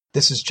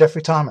This is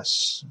Jeffrey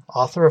Thomas,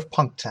 author of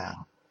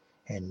Punktown,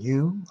 and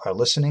you are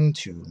listening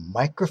to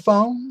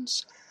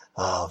Microphones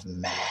of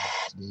Madness.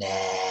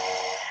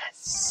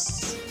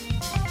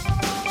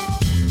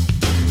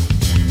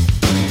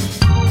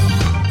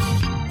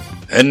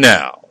 And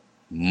now,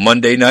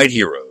 Monday Night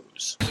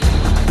Heroes.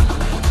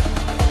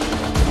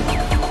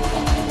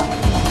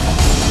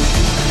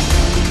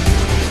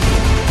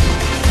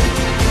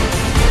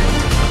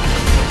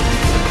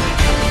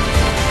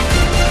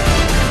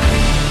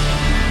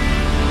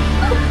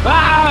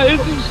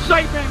 It's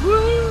excitement!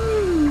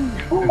 Woo!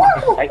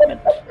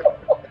 Excitement.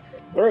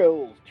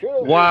 Thrills,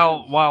 chills.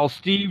 While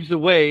Steve's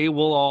away,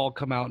 we'll all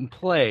come out and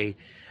play.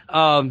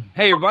 Hey,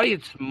 everybody,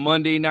 it's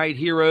Monday Night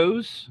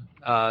Heroes.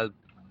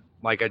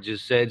 Like I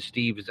just said,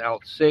 Steve is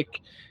out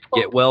sick.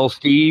 Get well,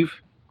 Steve.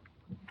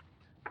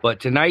 But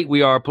tonight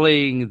we are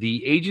playing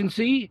The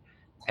Agency,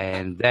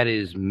 and that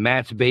is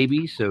Matt's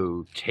baby,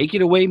 so take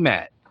it away,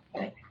 Matt.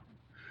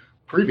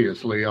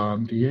 Previously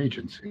on The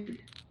Agency.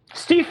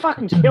 Steve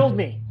fucking killed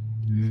me.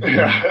 James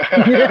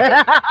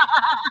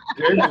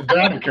is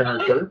down a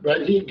character,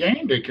 but he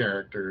gained a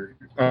character.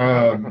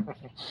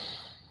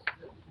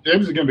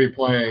 James is going to be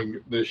playing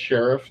the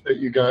sheriff that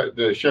you got,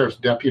 the sheriff's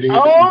deputy that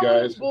you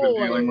guys have been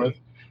dealing with,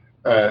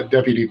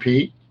 Deputy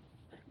Pete.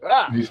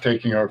 He's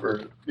taking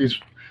over. He's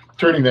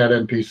turning that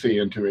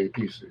NPC into a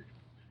PC.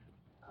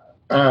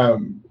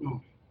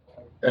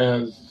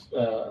 As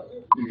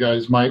you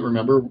guys might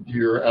remember,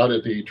 you're out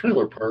at the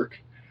trailer park.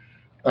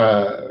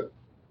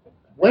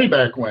 Way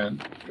back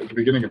when, at the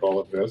beginning of all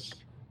of this,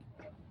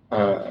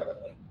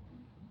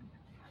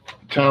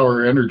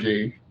 Tower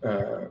Energy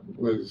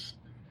was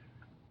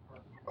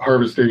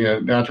harvesting a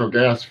natural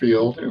gas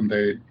field, and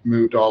they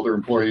moved all their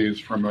employees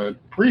from a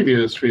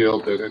previous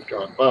field that had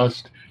gone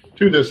bust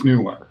to this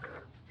new one.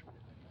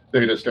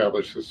 They'd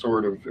established a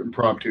sort of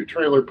impromptu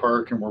trailer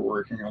park and were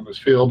working on this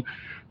field.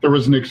 There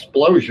was an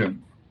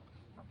explosion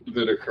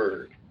that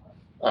occurred.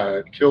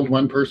 It killed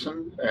one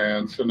person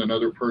and sent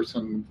another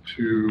person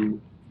to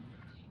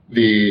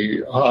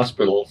the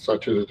hospital,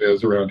 such as it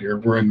is around here.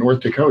 We're in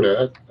North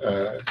Dakota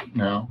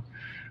now.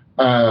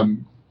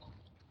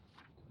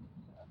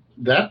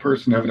 That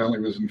person evidently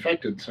was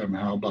infected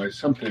somehow by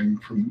something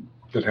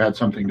that had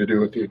something to do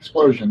with the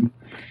explosion,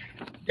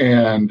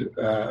 and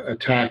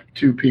attacked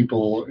two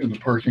people in the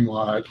parking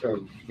lot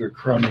of the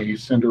crummy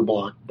cinder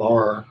block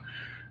bar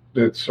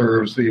that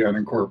serves the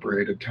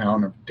unincorporated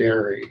town of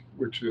Derry,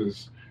 which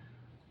is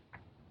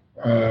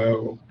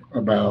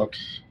about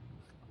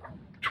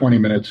 20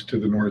 minutes to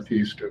the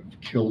northeast of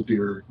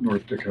Killdeer,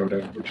 North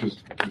Dakota, which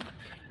is the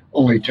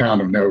only town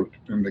of note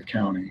in the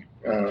county.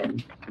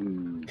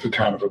 It's a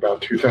town of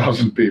about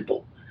 2,000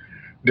 people.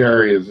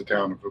 Derry is a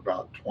town of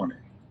about 20,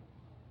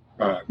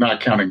 not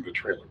counting the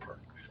trailer park.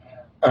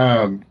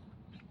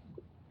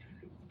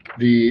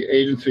 The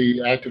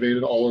agency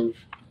activated all of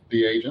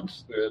the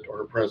agents that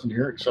are present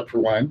here, except for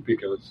one,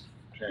 because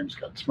James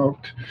got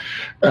smoked.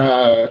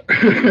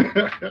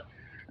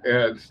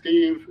 And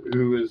Steve,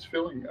 who is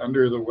feeling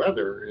under the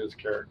weather, his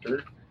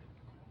character,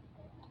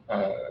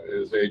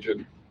 his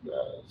agent,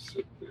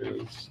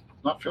 is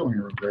not feeling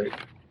real great.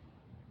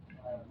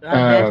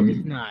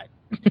 He's not.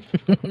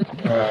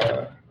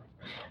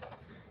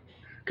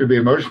 Could be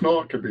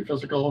emotional, could be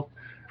physical.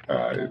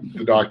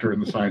 The doctor and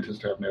the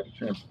scientist haven't had a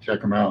chance to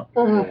check him out.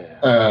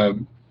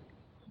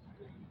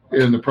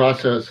 In the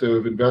process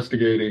of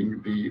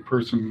investigating the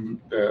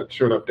person that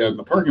showed up dead in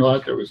the parking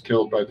lot that was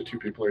killed by the two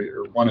people,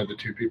 or one of the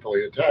two people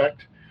he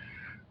attacked,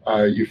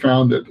 you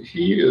found that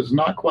he is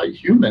not quite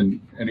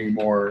human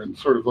anymore and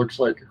sort of looks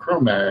like a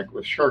Cro-Mag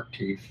with shark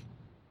teeth.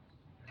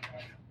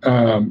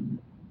 In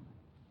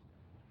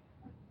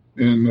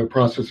the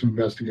process of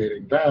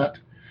investigating that,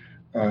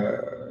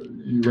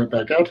 you went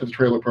back out to the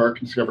trailer park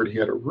and discovered he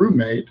had a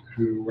roommate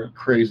who went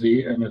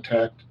crazy and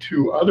attacked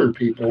two other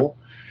people.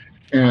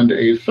 And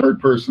a third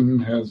person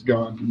has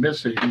gone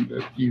missing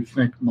that you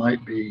think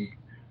might be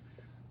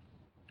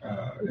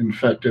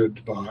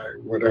infected by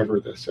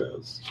whatever this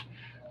is.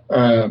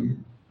 As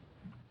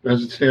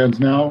it stands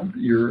now,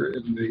 you're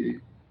in the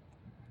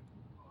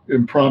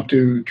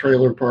impromptu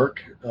trailer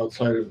park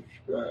outside of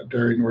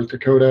Derry, North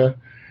Dakota.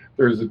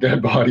 There's a dead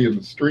body in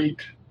the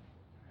street.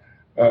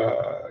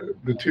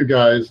 The two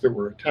guys that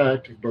were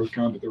attacked have both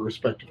gone to their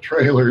respective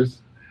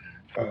trailers.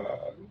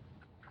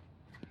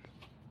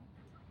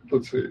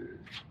 Let's see.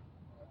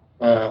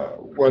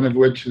 One of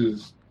which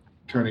is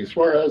Tony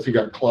Suarez. He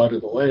got clawed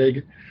to the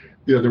leg.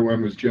 The other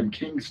one was Jim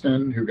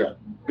Kingston, who got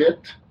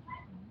bit.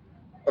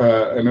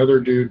 Another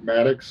dude,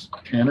 Maddox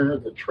Tanner,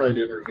 that tried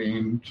to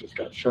intervene, just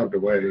got shoved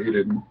away. He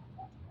didn't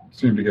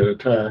seem to get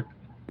attacked.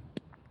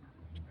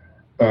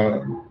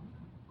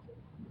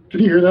 Did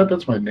you hear that?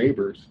 That's my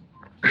neighbors.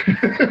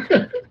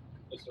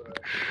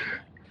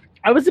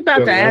 I was about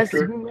to ask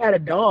who had a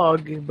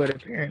dog, but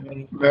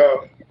apparently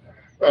no.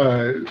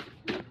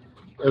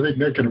 I think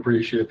Nick can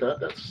appreciate that.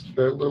 That's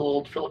the little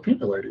old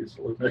Filipino ladies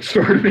that live next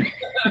door to me.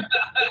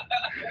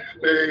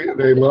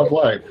 they love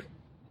life.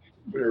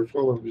 They're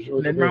full of joy.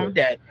 nothing wrong with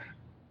that.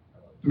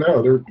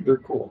 No, they're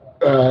cool.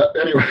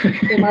 Anyway.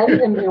 They might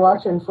even be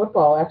watching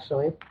football,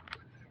 actually.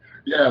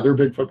 Yeah, they're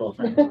big football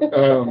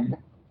fans.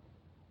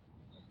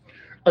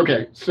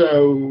 Okay,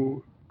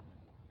 so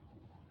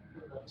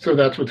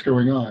that's what's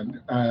going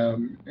on.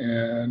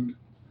 And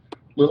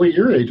Lily,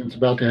 your agent's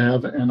about to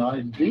have an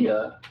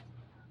idea.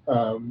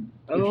 If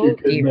you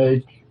could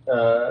make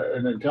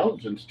an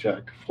intelligence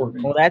check for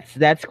me. Well,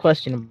 that's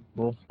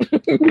questionable.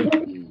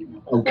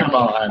 Oh, come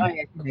on. Oh,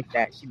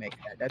 yeah, she makes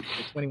that. That's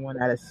the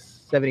 21 out of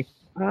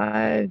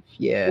 75.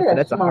 Yeah, You're so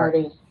that's a hard.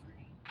 smarty.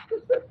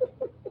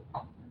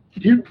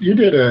 You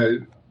did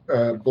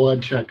a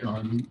blood check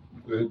on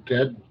the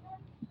dead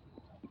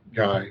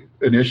guy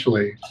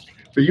initially,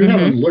 but you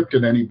haven't looked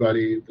at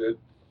anybody that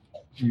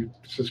you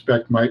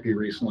suspect might be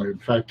recently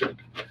infected.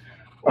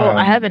 Well,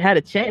 I haven't had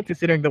a chance,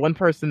 considering the one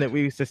person that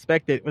we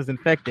suspected was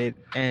infected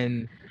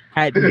and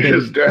had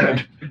is been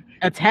dead.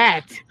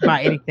 Attacked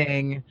by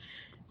anything.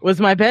 Was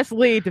my best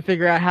lead to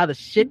figure out how the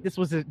shit this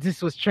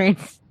was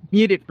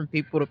transmuted from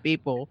people to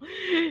people.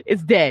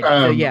 It's dead.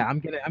 So yeah, I'm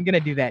gonna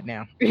do that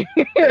now.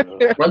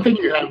 One thing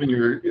you have in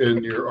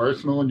your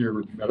arsenal, in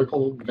your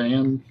medical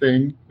van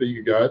thing that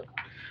you got,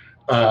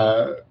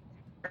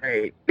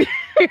 Right.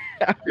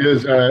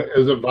 is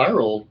a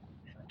viral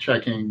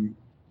checking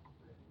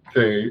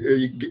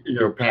thing,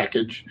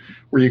 package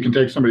where you can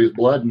take somebody's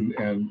blood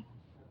and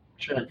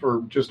check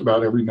for just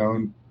about every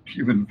known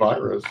human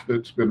virus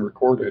that's been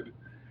recorded.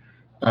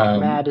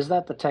 Matt, is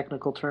that the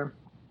technical term?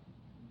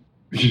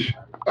 This is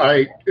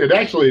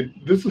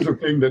a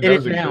thing that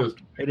does exist,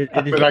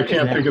 but I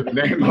can't think of the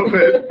name of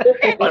it.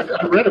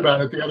 I read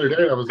about it the other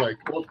day, and I was like,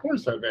 well, of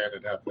course that van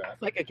would have that.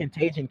 It's like a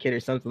contagion kit or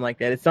something like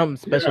that. It's something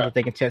special that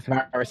they can test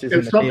viruses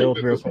It's in the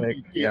field real quick.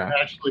 It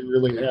actually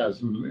really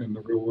has in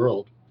the real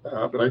world.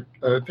 But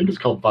I think it's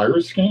called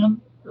Virus Scan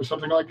or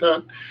something like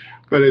that.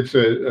 But it's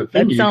a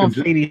thing. That sounds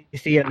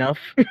CDC enough.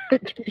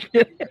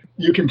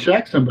 You can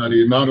check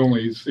somebody and not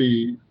only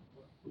see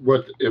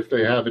if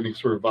they have any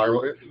sort of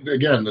viral.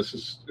 Again,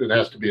 it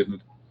has to be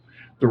in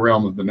the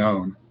realm of the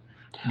known.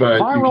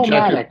 But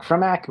Viral-matic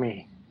from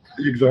Acme.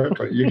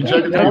 Exactly. You can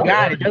check it. Oh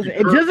God, it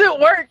doesn't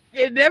work.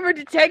 It never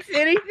detects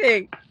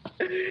anything.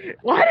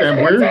 Why does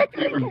it detect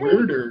even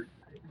weirder,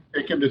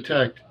 it can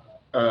detect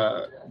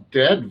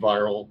dead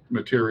viral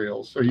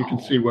materials, so you can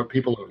see what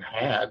people have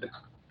had.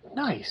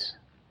 Nice.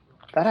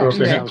 That So if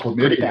actually they have sounds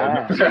pretty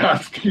chlamydia in the badass.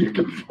 past, you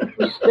can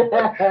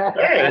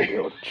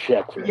hey,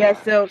 check for Yeah,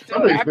 so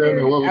Somebody's been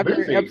a little after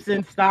busy.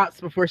 Epson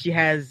stops before she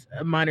has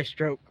a minor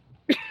stroke.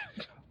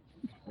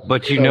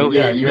 But So,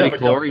 yeah, you have a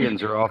couple-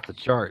 midichlorians are off the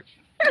chart.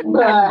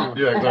 Yeah,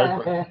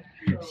 exactly.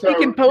 She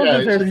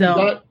composes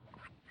herself.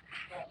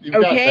 You've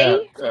got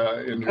Okay?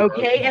 that, in your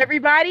Okay, arsenal.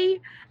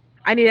 everybody?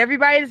 I need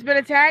everybody that's been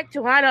attacked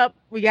to line up.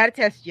 We got to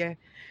test you.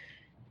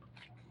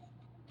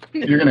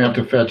 You're going to have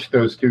to fetch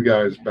those two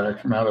guys back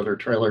from out of their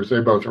trailers.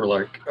 They both were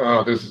like,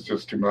 oh, this is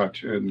just too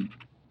much. And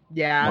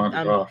Yeah,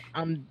 wandered off.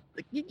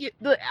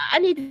 look, I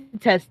need to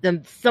test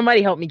them.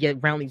 Somebody help me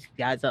round these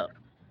guys up.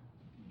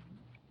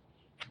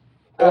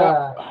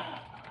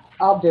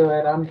 I'll do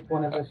it. I'm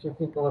one of the few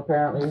people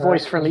apparently. The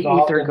voice from the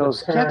involved ether in goes,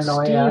 this get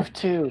paranoia. Steve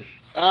too.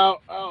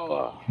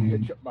 I'll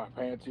hitch up my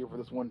pants here for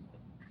this one.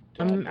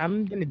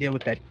 I'm gonna deal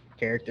with that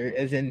character,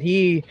 as in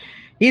he's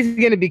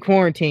gonna be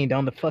quarantined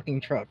on the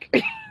fucking truck.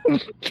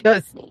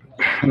 Because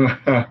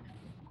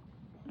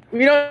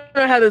we don't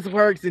know how this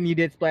works, and you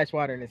did splash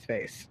water in his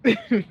face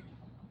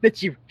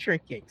that you're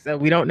drinking, so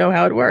we don't know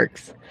how it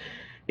works.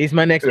 He's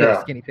my next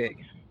best guinea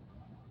pig.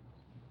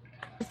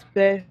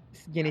 Best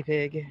guinea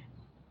pig.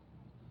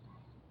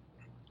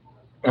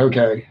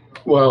 Okay.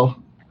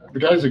 Well, the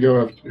guys that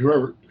go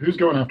after who's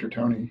going after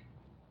Tony?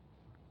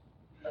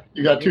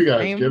 You got two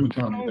guys, Jim and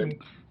Tony.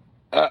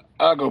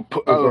 I'll go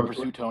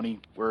pursue Tony.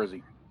 Where is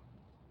he?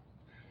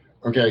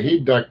 Okay, he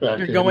ducked back.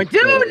 You're in. going,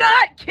 do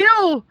not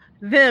kill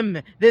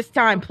them this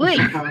time, please.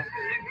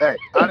 Hey,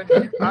 I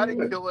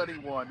didn't kill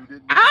anyone who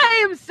didn't.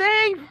 I am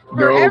saying for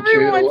No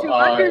everyone kill to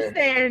I.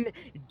 understand,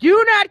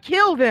 do not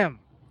kill them.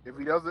 If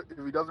he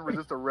doesn't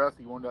resist arrest,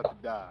 he won't have to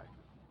die.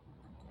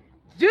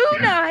 Do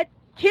not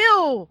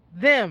kill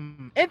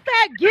them. In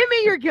fact, give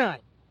me your gun.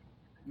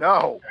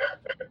 No.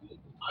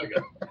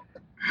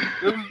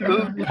 This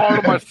is part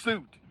of my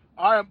suit.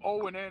 I am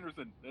Owen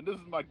Anderson, and this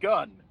is my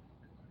gun.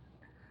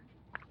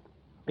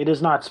 It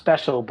is not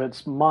special, but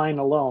it's mine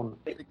alone.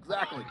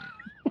 Exactly.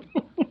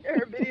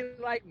 Everybody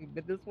like me,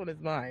 but this one is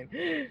mine.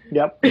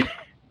 Yep.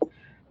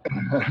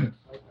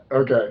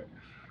 Okay.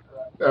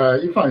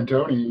 You find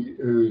Tony,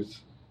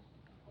 who's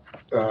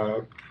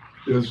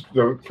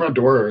the front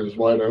door is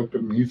wide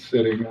open. He's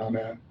sitting on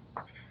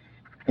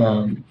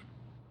the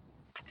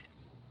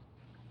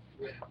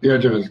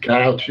edge of his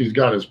couch. He's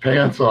got his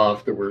pants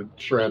off that were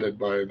shredded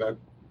by that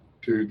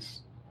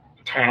dude's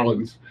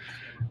talons,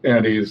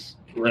 and he's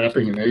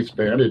wrapping an ace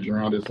bandage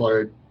around his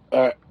leg.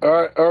 All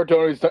right,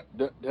 Tony. Time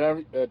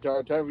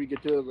for you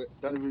get to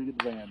the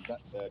van.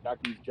 Doctor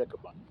needs to check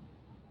up on you.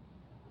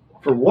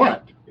 For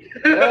what?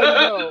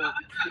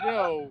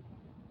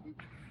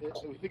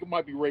 We think it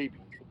might be rabies.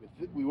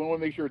 We want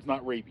to make sure it's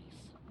not rabies.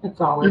 It's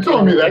all. You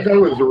telling me that guy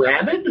was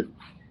rabid?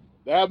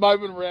 That might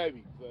have been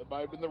rabies. That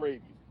might have been the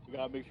rabies. We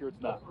gotta make sure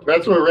it's not.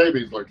 That's what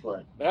rabies looks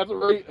like. That's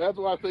what I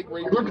think You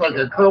rabies. look like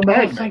a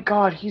Cro-Magnon. Oh, thank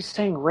God, he's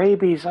saying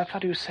rabies. I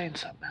thought he was saying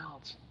something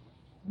else.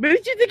 What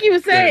did you think he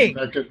was saying?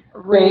 Infected.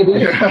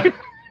 Babies. Yeah.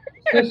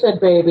 He said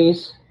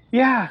babies.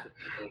 Yeah.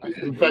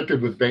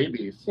 Infected with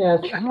babies. Yes.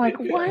 I'm like,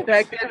 what?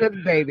 Infected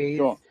with babies.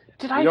 Go on.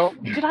 Did You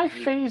don't- I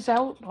phase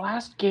out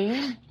last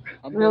game?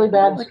 I'm Really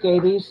going- bad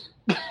scabies.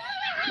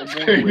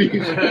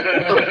 Scabies.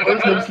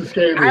 First comes to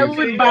scabies. I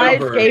would buy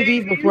Ever.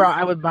 scabies before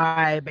I would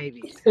buy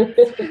babies.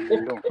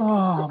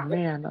 Oh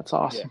man, that's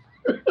awesome.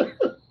 I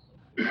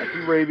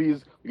do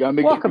rabies. You gotta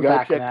make Welcome you gotta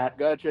back, check. Matt.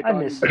 Gotta check I on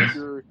miss you. Make this.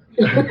 sure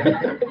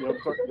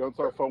you don't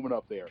start foaming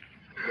up there.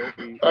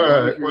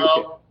 All right.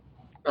 Well,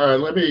 all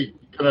right.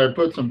 Can I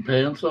put some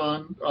pants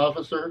on,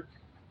 officer?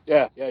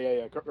 Yeah.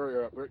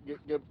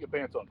 Get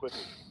pants on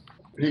quickly.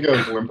 He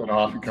goes limping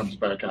off and comes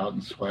back out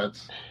in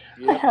sweats.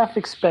 I half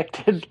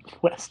expected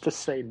Wes to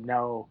say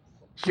no,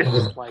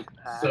 just like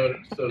that. So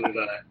did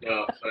I.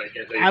 No, I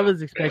can't take I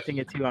was expecting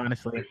it too,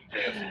 honestly.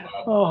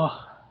 Oh,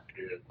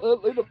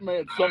 Let the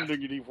man some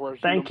dignity for us.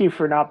 thank you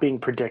for not being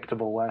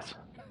predictable, Wes.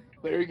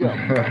 There you go.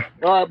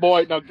 All right,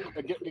 boy. Now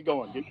get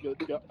going. Get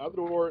out the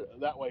door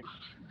that way.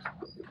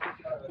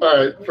 All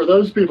right. For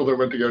those people that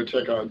went to go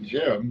check on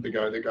Jim, the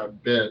guy that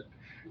got bit,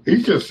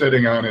 he's just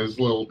sitting on his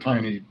little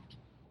tiny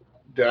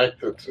deck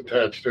that's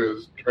attached to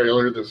his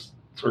trailer, this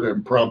sort of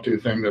impromptu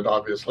thing that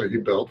obviously he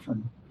built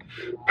from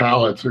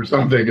pallets or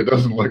something. It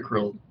doesn't look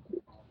real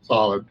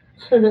solid.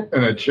 In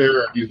a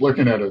chair, he's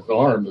looking at his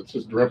arm that's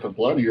just dripping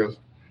blood. He goes,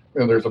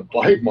 and there's a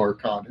bite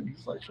mark on it.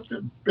 He's like, "I've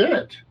been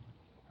bit.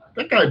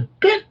 That guy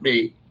bit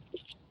me."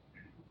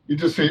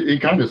 He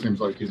kind of seems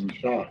like he's in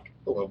shock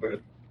a little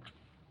bit.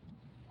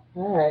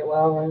 All right.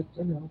 Well,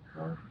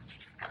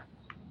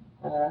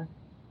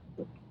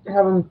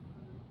 have him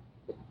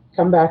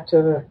come back to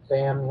the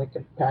van. We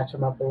could patch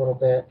him up a little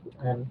bit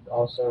and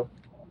also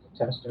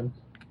test him.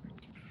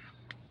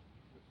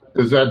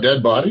 Is that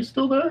dead body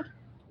still there?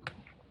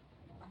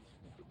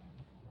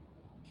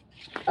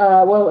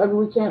 Well, I mean,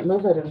 we can't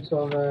move it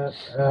until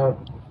the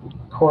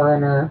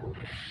coroner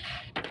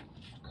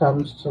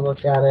comes to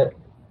look at it.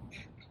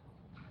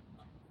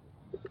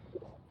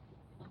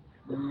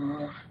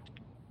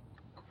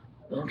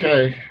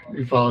 Okay,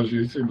 he follows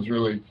you. He seems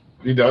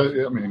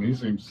he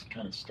seems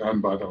kind of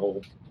stunned by the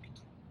whole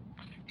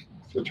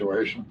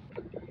situation.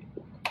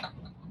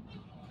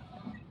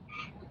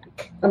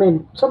 I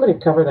mean, somebody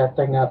cover that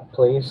thing up,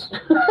 please.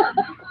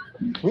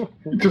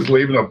 Just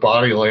leaving a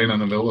body laying in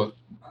the middle of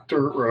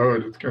dirt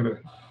road. It's kind of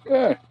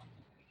Yeah.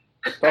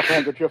 Tough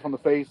handkerchief on the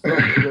face.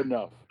 That's good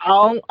enough.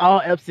 All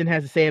Epson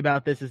has to say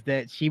about this is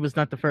that she was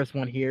not the first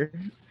one here.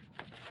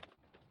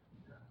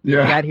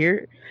 Got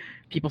here,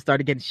 people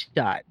started getting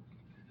shot.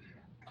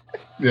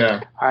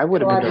 Yeah. I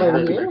would have Well, been I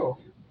blame happy. you.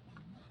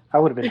 I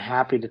would have been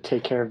happy to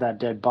take care of that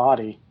dead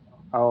body.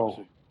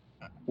 Oh,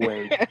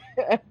 wait.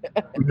 It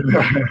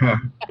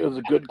was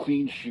a good,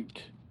 clean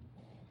shoot.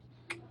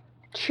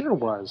 Sure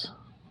was.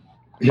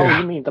 Yeah.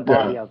 Oh, you mean the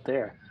body out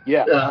there?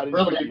 Yeah. Yeah,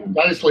 really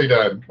nicely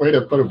done. Way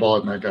to put a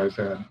bullet in that guy's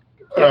head.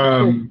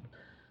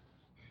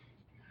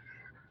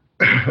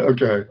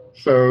 Okay,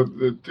 so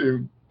the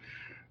two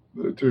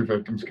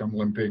victims come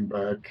limping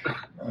back,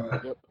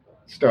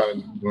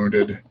 stunned,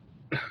 wounded,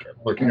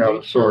 looking out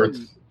of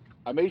sorts.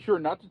 I made sure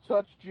not to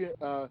touch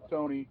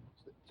Tony.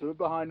 Stood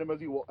behind him as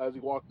he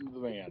walked into the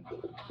van,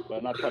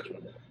 but not touching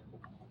him.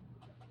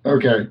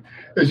 Okay,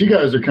 as you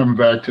guys are coming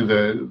back to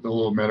the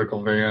little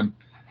medical van,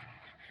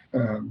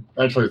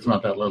 actually it's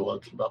not that little,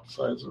 it's about the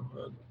size of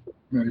a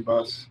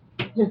minibus.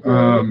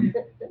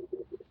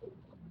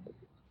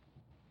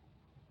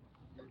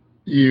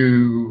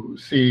 You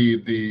see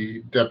the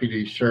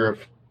deputy sheriff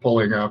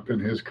pulling up in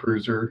his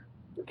cruiser.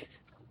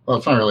 Well,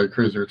 it's not really a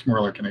cruiser, it's more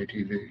like an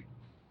ATV.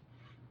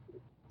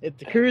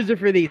 It's a cruiser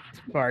for these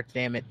parts,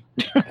 damn it.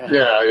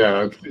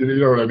 Yeah, you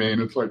know what I mean?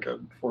 It's like a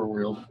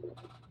four-wheeled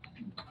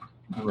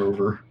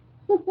Rover.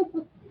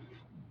 You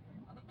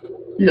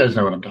guys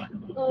know what I'm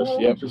talking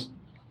about. Just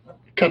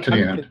cut to the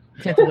end.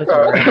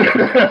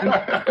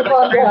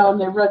 Calm down.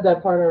 They read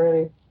that part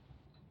already.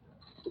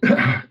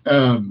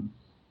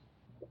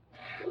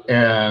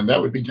 And that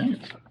would be James.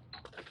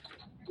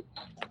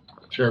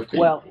 Sheriff Pete.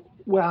 Well,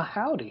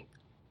 howdy.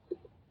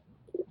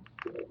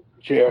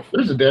 Sheriff.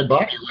 There's a dead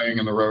body laying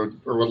in the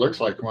road, or what looks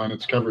like one.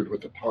 It's covered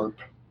with a tarp.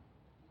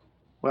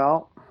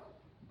 Well,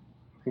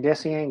 I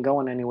guess he ain't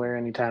going anywhere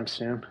anytime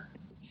soon.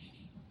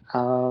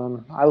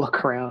 I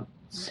look around,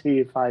 see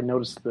if I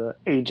notice the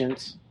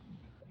agents.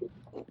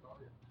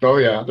 Oh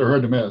yeah, they're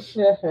hard to miss.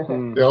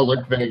 Hmm. They all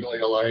look vaguely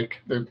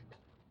alike. They're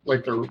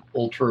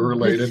ultra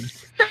related.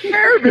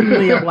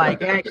 Disturbingly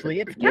alike, actually.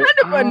 It's kind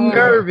of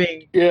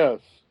unnerving. Yes.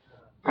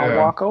 I'll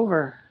walk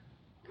over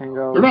and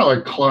go. They're not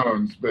like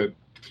clones, but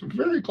it's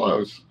very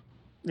close.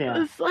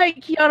 Yeah. It's like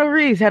Keanu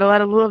Reeves had a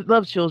lot of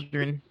love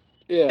children.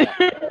 Yeah.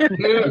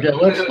 Okay,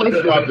 let's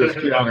drop this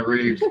Keanu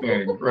Reeves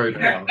thing right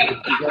now.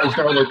 You guys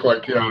don't look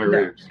like Keanu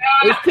Reeves.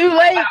 It's too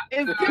late.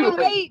 It's too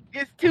late.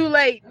 It's too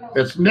late.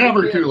 It's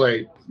never too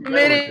late.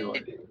 Never too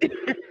late.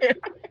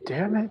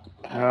 Damn it.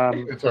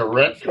 It's a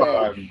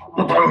retcon.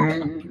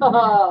 I'm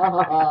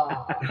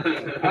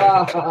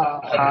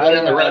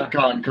playing the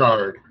retcon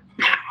card.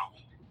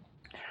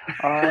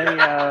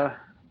 I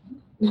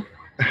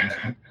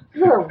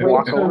You're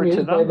walk way over to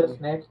amused by them. this,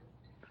 Nick.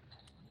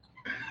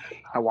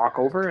 I walk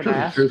over and It's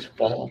ask his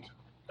fault.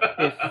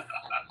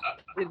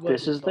 if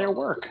this is their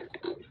work.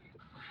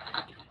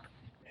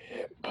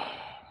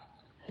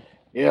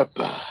 Yep.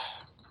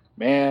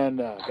 Man,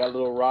 got a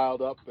little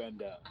riled up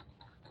and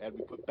had to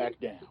be put back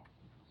down.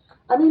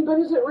 I mean, but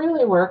does it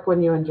really work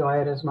when you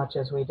enjoy it as much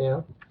as we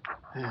do?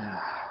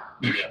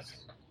 Yes.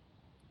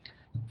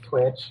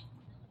 Twitch.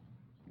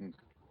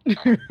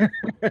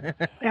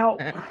 Now,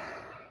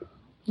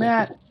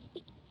 Matt,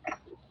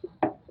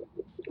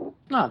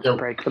 not to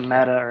break the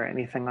meta or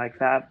anything like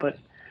that, but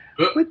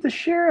would the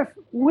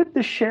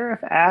sheriff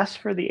ask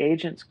for the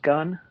agent's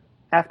gun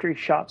after he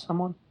shot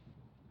someone?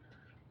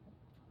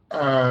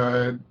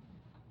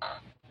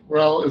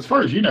 Well, as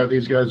far as you know,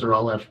 these guys are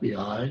all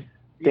FBI.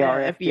 They are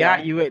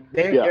FBI.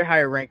 They're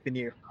higher ranked than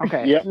you.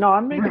 Okay. Yep. No,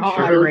 I'm making They're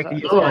sure.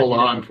 They're all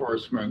law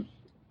enforcement.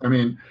 I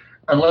mean,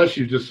 unless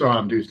you just saw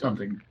them do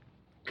something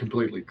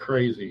completely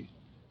crazy.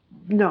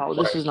 No,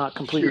 this is not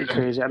completely Shoot a-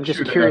 crazy. I'm just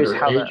shoot curious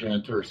another how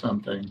agent or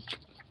something.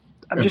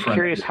 I'm in just front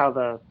of curious you.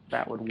 how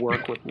that would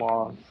work with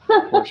law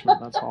enforcement.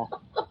 That's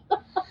all.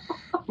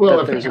 Well,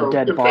 that if there's they a go,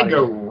 dead if body. they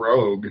go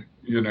rogue,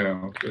 you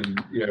know, then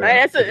yeah.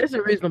 That's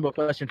a reasonable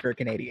question for a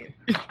Canadian.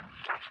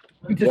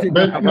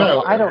 But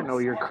no, I don't know.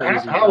 You're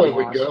crazy. How it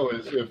would boss. go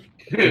is if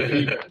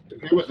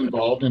he was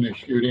involved in a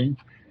shooting,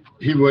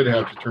 he would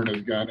have to turn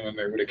his gun in.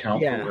 They would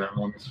account Yeah. for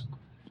rounds.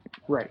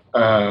 Right.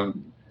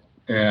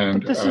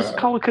 And But this is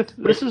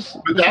this is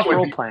would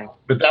role be- playing.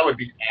 But that would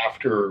be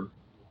after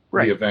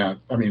Right. the event.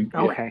 I mean,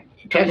 Okay.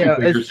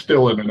 technically, Yeah, you're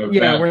still in an event.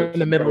 yeah, we're in that's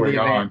the middle of the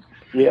going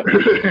Yep.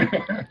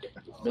 on.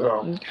 So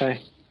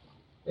Okay.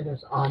 It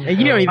is on. And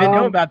you don't even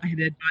know about the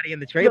dead body in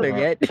the trailer Yeah.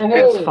 yet.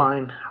 Hey. It's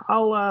fine.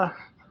 I'll.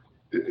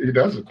 he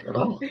doesn't at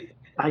all.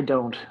 I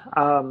don't.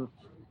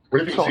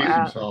 What if he So, sees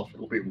himself?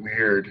 It'll be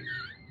weird.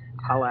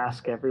 I'll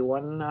ask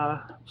everyone.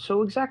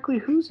 So exactly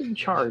who's in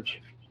charge?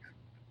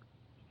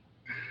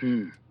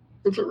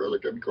 That's a really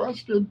good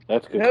question.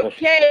 That's a good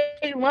question.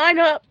 Okay, line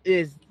up.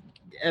 Is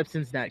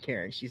Epson's not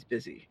caring? She's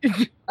busy.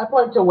 I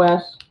point to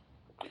Wes.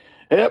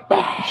 Yep.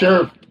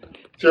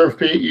 Sheriff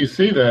Pete, you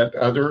see that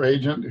other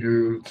agent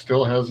who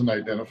still hasn't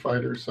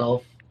identified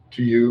herself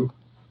to you,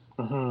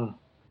 Mm-hmm.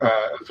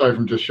 aside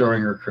from just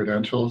showing her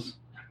credentials,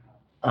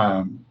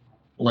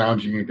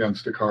 lounging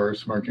against a car,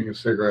 smoking a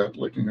cigarette,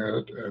 looking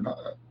at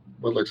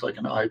what looks like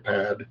an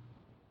iPad,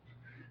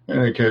 and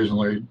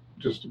occasionally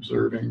just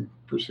observing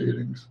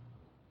proceedings.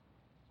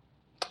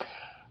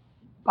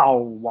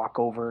 I'll walk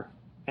over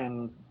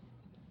and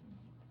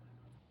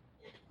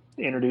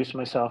introduce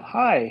myself.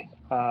 Hi.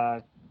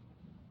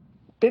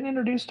 Been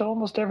introduced to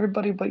almost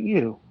everybody but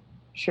you,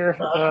 Sheriff.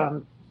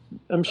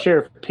 I'm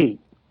Sheriff Pete.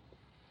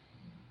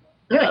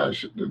 Yeah,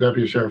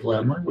 Deputy Sheriff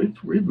Latimer.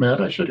 We've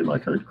met. I showed you my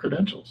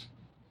credentials.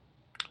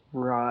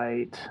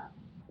 Right.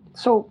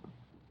 So,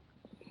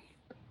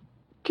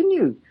 can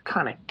you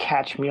kind of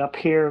catch me up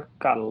here?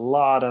 Got a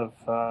lot of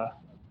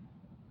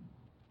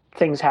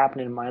things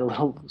happening in my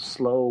little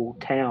slow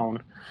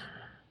town.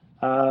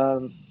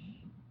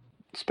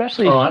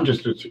 Especially. Oh, I'm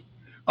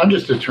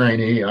just a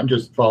trainee. I'm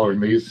just following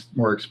these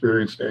more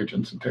experienced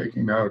agents and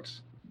taking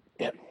notes.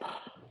 Yep.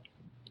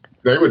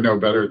 They would know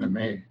better than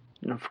me.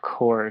 Of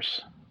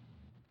course.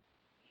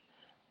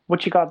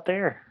 What you got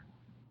there?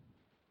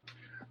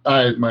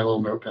 I had my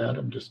little notepad.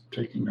 I'm just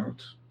taking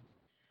notes.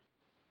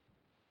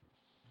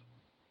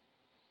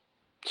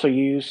 So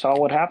you saw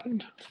what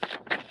happened?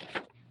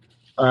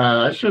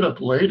 I showed up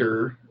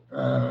later.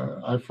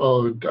 I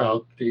followed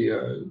out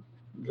the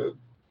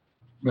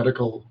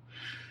medical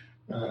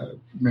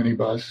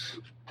minibus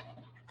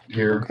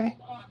here. Okay.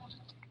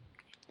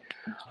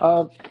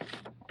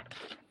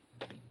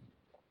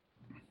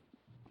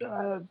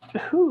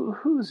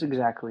 Who's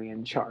exactly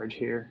in charge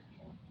here?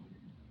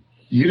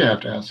 You'd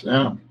have to ask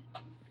them.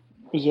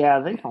 Yeah,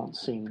 they don't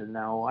seem to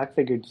know. I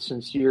figured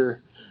since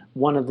you're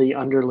one of the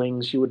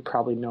underlings, you would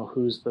probably know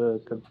who's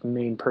the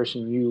main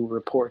person you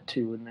report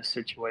to in this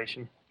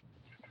situation.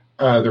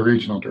 The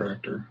regional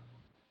director.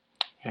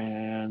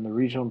 And the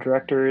regional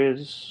director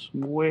is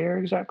where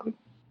exactly?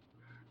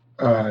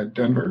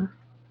 Denver.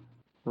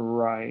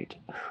 Right.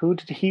 Who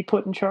did he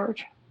put in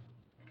charge?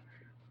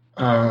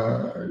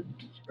 Again,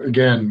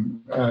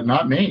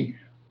 not me.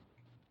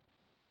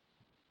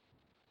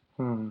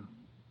 Do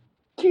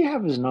you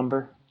have his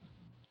number?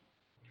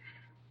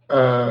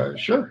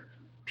 Sure.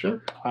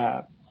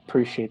 I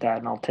appreciate that,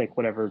 and I'll take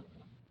whatever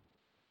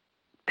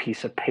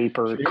piece of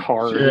paper, She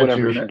card, hands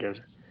whatever you she an- gives.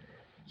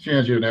 She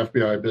hands you an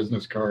FBI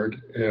business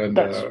card and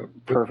That's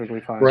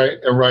perfectly fine.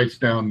 writes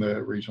down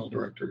the regional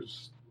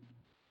director's.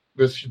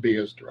 This should be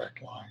his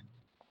direct line.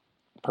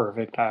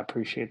 Perfect. I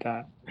appreciate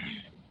that.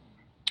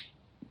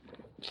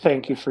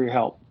 Thank you for your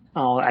help.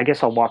 I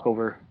guess I'll walk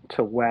over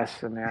to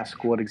Wes and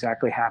ask what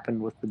exactly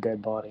happened with the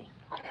dead body.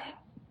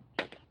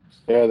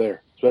 Yeah,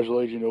 there.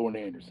 Special Agent Owen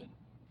Anderson.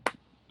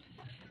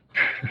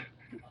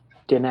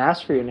 Didn't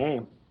ask for your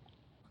name.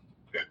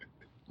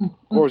 Of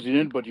course you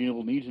didn't, but you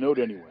will need to know it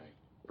anyway.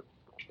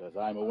 Because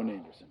I'm Owen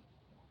Anderson.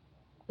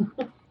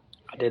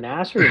 I didn't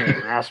ask for your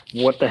name. I asked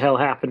what the hell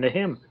happened to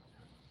him.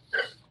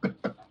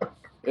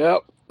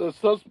 Yep. The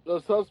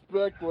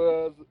suspect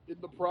was in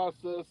the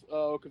process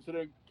of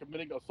considering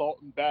committing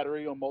assault and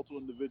battery on multiple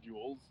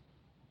individuals,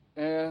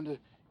 and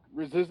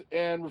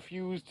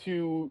refused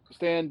to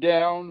stand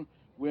down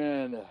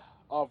when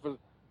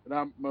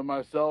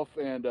myself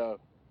and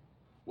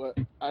what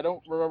I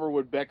don't remember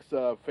what Beck's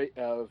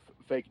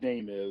fake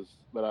name is,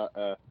 but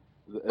at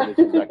this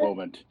exact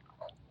moment.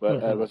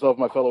 But myself,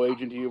 my fellow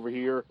agent over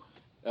here,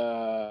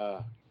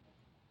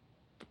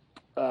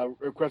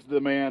 requested the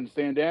man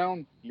stand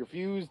down. He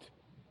refused.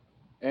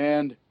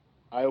 And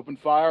I opened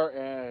fire,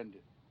 and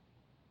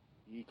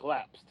he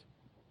collapsed.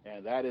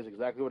 And that is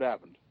exactly what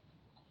happened.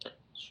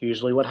 It's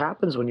usually what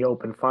happens when you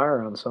open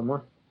fire on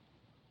someone.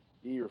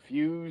 He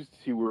refused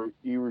to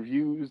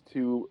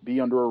be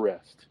under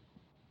arrest.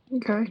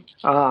 Okay.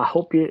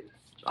 Hope you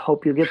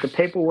get the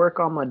paperwork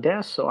on my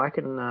desk so I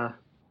can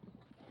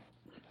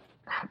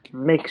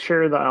make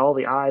sure that all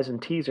the I's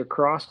and T's are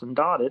crossed and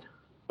dotted.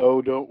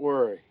 Oh, don't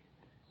worry.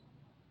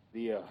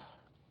 The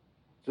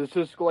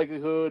statistical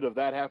likelihood of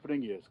that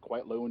happening is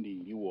quite low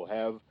indeed. You will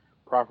have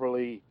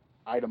properly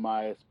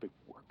itemized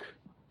paperwork.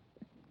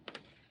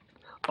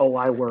 Oh,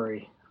 I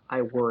worry.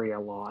 I worry a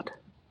lot.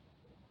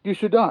 You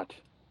should not.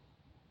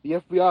 The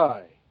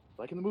FBI,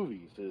 like in the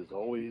movies, is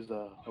always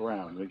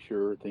around. Make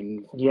sure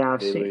things. Yeah,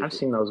 I've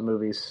seen those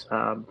movies.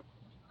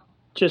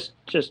 Just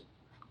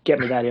get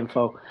me that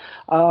info.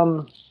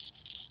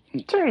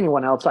 Is there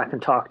anyone else I can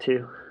talk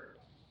to?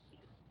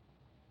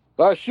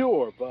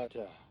 Sure, but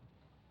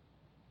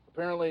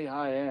apparently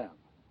I am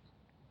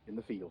in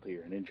the field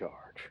here and in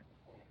charge.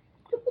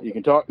 You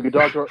can talk to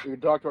our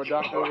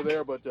doctor over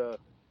there, but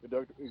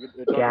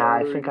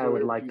I think I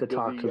would like to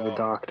talk to the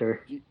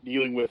doctor.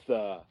 Dealing with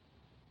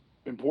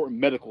important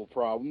medical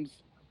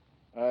problems.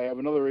 I have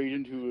another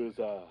agent who is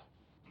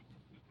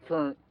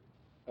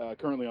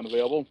currently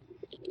unavailable.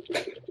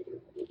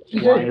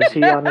 Why is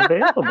he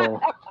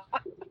unavailable?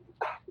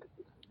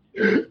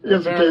 He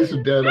has a case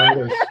of dead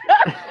itis.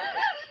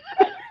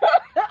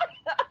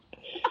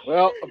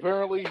 Well,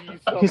 apparently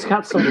he's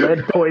got some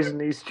lead poison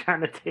he's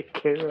trying to take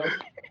care of.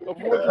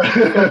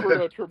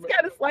 Unfortunately, he's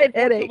got a slight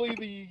headache.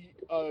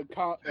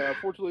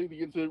 Fortunately, the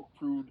incident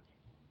proved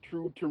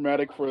too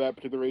traumatic for that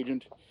particular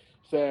agent.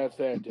 Sad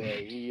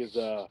day. He is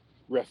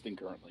resting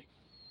currently.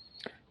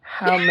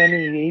 How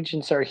many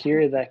agents are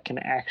here that can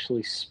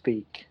actually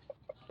speak?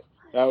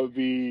 That would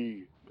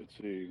be, let's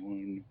see,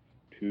 1,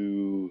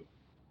 2,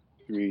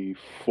 3,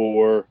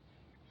 4.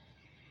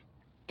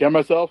 Count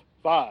myself,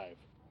 5.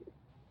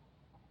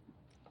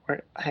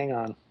 Hang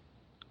on.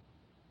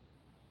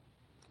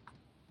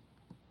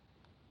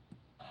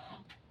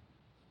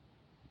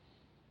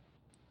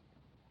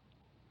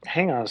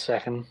 Hang on a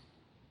second.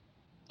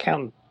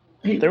 Count.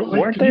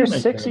 Weren't there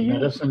 6 of you?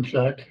 Medicine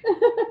check.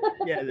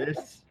 Yeah,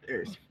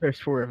 there's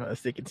 4 of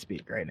us that can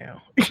speak right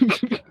now.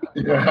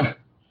 Yeah.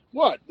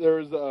 What?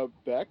 There's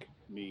Beck,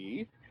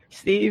 me.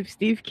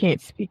 Steve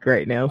can't speak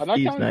right now.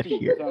 Steve's not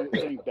here. I'm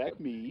saying Beck,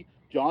 me,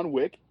 John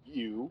Wick,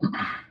 you.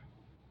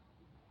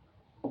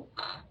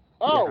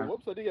 Oh, yeah.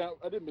 Whoops! I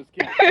didn't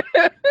miscount.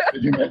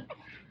 Did you make?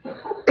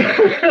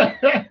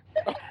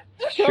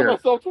 Sure. I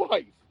myself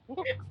twice.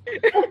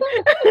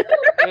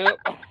 Yep.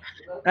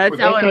 That's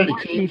how I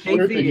he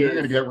thinks you're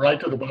going to get right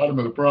to the bottom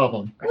of the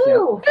problem.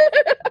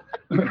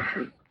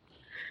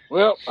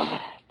 Well,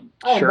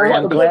 sure.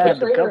 I'm glad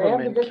the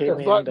government came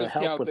in to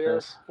help with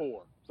this.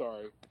 4.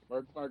 Sorry,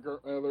 my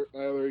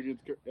other agent.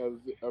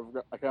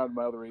 I counted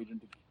my other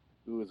agent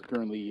who is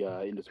currently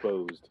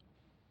indisposed,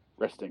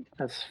 resting.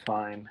 That's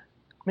fine.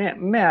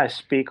 May I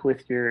speak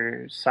with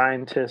your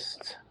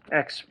scientist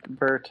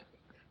expert?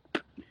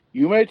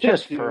 You may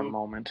just for a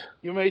moment.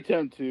 You may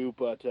attempt to,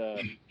 but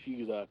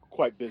she's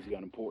quite busy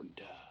on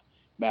important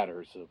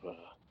matters of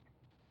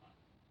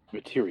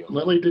material.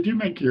 Lily, did you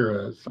make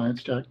your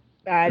science check?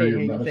 I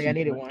didn't hear you say I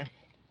needed one.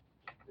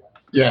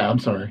 Yeah, I'm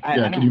sorry.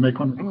 Can you make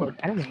one?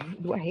 I don't know.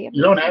 Do I have?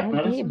 You don't have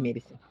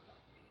medicine?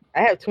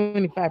 I have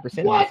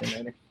 25%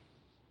 medicine.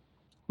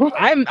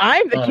 I'm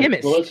the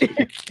chemist. Well,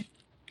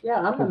 yeah,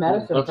 I'm the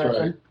medicine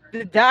person. Right.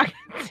 The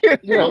doctor.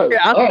 Yeah. All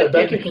right,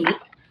 Becky,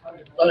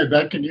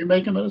 can you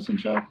make a medicine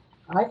check?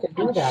 I can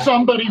do that.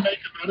 Somebody make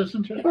a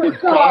medicine check. For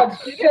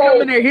God's sake!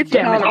 Come in there, hit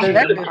you.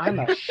 I'm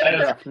a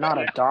sheriff, not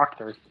a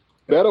doctor.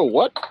 That a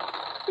what?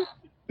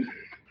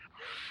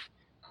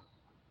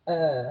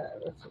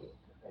 Let's see.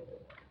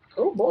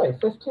 Oh boy,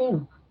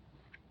 15.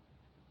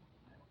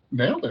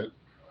 Nailed it.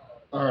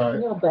 All right.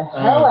 Nailed the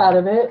hell out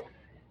of it.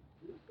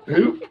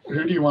 Who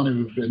do you want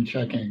to have been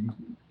checking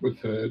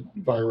with the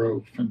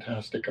Viro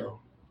Fantastico?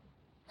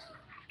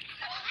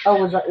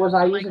 Oh, was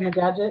I using the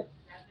gadget?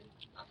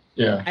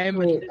 Yeah. I am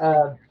Wait,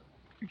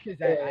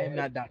 because I am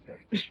not doctor.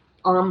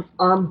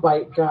 arm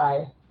bite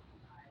guy.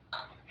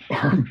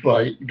 Arm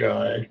bite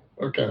guy.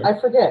 Okay. I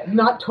forget.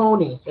 Not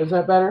Tony. Is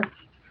that better?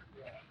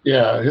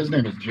 Yeah, his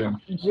name is Jim.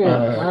 Jim.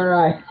 All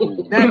right.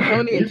 Not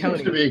Tony He and seems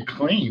Tony. to be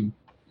clean.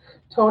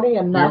 Tony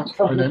and You not don't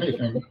find Tony.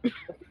 anything.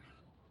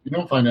 You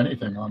don't find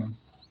anything on him.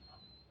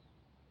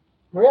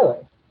 Really?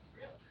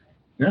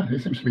 Yeah, he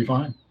seems to be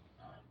fine.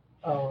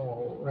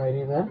 Oh,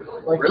 righty then.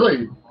 Like,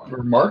 Really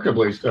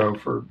remarkably so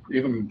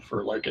even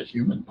for like a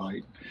human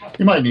bite.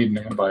 You might need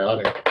an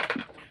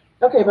antibiotic.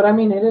 okay, but I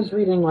mean, it is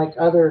reading like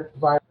other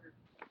viruses.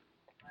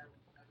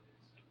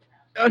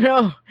 Oh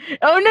no!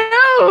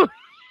 Oh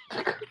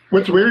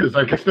What's weird is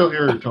I can still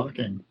hear her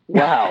talking.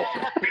 Wow.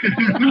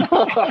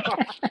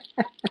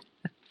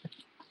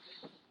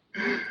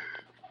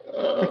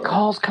 The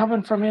call's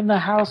coming from in the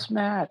house,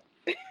 Matt.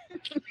 I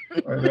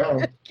know.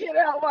 no! Get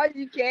out while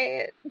you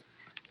can.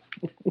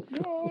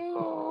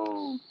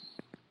 No.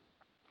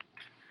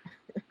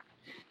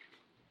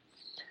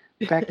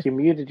 Beck, you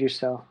muted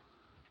yourself.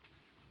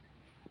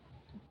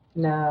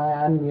 No,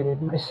 I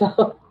unmuted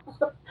myself.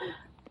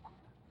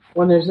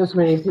 When there's this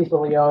many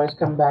people, you always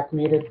come back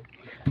muted.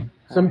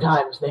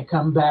 Sometimes they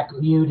come back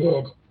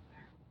muted.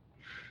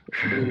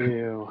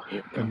 Ew.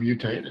 And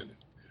mutated.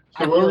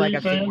 I So what feel were like you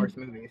I've seen saying? worse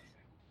movies.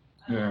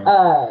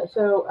 Yeah.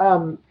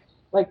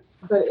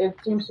 But it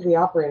seems to be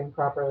operating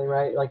properly,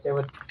 right? Like they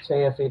would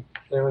say if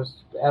there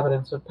was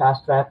evidence of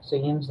past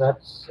vaccines,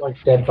 that's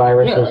like dead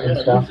viruses and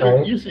stuff,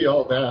 right? You see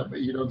all that,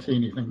 but you don't see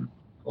anything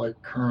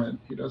like current.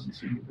 He doesn't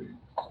seem to be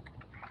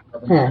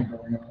having Hmm. anything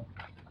going on.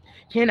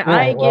 Can Right,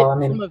 I get well, I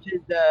mean-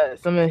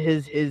 some of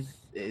his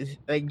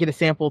like get a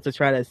sample to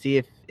try to see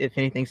if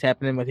anything's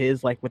happening with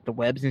his, like with the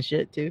webs and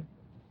shit too?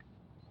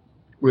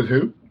 With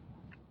who?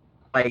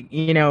 Like,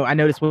 I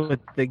noticed with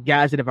the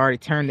guys that have already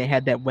turned, they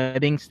had that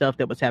webbing stuff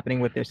that was happening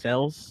with their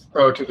cells.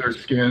 Oh, to their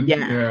skin?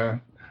 Yeah.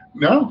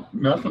 No,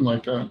 nothing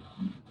like that.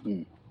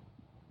 And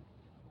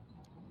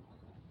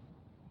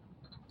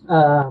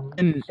So-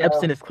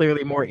 Epson is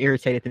clearly more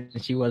irritated than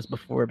she was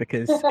before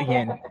because,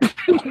 again,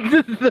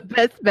 the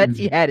best bet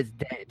she had is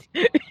dead.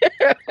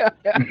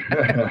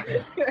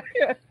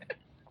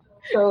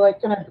 So,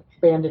 like, can I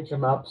bandage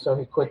him up so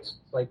he quits,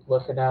 like,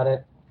 looking at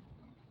it?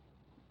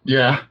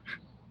 Yeah.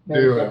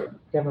 Maybe Do it.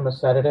 give him a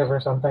sedative or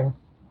something.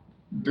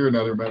 Do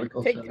another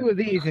medical Take check. 2 of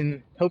these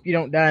and hope you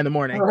don't die in the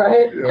morning.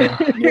 Right? Yeah.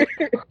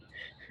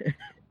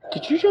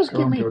 Did you just Go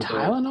give on, me go ahead.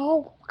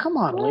 Tylenol? Come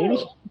on,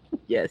 lady.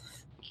 Yes.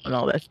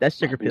 No, that's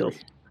sugar pills.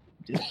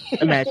 Just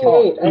imagine.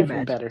 Wait,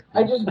 Even better.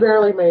 I just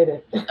barely made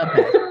it.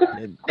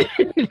 Imagine.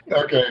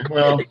 Okay,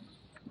 well,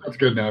 that's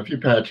good enough. You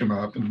patch him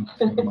up and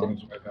send him on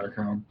his way back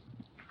home.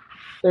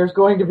 There's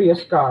going to be a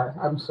scar.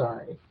 I'm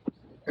sorry.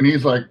 And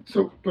he's like,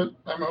 but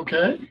I'm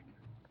okay?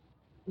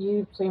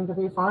 You seem to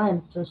be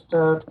fine. Just,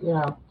 keep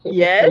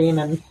Yes? it clean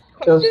and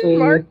go see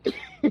Mark?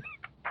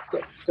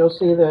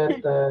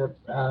 the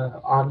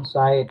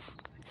on-site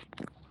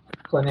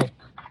clinic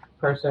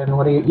person.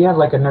 What do you have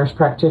like a nurse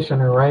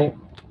practitioner, right?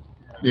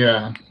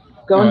 Yeah.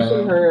 Go and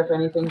see her if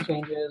anything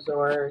changes,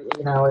 or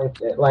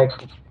like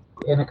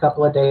in a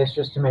couple of days,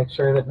 just to make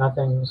sure that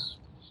nothing's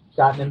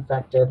gotten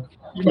infected.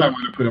 You might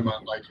want to put him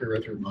on like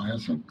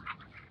erythromycin.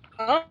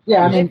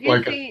 Yeah, I mean,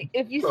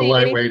 if you a see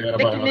lightweight any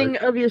thickening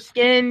antibiotic. of your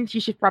skin, you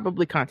should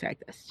probably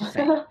contact us. Just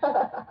saying.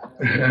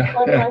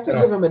 I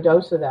can give him a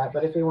dose of that,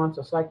 but if he wants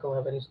a cycle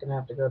of it, he's going to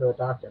have to go to a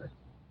doctor.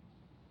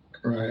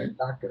 Right.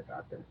 Doctor.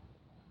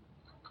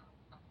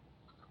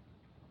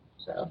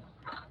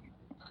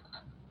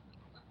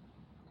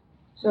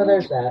 So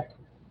there's that.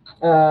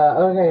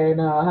 Okay,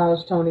 now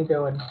how's Tony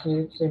doing?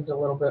 He seems a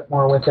little bit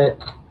more with it.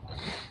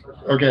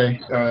 Okay,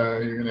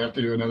 you're going to have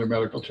to do another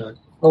medical check.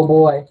 Oh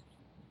boy.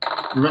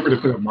 Remember to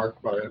put a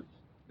mark by it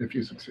if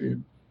you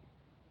succeed.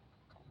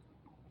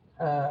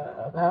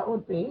 That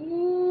would be.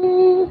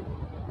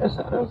 Is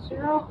that a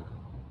 0?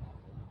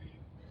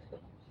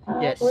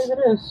 Yes. I believe it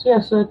is.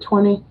 Yes, a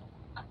 20.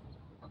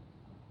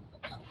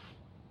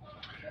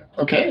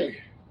 Okay.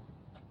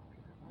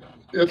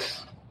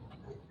 It's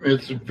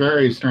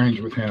very strange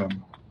with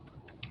him.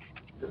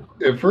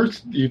 At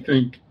first, you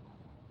think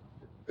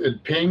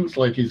it pings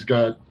like he's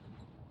got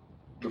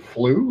the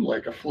flu,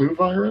 like a flu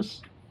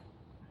virus.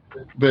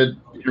 But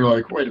you're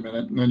like, wait a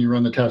minute. And then you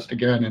run the test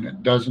again and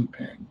it doesn't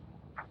ping.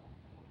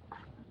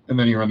 And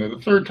then you run it a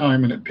third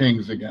time and it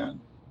pings again.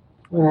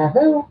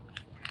 Yahoo!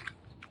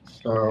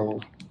 So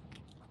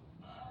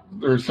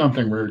there's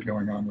something weird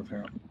going on with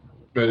him.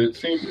 But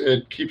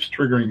it keeps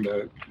triggering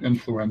the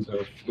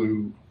influenza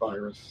flu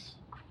virus.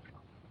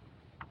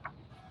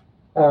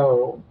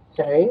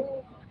 Okay.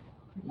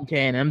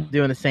 Okay, and I'm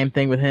doing the same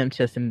thing with him,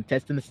 testing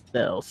the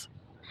cells.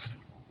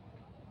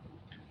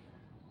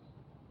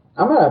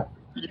 I'm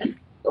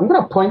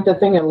gonna point the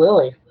thing at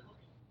Lily.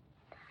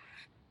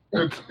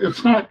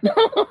 It's not a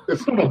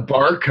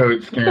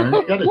barcode scanner.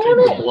 You got to take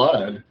the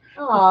blood.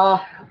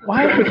 Aw.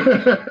 Why?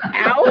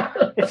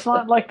 Ow! It's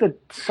not like the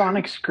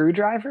sonic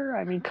screwdriver?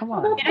 I mean, come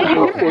on.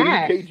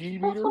 Yeah, That's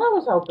what I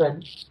was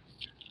hoping.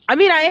 I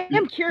mean, I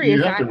am curious.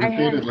 You have to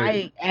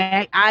repeatedly.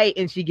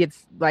 And she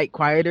gets like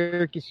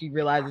quieter because she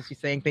realizes she's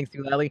saying things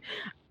too loudly.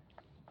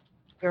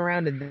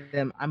 Around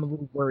them, I'm a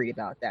little worried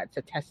about that. So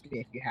test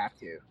me if you have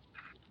to.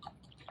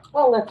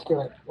 Well, let's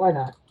do it. Why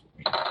not?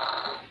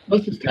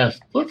 Let's just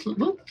test. Let's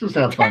just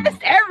have fun.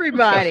 Test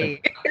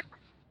everybody.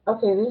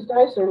 Okay, these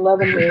dice are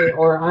loving me,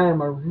 or I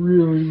am a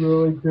really,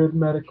 really good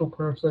medical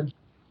person.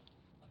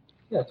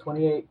 Yeah,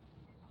 28.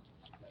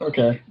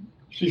 Okay,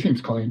 she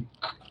seems clean.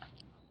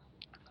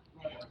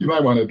 You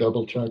might want to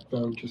double check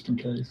though, just in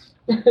case.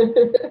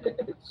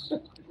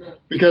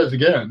 Because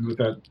again, with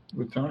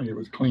Tony, it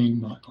was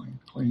clean, not clean,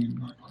 clean,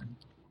 not clean.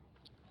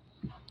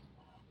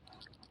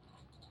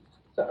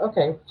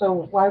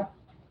 So why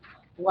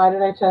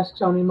did I test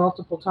Tony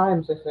multiple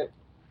times if it?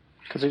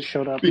 Because it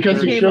showed up.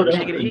 Because he showed up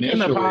He came up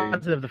initially,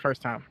 positive the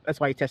first time. That's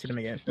why you tested him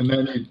again. and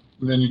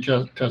then you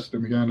tested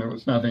him again. It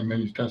was nothing.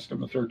 Then you tested him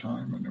the third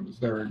time, and it was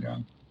there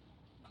again.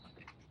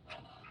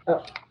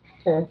 Oh,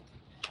 okay.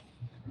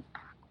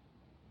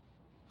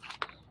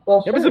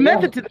 Well, There was a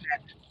method to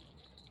that.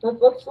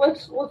 Let's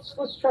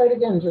try it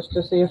again just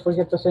to see if we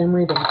get the same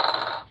reading.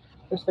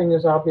 This thing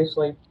is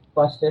obviously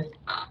busted.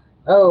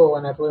 Oh,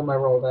 and I blew my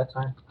roll that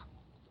time.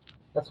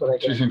 That's what I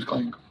She get. seems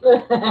clean.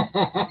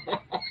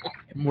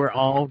 And we're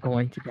all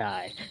going to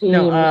die.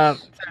 No, I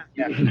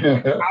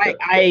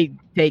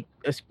take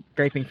a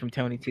scraping from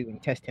Tony too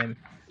and test him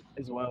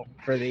as well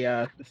for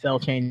the cell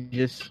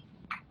changes.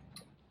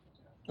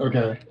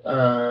 Okay.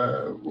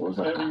 What was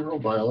I having you roll?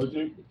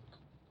 Biology?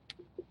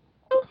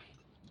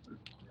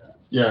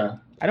 Yeah.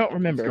 I don't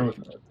remember. Let's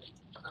go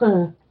with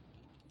that.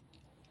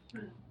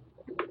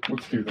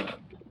 Let's do that.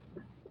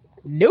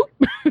 Nope.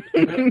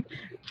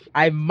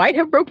 I might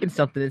have broken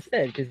something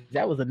instead because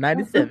that was a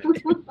 97.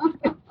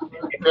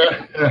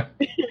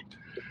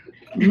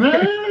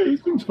 Nah, he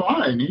seems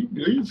fine.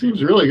 He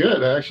seems really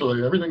good,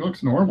 actually. Everything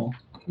looks normal.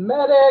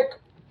 Medic.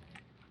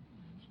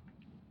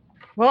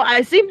 Well,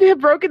 I seem to have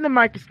broken the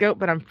microscope,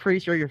 but I'm pretty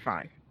sure you're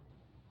fine.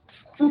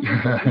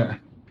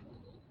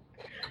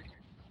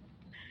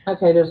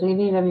 Okay, does he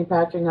need any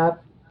patching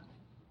up?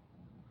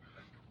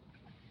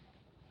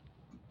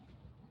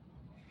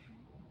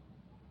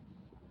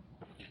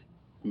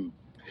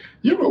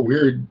 You have a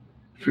weird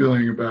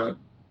feeling about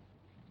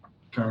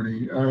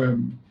Tony.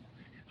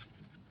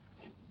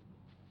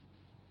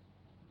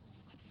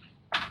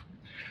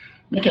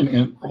 Make an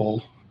int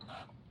roll.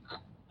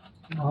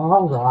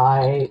 All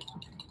right.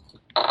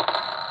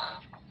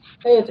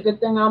 Hey, it's a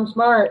good thing I'm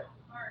smart.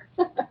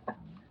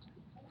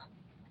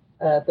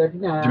 39. Did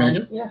you make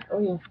it? Yeah, oh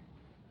yeah.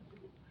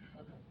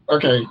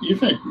 Okay, you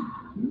think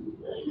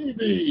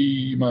maybe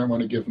you might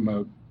want to give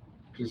him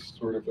just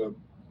sort of a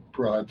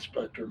broad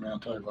spectrum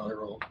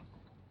antiviral.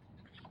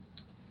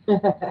 Yeah,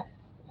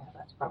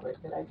 that's probably a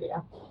good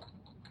idea.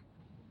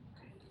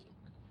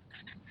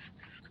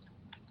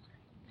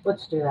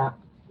 Let's do that.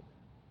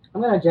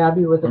 I'm going to jab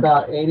you with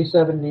about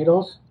 87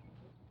 needles.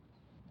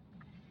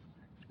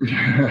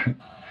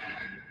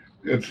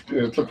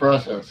 It's a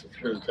process. It's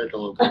going to take a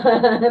little bit.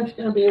 It's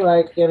going to be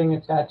like getting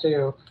a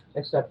tattoo,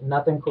 except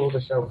nothing cool to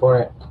show for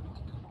it.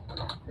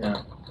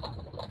 Yeah.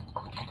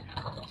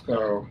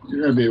 So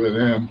you're going to be with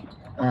him.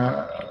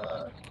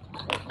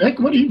 Nick,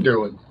 what are you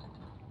doing?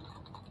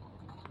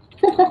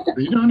 Are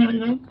you doing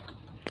anything?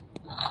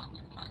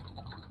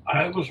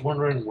 I was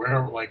wondering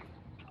where, like,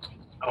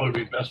 I would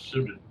be best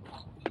suited.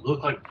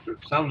 It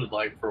sounded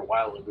like for a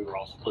while that we were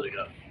all splitting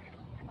up,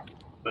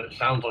 but it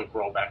sounds like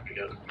we're all back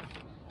together.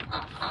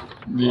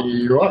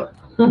 You are.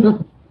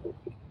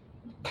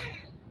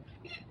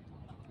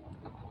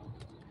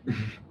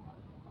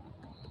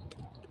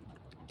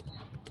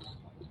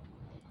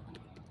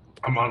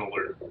 I'm on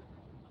alert.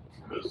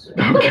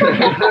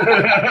 Okay.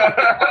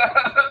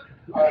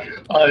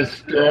 I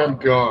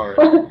stand guard.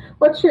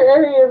 What's your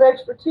area of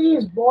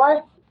expertise,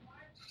 boy?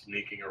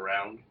 Sneaking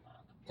around.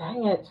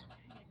 Dang it.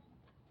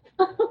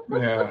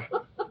 Yeah.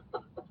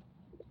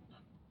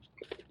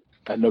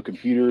 I know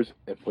computers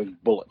and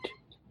put bullet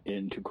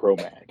into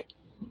Chromag.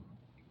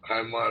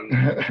 I'm on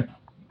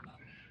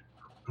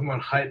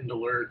heightened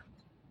alert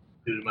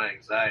due to my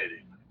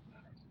anxiety.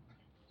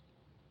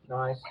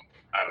 Nice.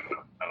 I don't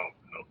know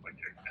if I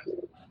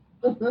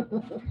can.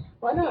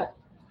 Why not?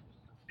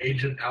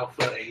 Agent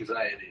Alpha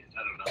Anxiety.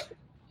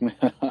 I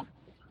don't know.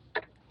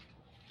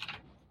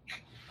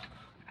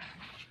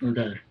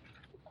 Okay.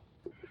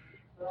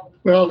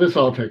 Well, this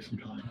all takes some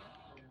time.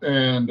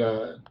 And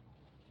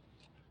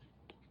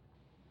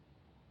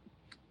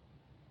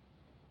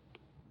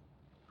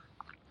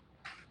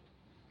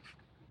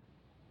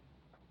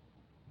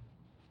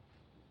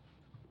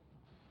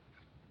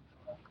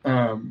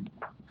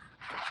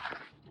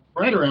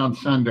right around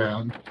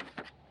sundown,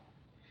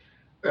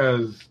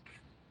 as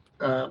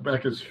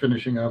Becca's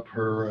finishing up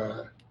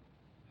her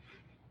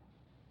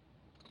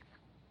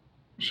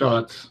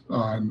shots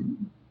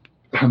on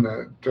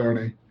the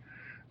Tony,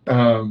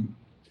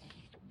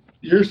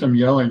 you hear some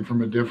yelling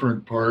from a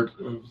different part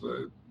of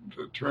the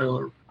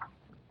trailer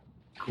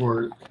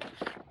court.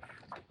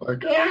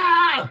 Like,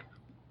 ah!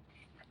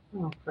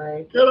 Oh,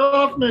 great. Get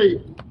off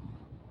me!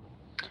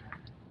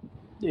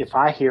 If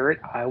I hear it,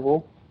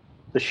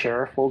 the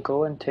sheriff will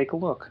go and take a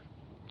look.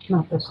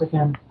 Not this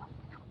again.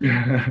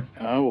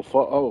 I will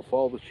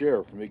follow the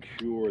sheriff to make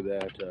sure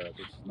that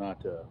this is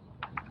not a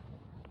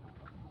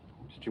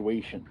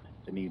situation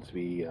that needs to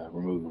be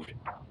removed.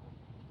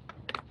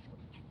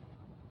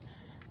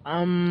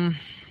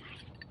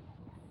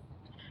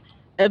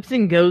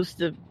 Epson goes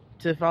to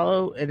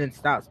follow and then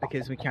stops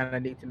because we kind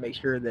of need to make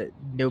sure that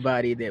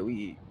nobody that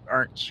we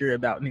aren't sure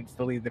about needs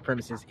to leave the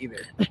premises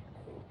either.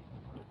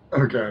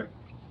 Okay.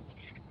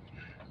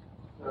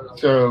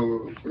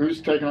 So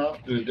who's taking off?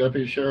 The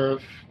deputy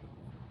sheriff,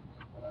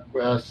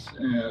 Wes,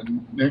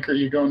 and Nick. Are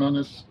you going on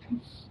this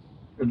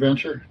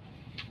adventure?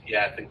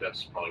 Yeah, I think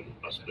that's probably the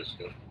best place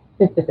to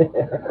go.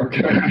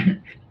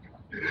 Okay.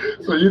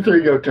 So you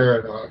three go tear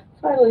it off.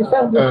 Finally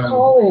found your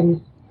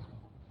calling.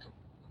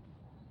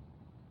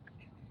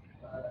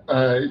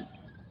 About,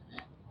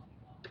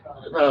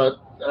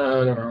 I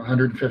don't know,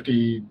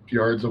 150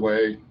 yards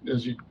away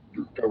as you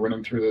go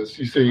running through this,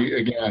 you see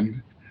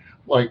again,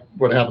 like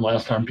what happened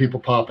last time, people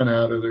popping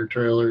out of their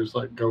trailers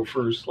like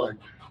gophers, like,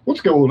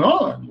 what's going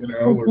on? You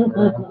know, looking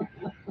around.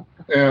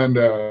 And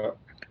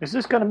is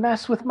this going to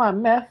mess with my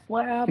meth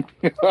lab?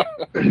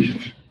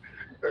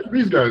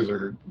 These guys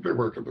they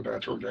work at the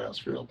natural gas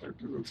field.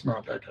 It's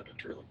not that kind of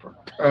trailer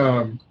park.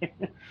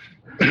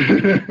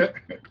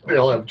 They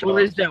all have jobs. Well,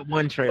 there's that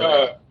one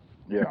trailer.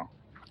 Yeah.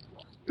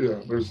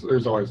 Yeah,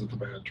 there's always the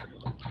bad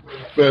trailer.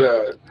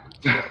 But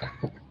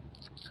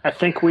I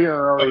think we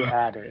are already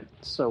at it,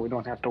 so we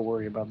don't have to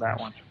worry about that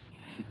one.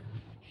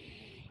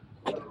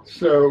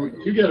 So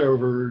you get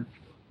over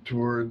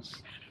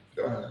towards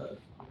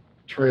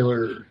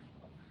trailer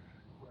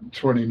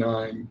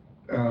 29,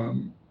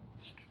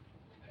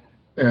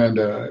 and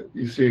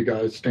you see a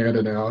guy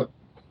standing out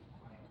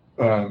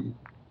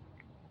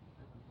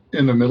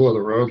in the middle of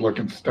the road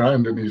looking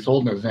stunned, and he's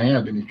holding his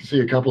hand, and you can see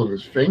a couple of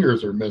his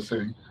fingers are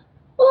missing.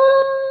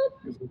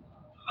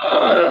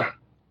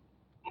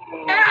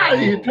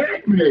 You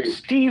take me.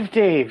 Steve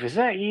Dave, is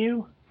that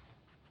you?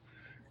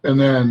 And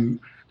then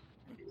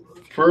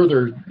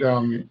further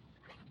down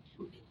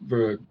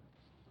the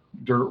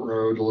dirt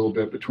road a little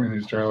bit between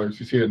these trailers,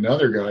 you see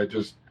another guy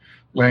just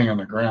laying on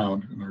the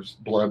ground, and there's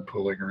blood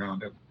pooling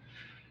around him.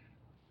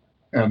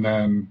 And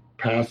then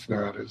past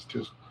that is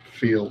just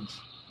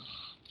fields,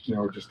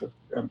 just a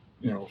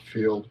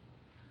field.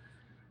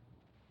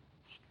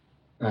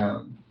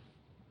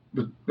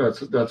 But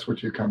that's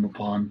what you come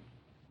upon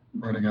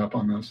running up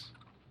on this.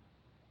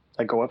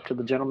 I go up to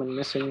the gentleman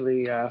missing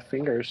the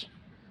fingers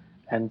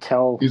and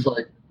tell... He's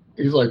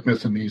like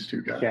missing these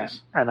two guys. Yeah,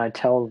 and I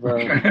tell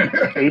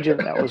the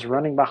agent that was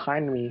running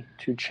behind me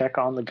to check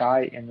on the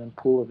guy in the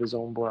pool of his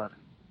own blood.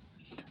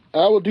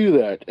 I will do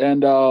that,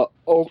 and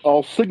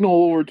I'll signal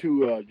over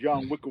to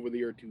John Wick over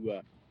there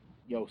to,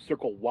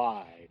 circle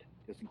wide,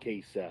 just in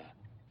case the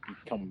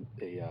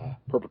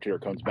perpetrator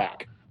comes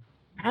back.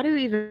 How do you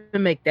even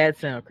make that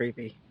sound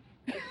creepy?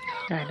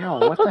 I know,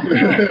 what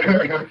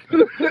the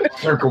hell?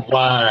 Circle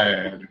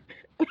wide.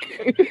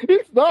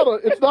 It's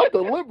not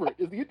deliberate,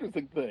 is the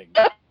interesting thing.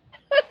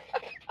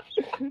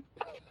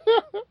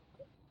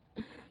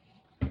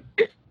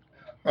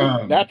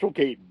 Natural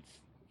cadence.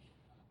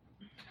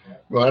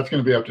 Well, that's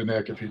going to be up to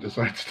Nick if he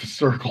decides to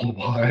circle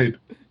wide.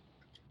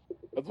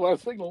 That's why I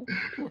signal.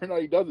 Or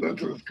not, he doesn't.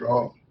 That's his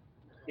call.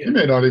 He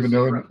may not even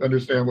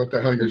understand what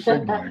the hell you're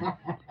signaling.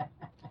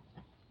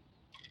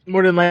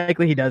 More than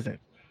likely, he doesn't.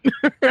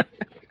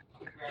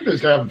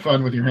 Just having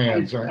fun with your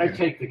hands, aren't I you?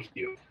 take the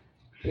cue.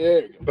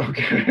 Yeah.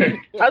 Okay.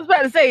 I was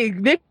about to say,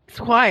 Nick's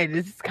quiet.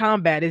 This is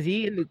combat. Is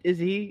he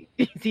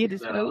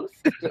indisposed?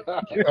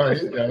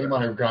 Yeah, he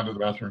might have gone to the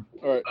bathroom.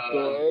 All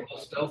right.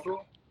 Stealth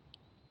roll?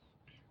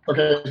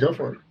 Okay, go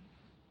for it.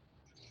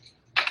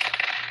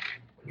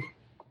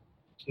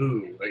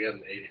 Ooh, I got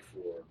an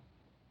 84.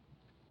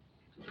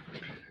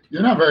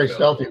 You're not very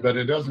stealthy, but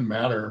it doesn't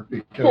matter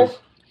because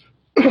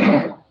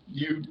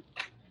you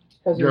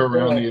go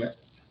around you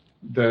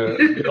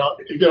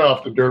get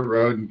off the dirt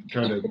road and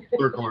kind of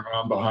circle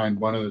around behind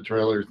one of the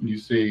trailers, and you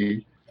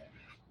see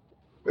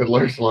it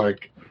looks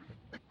like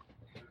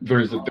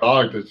there's a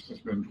dog that's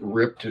just been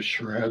ripped to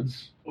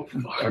shreds.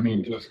 I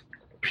mean, just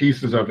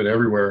pieces of it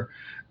everywhere.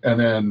 And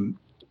then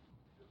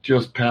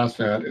just past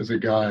that is a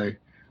guy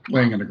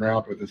laying on the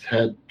ground with his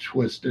head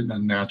twisted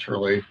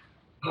unnaturally.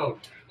 Oh,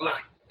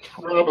 fuck.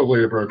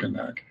 Probably a broken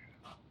neck.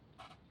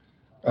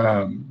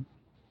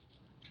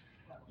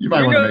 You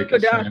might want to make a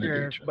doctor,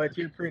 sanity check. but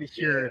you're pretty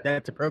sure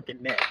that's a broken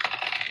neck.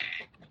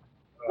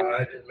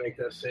 I didn't make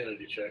that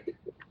sanity check.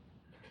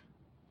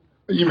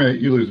 You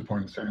lose a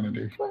point of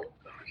sanity.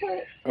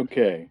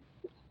 Okay.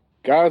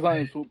 Guy's on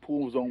his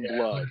pool of his own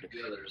blood.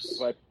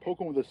 If I poke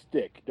him with a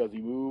stick, does he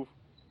move?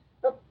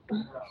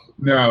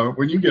 No,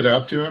 when you get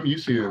up to him, you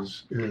see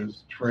his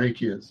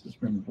trachea has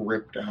been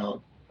ripped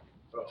out.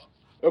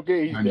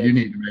 Okay, he's and dead. You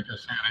need to make a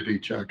sanity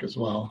check as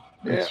well.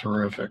 It's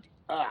horrific.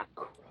 Ah,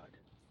 crud.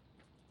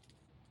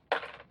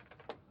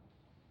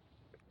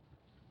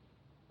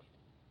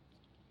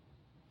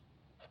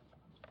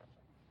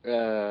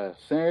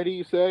 Sanity,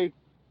 you say?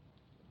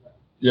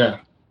 Yeah.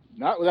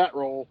 Not with that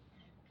roll.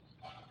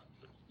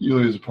 You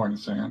lose a point of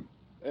sand.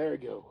 There we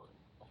go.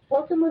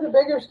 Poke him with a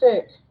bigger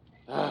stick.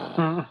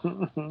 Ah,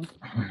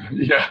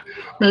 Yeah,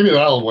 maybe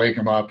that'll wake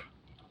him up.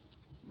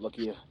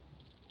 lucky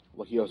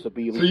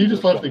Sabili. So you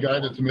just left the guy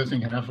that's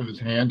missing half of his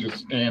hand just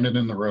standing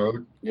in the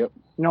road?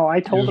 No, I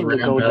told just him to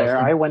ran go past there.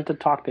 him? I went to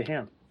talk to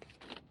him.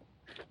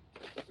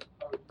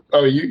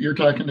 Oh, you're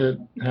talking to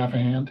half a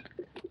hand?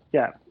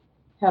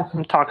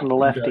 I'm talking to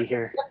Lefty Okay.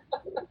 here.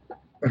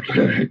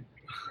 Okay.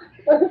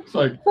 It's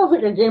like, Sounds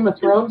like a Game of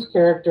Thrones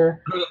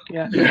character.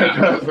 Yeah. yeah,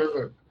 it does,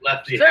 doesn't it?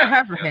 Lefty. Sir,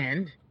 have her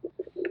hand.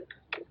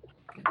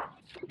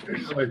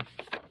 He's like,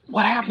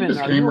 What happened? just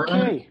Are came you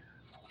running. okay?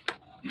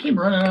 he came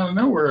running out of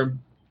nowhere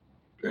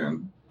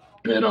and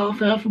bit off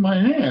half of my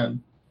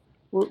hand.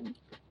 Well,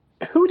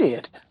 who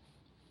did?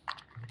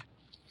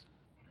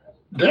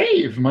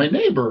 Dave, my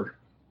neighbor.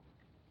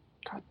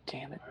 God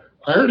damn it.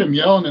 I heard him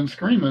yelling and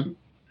screaming.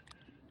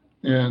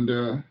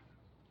 And,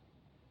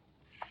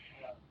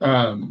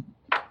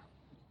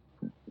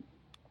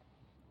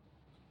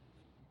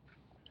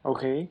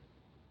 Okay.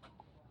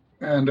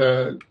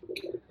 and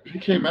he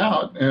came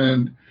out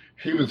and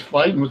he was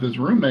fighting with his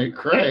roommate,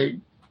 Craig,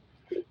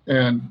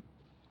 and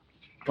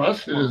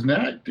busted his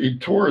neck. He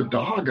tore a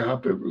dog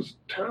up. It was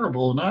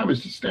terrible. And I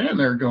was just standing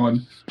there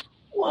going,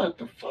 what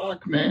the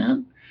fuck,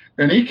 man?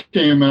 And he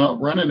came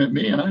out running at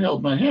me, and I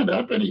held my hand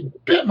up, and he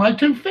bit my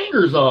 2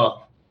 fingers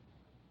off.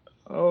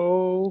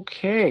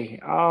 Okay.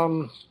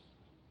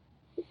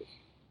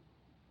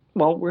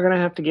 Well, we're gonna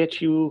have to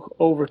get you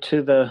over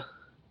to the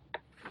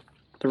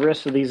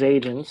rest of these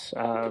agents.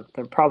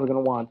 They're probably gonna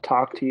want to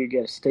talk to you,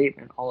 get a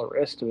statement, all the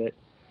rest of it.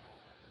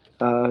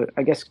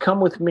 I guess come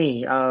with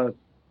me.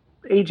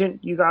 Agent,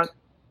 you got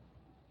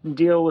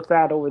deal with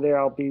that over there.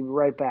 I'll be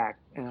right back.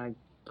 And I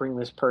bring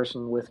this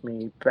person with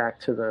me back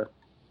to the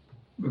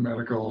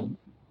medical.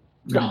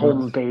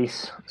 home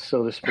base,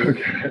 so to speak.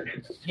 Okay.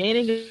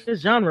 Gaining a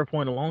genre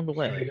point along the I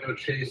way. go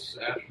chase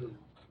after.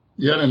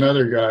 Yet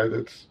another guy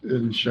that's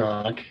in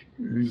shock.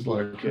 He's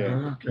like,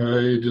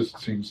 okay, he just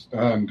seems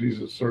stunned. He's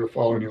just sort of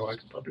following you like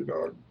a puppy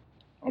dog.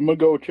 I'm gonna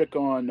go check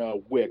on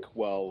Wick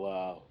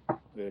while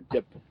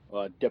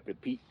Deputy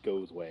Pete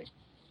goes away.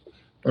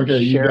 Okay,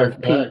 you Sheriff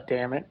back Pete, back,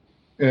 damn it.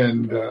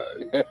 and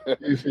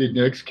you see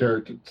Nick's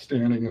character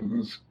standing in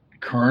this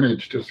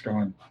carnage, just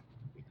going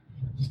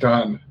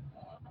stunned.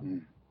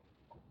 Did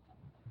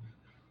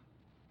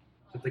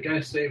the guy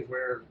say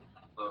where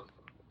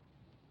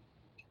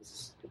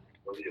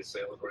the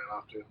assailant ran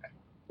off to?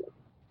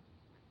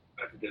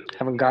 I forget.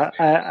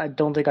 I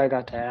don't think I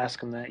got to ask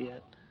him that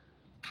yet.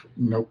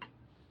 Nope.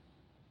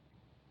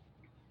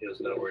 He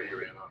doesn't know where he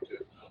ran off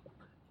to.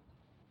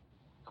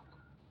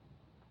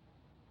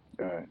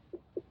 All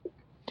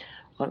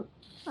right.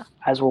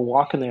 As we're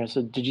walking there, I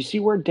said, "Did you see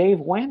where Dave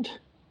went?"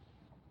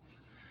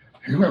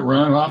 He went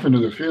running off into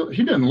the field.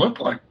 He didn't look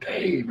like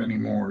Dave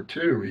anymore,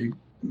 too. He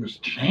was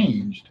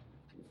changed.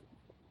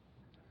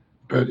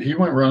 But he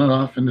went running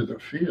off into the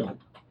field.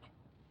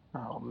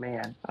 Oh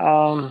man.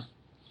 I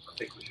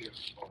think we should.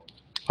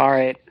 All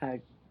right. I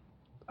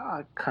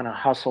kind of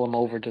hustle him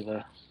over to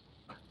the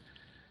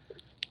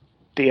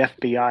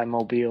FBI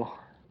mobile.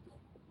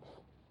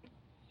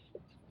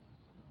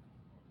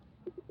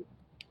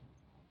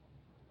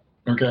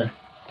 Okay.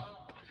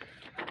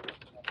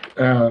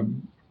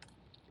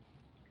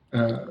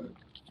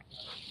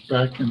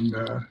 Back in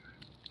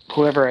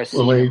Whoever I see,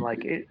 Well, I'm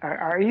like,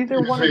 are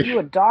either one of you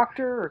a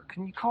doctor, or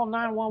can you call the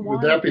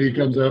 911? deputy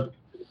comes up.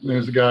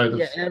 There's a guy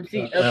that's Yeah,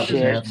 MC half his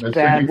Shit, hand it's missing.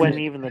 bad when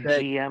even the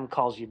GM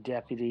calls you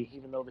deputy,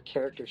 even though the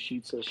character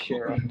sheet says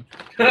sheriff.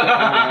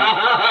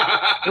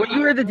 Well,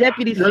 you were the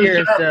deputy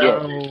You're the sheriff,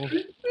 so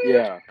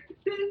Yeah.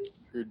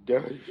 You're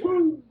dead.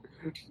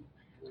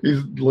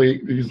 He's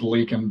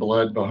leaking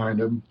blood behind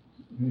him.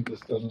 He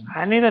just doesn't.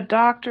 I need a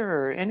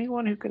doctor or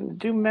anyone who can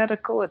do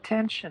medical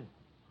attention.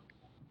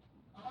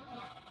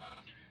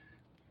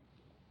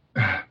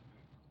 I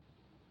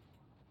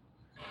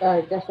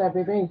guess that'd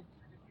be me.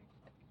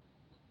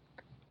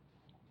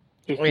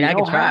 If I mean, you I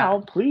know can try.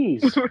 how,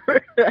 please.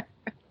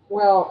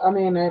 Well, I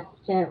mean, I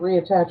can't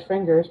reattach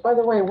fingers. By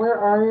the way, where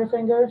are your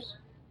fingers?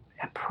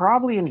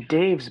 Probably in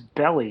Dave's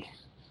belly.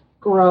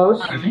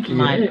 Gross. I think he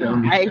my, ate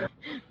him. I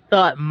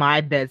thought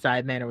my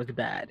bedside manner was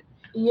bad.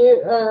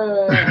 You,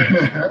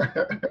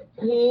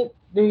 Pete,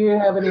 do you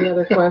have any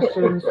other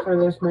questions for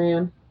this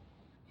man?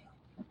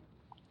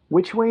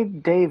 Which way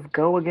did Dave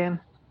go again?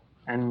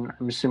 And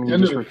I'm assuming you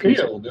Into just the repeat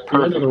it. field, at the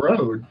end of the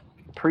road.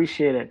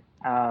 Appreciate it.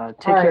 Take All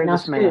care right, of now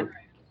this man.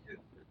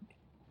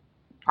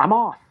 I'm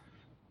off.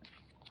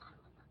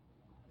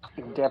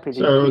 Deputy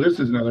So Pete, this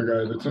is another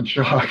guy that's in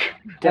shock.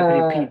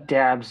 Deputy Pete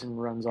dabs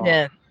and runs off.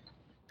 Yeah.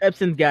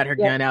 Epson's got her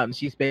Yeah. gun out, and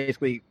she's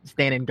basically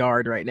standing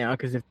guard right now,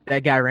 because if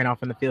that guy ran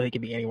off in the field, he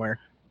could be anywhere.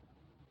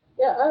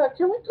 Yeah,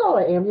 can we call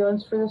an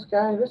ambulance for this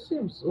guy? This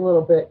seems a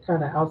little bit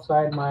kind of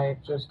outside my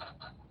just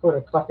put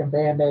a fucking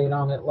Band-Aid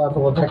on it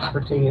level of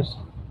expertise.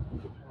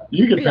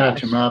 You can Yeah.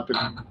 patch him up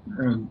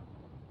and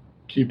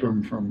keep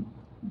him from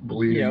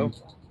bleeding.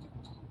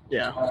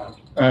 Yeah.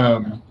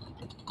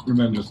 And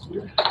then just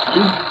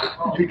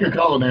you can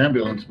call an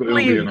ambulance, but it'll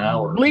be an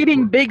hour.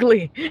 Bleeding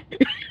bigly.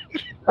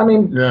 I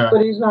mean, Yeah.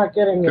 but he's not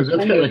getting his Because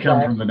it's going to fingers come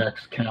back. from the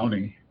next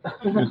county.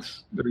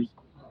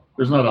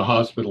 There's not a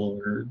hospital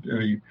or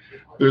any.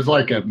 There's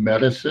like a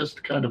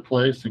Medicist kind of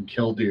place in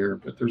Killdeer,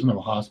 but there's no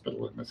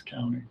hospital in this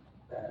county.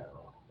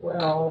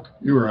 Well.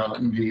 You were out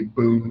in the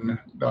Boone.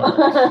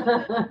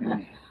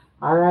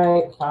 All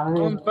right,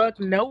 fine. But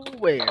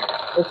nowhere.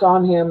 It's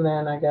on him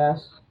then, I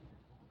guess.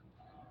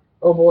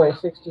 Oh boy,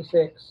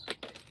 66.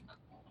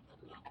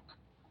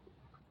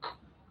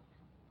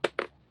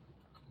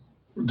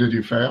 Did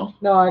you fail?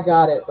 No, I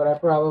got it, but I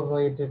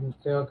probably didn't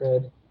feel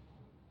good.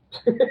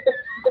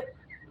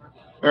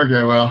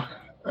 Okay, well,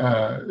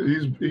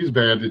 he's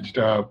bandaged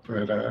up,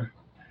 but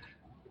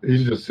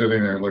he's just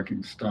sitting there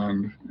looking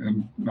stunned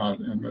and not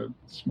in a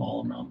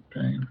small amount of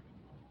pain.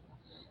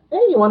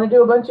 Hey, you want to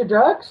do a bunch of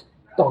drugs?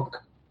 Dunk.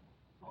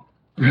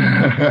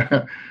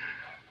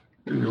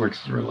 He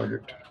looks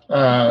relieved.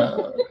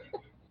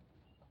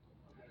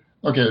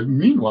 Okay,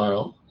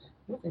 meanwhile,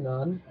 Moving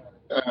on.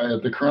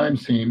 at the crime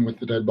scene with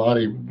the dead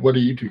body, what are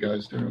you two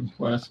guys doing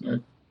last night?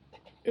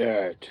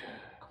 Yeah.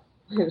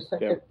 Wait a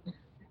second. You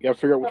gotta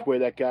figure out which way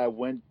that guy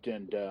went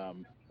and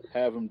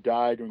have him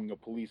die during a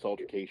police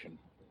altercation.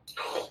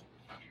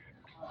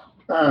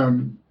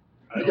 You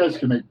guys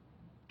can make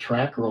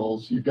track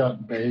rolls. You've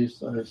got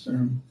base, I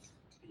assume,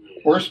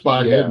 or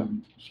spot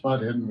hidden.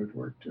 Spot hidden would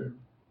work too.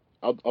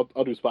 I'll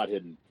do spot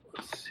hidden.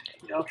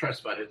 Yeah, I'll try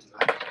spot hidden.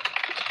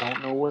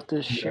 Don't know what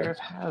this sheriff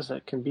has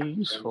that can be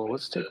useful.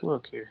 Let's take a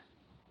look here.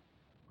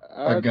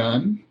 A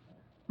gun?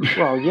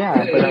 Well, yeah,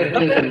 but I'm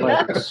thinking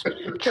like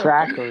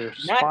track or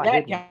Not spot that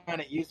hidden. kind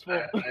of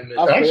useful.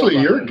 Actually,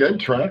 you're a good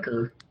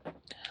tracker.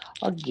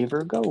 I'll give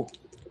her a go.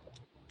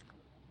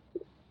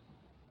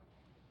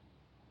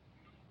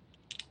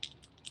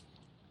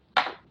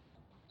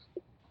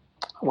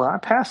 Well, I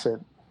pass it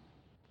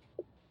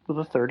with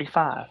a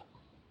 35.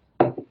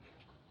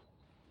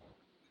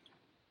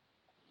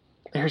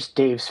 There's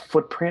Dave's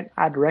footprint.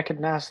 I'd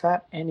recognize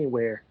that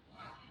anywhere.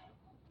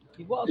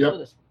 He walks Yep.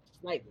 with a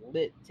slight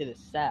lit to the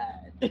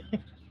side.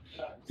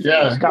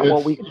 Yeah, He's got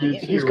what we you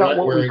see he's got right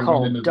what where we he went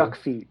call into duck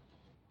feet.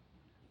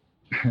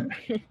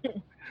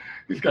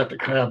 He's got the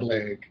crab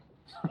leg.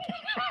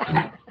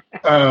 I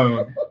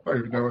don't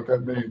even know what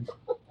that means.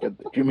 Got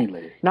the Jimmy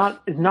leg.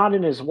 Not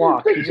in his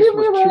walk. He just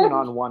was chewing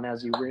on one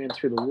as he ran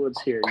through the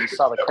woods here. You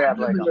saw the crab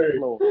leg on the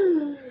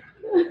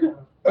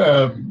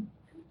floor.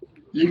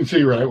 You can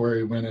see right where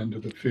he went into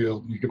the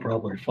field. You could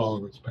probably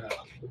follow his path.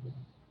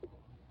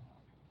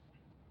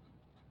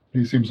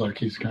 He seems like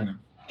he's kind of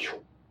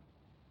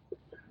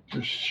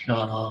just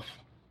shot off.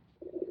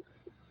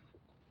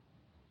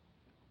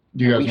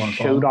 Do you guys We want to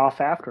showed follow?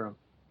 off after him.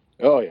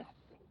 Oh yeah.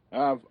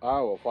 I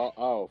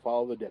will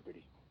follow the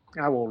deputy.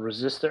 I will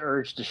resist the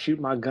urge to shoot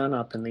my gun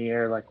up in the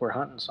air like we're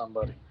hunting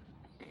somebody.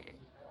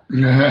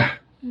 Yeah,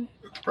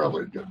 that's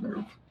probably a good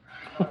move.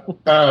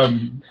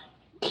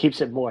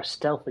 Keeps it more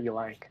stealthy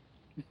like.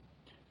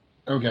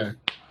 Okay.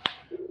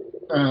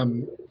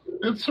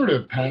 It's sort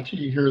of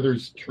patchy here.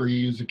 There's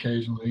trees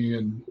occasionally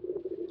and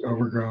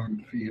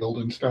overgrown field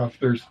and stuff.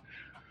 There's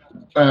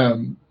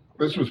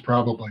this was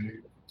probably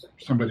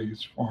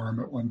somebody's farm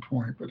at one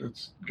point, but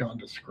it's gone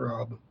to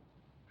scrub.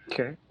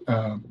 Okay.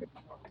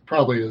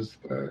 Probably as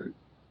the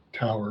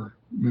tower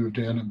moved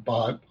in and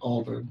bought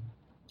all the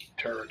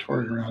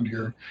territory around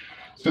here.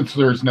 Since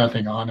there's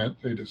nothing on it,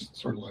 they just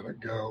sort of let it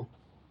go.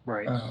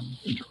 Right.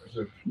 In terms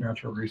of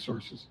natural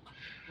resources.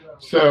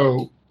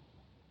 So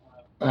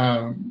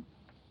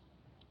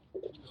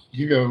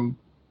you go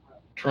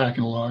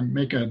tracking along.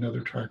 Make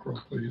another track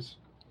roll, please.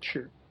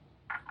 Sure.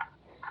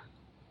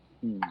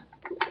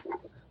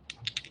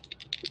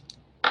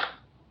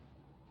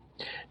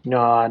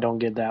 No, I don't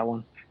get that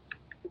one.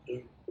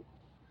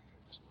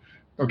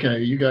 Okay,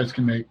 you guys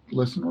can make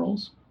listen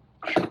rolls.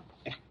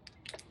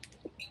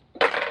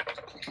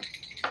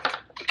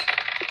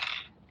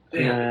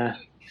 Nah.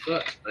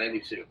 Sucks.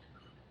 92.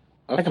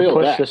 I can failed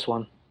push that. this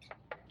one.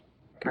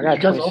 I You got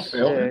guys all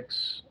failed it?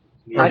 26.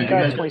 Or I did you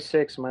got guys-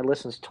 26 and my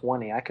listen's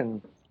 20. I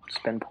can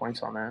spend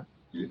points on that.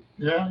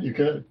 Yeah, you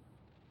could.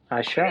 I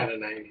I shall. got a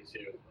 92.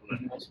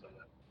 I'm not going to spend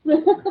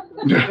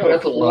that.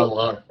 That's a lot of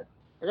luck.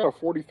 I got a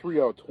 43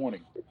 out of 20.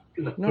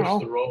 I'm going to No.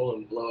 push the roll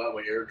and blow out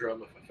my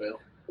eardrum if I fail.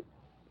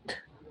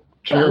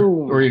 Sure.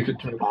 Boom. Or you could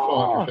turn it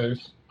fall on your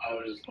face. I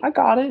was just, I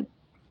got it.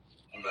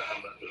 I'm not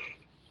doing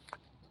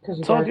Because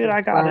you It's all guys good, are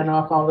I got firing it.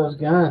 off all those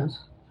guns.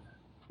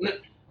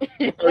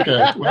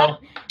 Okay,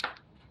 well,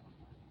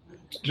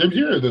 Jim,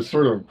 you hear this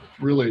sort of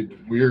really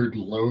weird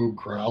low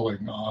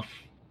growling off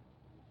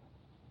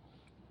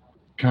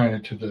kind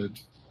of to the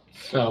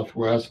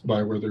southwest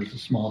by where there's a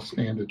small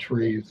stand of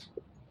trees.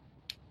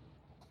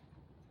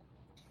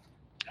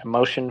 A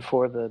motion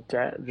for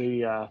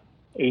the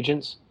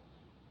agents.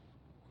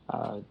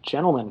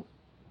 Gentlemen,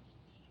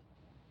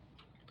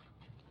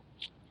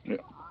 Yeah.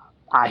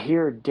 I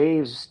hear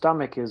Dave's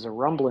stomach is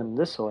rumbling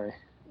this way.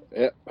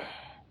 Yep.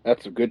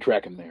 That's a good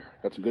track in there.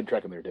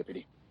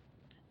 Deputy.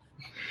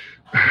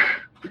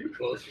 Pretty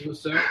close from the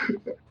south.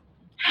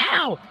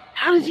 How?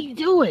 How does he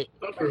do it?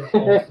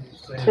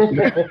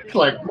 It's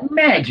like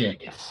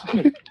magic. It's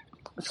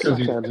Because like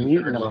he's a a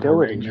mutant third level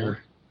ability. ranger.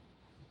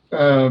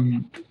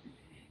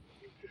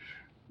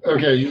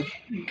 Okay, you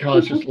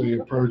cautiously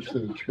approach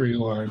the tree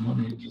line. Let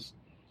me just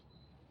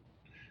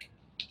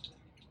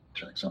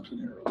check something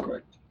here real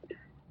quick.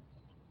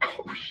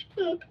 Oh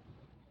shit.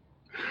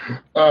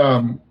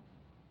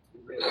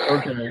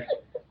 Okay.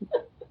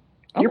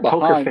 Your I'm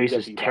poker behind face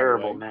Jesse, is by the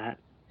terrible, way. Matt.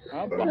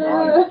 I'm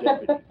behind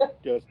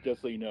Deputy.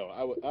 Just so you know,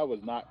 I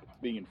was not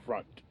being in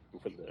front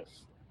for this.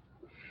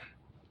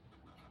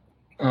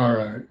 All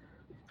right.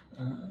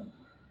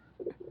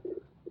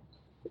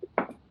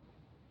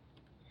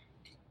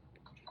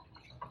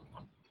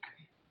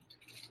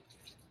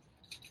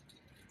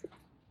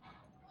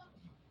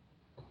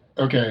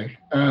 Okay.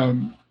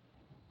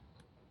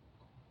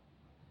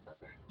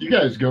 You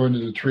guys go into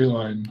the tree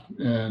line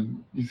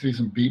and you see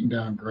some beaten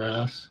down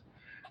grass,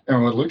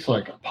 and what looks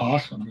like a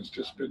possum has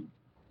just been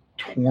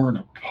torn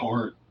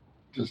apart,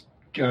 just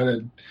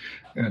gutted,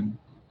 and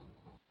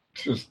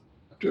just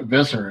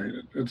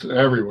eviscerated. It's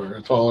everywhere.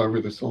 It's all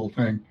over this whole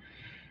thing.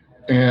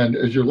 And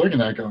as you're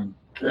looking at it going,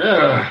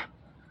 ugh,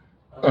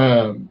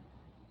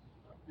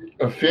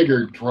 a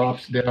figure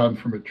drops down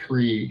from a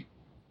tree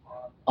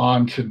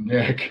onto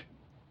Nick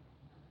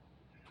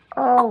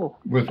Oh,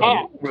 with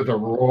a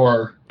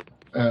roar.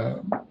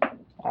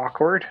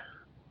 awkward.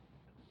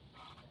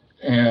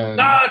 And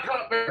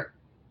Drop bear.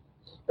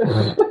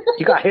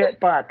 You got hit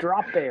by a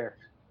drop bear.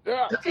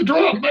 Yeah, it's a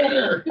drop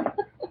bear,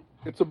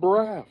 it's a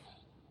giraffe.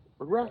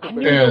 I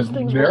knew those and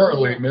things were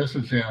narrowly real.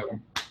 misses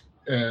him,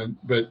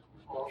 but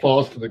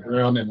falls to the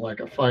ground in like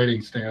a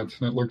fighting stance,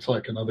 and it looks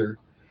like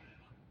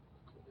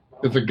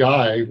it's a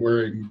guy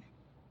wearing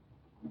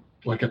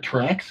like a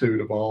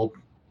tracksuit of all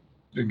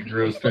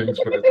gross things,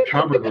 but it's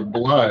covered with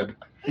blood.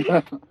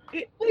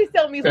 Please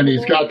tell me. And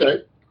he's got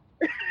that.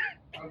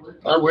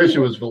 I wish it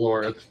was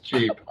velour. It's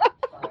cheap.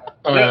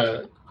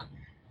 And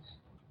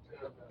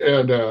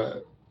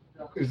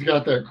he's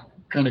got that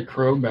kind of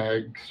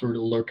Cro-Mag sort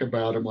of look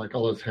about him, like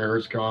all his hair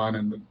is gone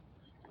and the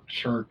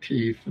shark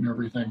teeth and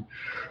everything.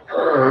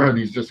 And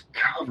he's just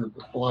covered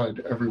with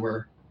blood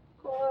everywhere.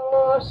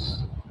 Gross.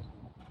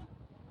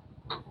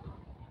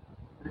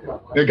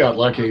 They got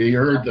lucky. He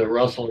heard the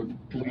rustle and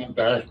leaned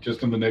back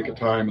just in the nick of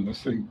time, and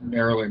this thing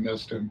narrowly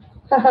missed him.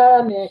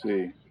 Haha, Nick.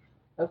 See,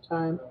 Of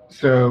time.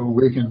 So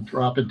we can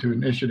drop into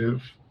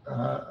initiative.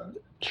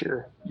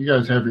 Sure. You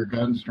guys have your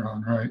guns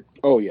drawn, right?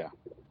 oh yeah.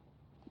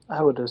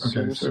 I would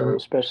assume Okay, so, so-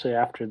 especially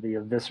after the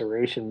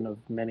evisceration of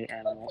many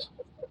animals.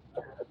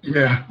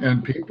 Yeah,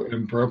 and people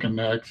and broken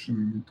necks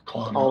and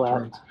clawed All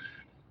out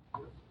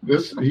that.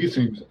 throats. He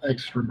seems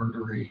extra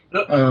murdery.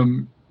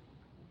 Yep.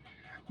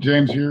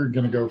 James, you're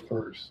gonna go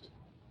first.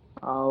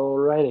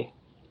 Alrighty.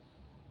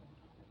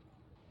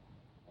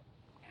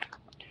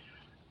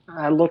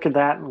 I look at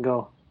that and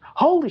go,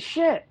 holy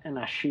shit! And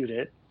I shoot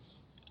it.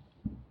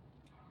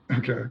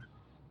 Okay.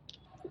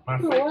 My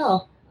Oh, face.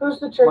 wow. Who's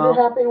the trigger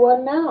Well- happy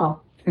one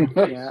now?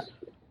 Yeah.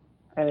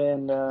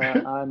 And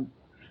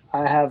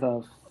I have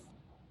a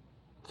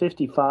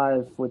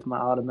 55 with my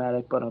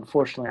automatic, but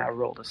unfortunately I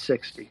rolled a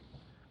 60.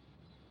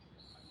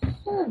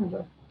 Hmm.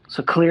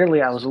 So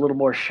clearly I was a little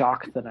more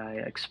shocked than I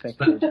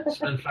expected.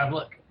 Spend 5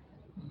 luck.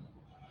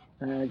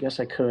 I guess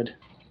I could.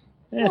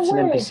 It's No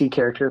an way. NPC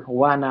character.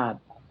 Why not?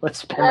 Let's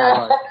spend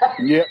that luck.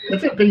 Yep.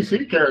 It's a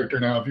PC character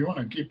now. If you want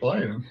to keep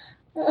playing him.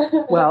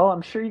 Well,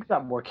 I'm sure you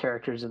got more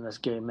characters in this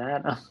game,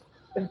 Matt.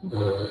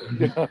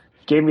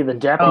 Gave me the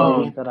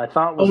deputy that I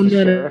thought was the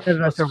sheriff. none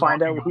of us Let's are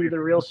find out walking who the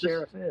away real from this.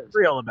 sheriff is.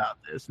 Real about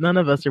this. None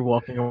of us are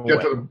walking away.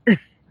 Get to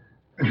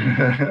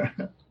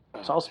the...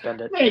 So I'll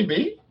spend it.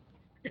 Maybe.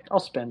 I'll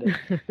spend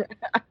it.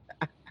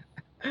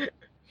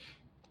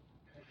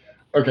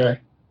 Okay.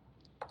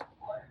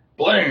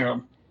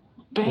 Blam.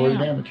 Roll your Bam.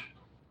 damage.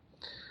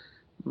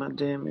 My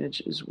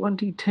damage is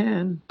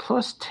 1d10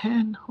 plus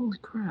 10. Holy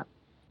crap.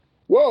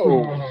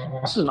 Whoa.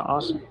 This is an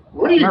awesome.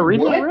 What are you? Am I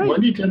reading what? that right?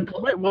 1d10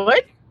 plus. Wait,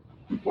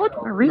 what?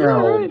 Am I reading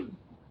No. that right?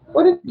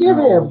 What did you give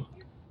No. him?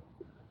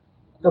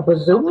 A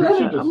bazooka? It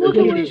should I'm just,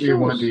 looking it at should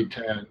my be shoes.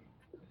 1d10.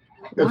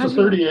 Why It's a is it-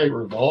 38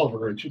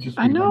 revolver. It should just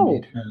be I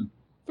know. 1d10.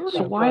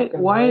 So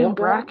why in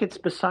brackets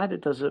beside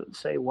it does it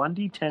say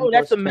 1d10? Oh,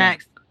 that's plus the 10?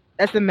 max.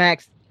 That's the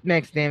max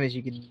damage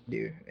you can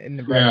do in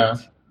the Yeah.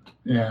 brackets.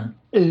 Yeah.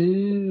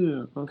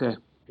 Ooh, okay.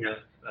 Yeah,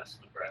 that's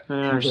the breath.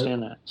 I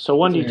understand that.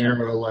 So It's an 1d10.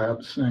 Aero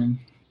Labs thing.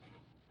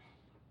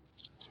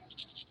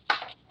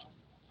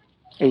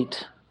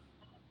 8.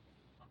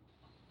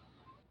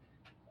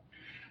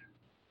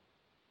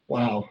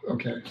 Wow.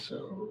 Okay.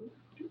 So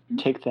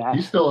Take that.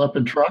 he's still up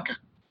and trucking.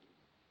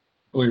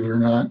 Believe it or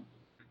not.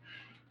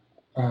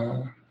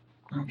 Oh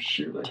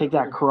shoot. I- Take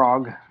that,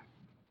 Krog.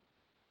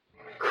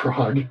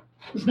 Krog.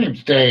 His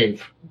name's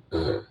Dave.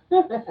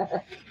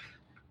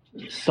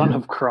 Son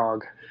of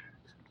Krog.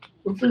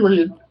 Let's see where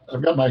you.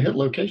 I've got my hit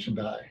location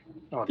die.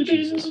 Oh,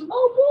 Jesus.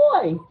 Oh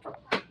boy.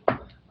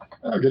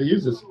 I'm gonna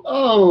use this.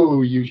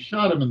 Oh, you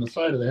shot him in the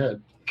side of the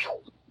head.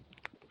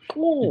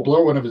 You Ooh.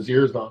 blow one of his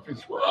ears off.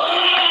 He's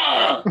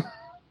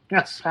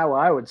That's how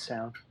I would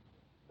sound,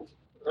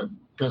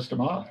 Pissed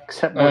him off.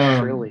 except more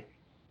shrilly.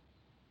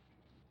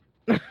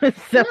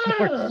 Except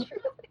Yeah.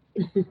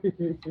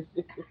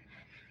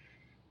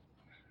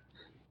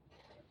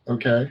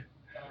 Okay.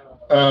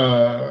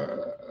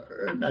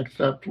 Next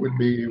up would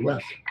be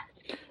Wes.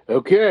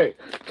 Okay,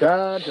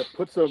 time to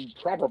put some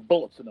proper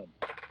bullets in them.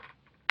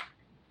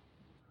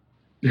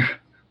 Yeah.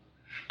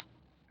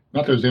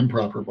 Not those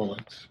improper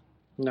bullets.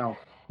 No,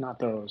 not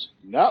those.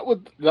 Not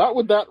with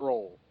that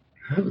roll.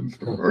 Heavens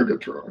to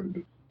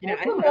Murgatroyd. You know,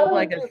 I felt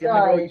like a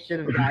similar you should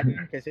have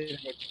gotten considering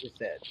what you just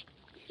said.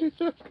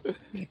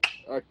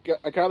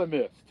 I kind of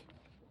missed.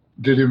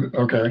 Did you?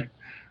 Okay.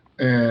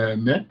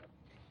 And Nick?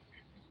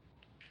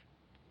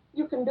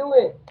 You can do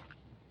it.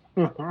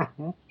 Can I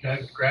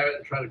grab it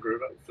and try to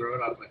throw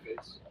it off my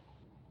face?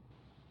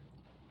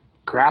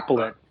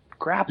 Grapple it.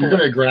 Grapple You're it.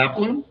 going to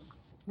grapple him?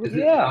 Is it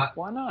Yeah, not-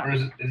 why not? Or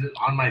is it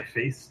on my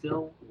face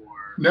still? Or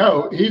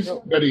No,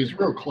 but he's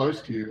real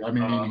close to you. I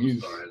mean, Oh,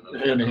 he's sorry.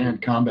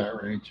 hand-to-hand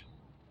combat range.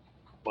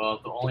 well,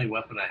 the only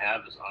weapon I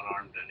have is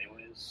unarmed,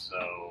 anyways.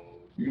 So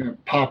You're going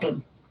to pop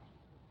him.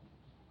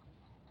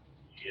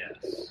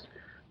 yes,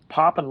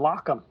 Pop and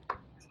lock them. it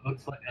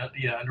looks like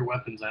under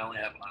weapons I only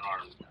have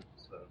unarmed.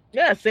 So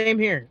Yeah, same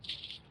here.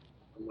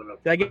 I'm gonna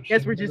So I punch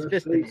guess him we're in just the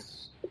fisting.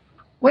 face.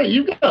 Wait,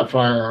 you got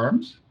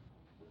firearms.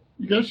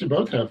 You guys should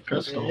both have It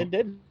pistol.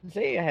 didn't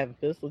say I have a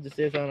pistol, it just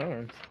says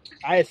unarmed.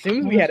 I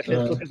assumed we had a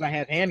pistol because I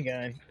have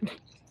handgun.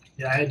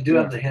 Yeah, I do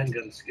have the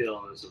handgun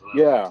skill. As well.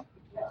 Yeah.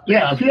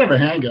 Yeah, if you have a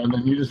handgun,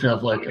 then you just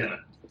have like a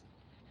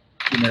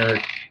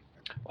generic.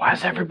 Why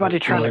is everybody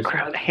trying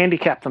to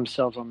handicap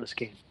themselves on this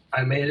game?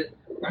 I made it.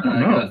 I don't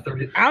know. got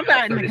 30 I'm got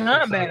not in the 36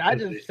 combat, out I of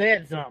just 50.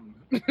 said something.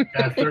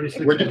 Got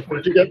 36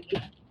 What'd you get?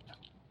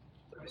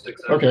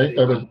 36 out of Okay, 50.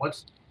 that was-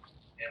 What's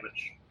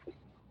damage?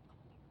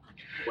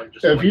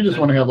 If you just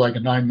want to have like a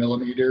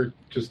 9mm,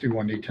 just do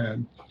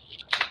 1d10.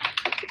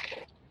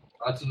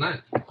 That's a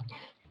 9.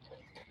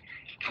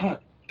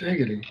 Hot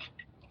diggity.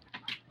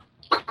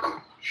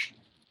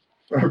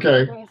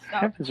 Okay,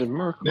 Heavens and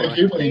Mercury. Nick,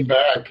 you lean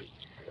back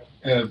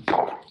and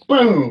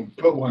boom,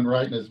 put one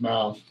right in his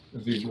mouth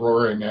as he's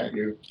roaring at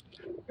you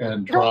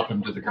and drop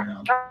him to the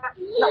ground.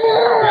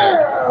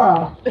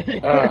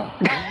 Yeah.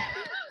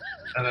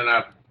 And then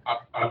I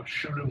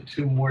shoot him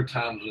 2 more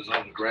times when he's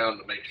on the ground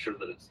to make sure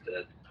that it's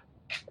dead.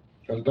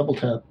 Got a double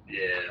tap.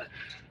 Yeah.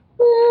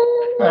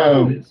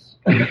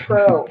 Like a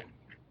pro.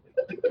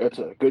 That's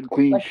a good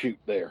clean shoot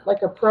there.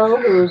 Like a pro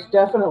who's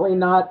definitely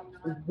not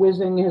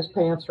whizzing his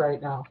pants right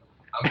now.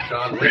 I'm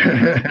John Wick.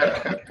 I'm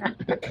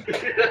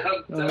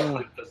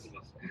definitely pissing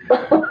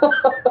myself.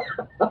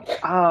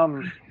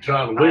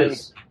 John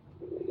Wiz.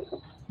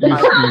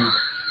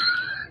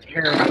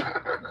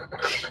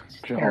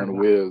 John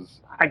Wiz.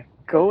 I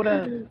go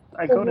to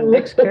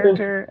Nick's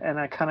character and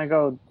I kind of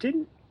go,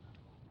 didn't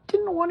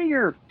one of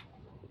your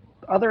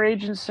other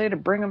agents say to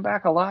bring him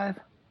back alive?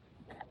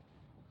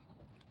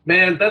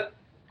 Man,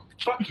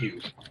 fuck you.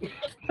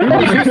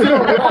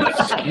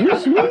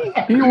 Excuse me?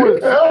 He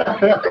was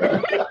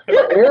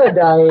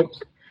erudite.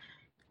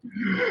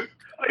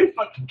 Are you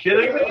fucking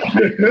kidding me?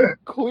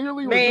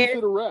 Clearly Man.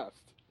 resisted arrest.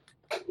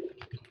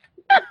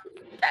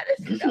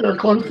 You see how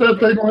close that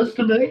thing was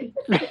to me?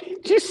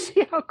 Did you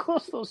see how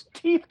close those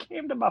teeth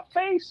came to my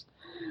face?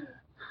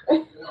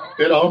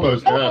 It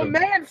almost Oh, had him.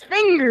 man's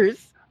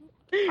fingers.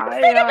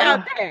 I, Think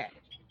about that.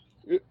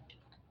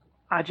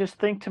 I just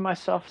think to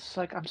myself, it's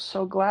like, I'm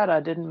so glad I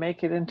didn't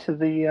make it into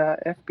the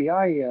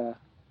FBI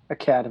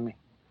academy.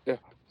 Yeah.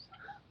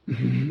 The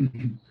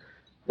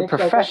It's like,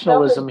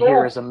 professionalism I smell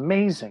here his is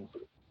amazing.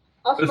 breath.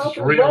 I This smelled is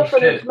his real breath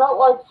and shit. it smelled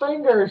like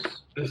fingers.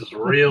 This is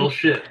real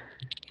shit.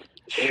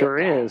 Sure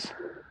is.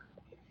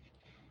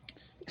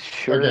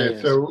 Sure Okay,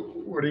 is. so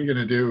what are you going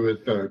to do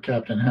with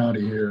Captain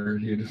Howdy here?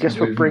 You just Guess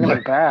we're leave bringing him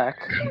him back.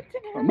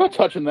 I'm not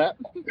touching that.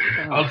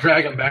 I'll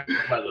drag him back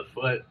by the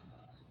foot.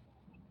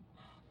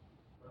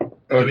 Do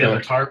we have a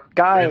Okay. tarp?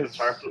 Guys. Do we have a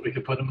tarp that we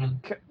could put him in?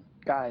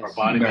 Guys, Our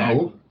body bag?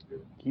 No.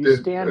 you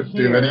stand Do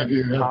here. any of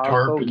you have I'll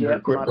tarp go in your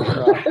get my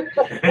equipment?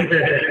 truck.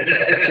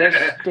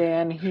 Just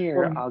stand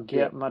here. I'll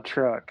get my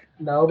truck.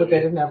 No, but they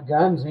didn't have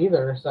guns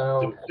either,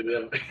 so. Do we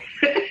have-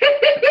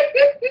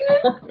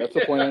 That's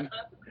the plan.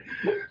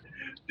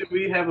 Do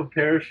we have a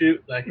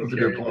parachute that can That's a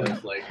good carry point.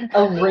 this, like,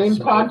 A rain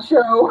Smith?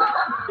 poncho.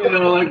 You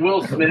know, like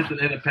Will Smith in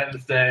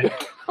Independence Day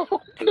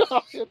Oh,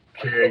 God.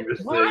 carrying this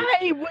thing.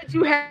 Why would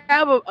you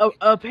have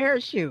a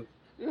parachute?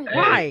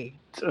 Why?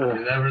 You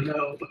never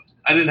know.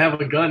 I didn't have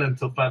a gun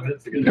until 5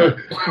 minutes ago.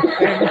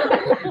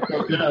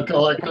 Yeah,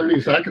 until like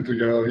 30 seconds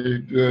ago.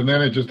 And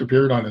then it just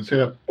appeared on his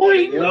hip.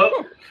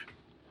 Nope.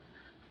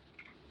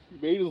 He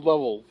made his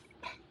levels.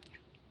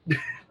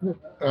 All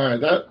right,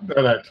 that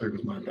actually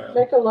was my bad.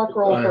 Make a luck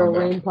roll I for a don't know.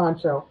 rain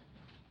poncho.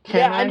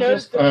 Yeah, I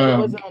noticed that it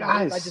was on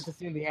guys, I just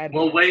assumed he had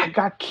Well, one. wait. I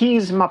got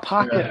keys in my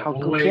pocket. Yeah, I'll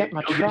Well, go wait. get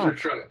my Go truck. get your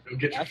truck. Go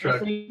get your That's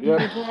truck. what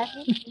Yeah.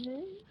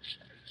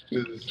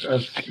 This is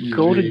SUV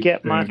Go to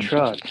get my and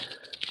truck.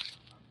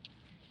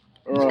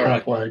 All right.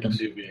 Crap wagon.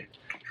 SUV.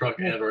 Truck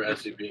and or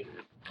SUV.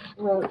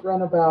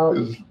 run about.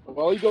 His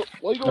While you go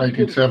get the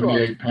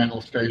 1978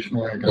 panel station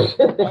wagon.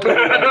 truck.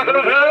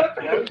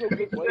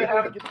 Get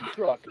the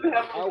truck.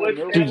 I will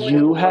never Do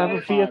you forget have the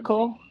a time.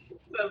 vehicle?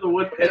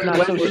 It's not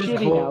so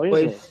shitty now, is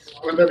it?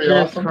 Wouldn't that be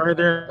You're awesome?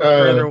 further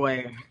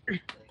away.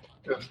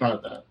 It's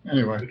not that.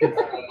 Anyway.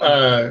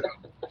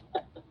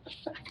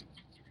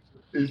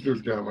 He's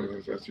just got one of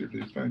those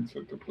SUV things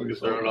that the police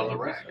Throw it on the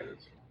rack.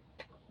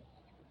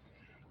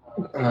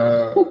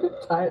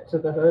 Tie it to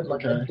the hood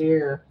like a okay.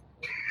 deer.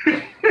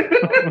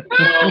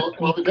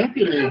 Well, the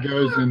deputy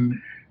goes and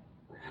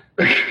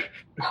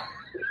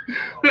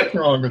what's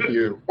wrong with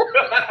you?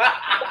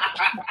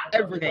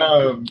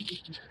 Everything.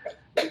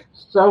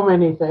 So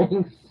many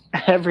things.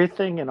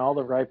 Everything in all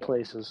the right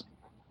places.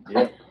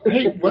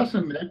 Hey, Wes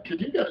and Nick, could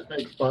you guys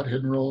make spot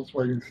hidden rolls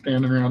while you're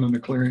standing around in the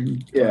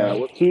clearing? Yeah.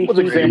 He What's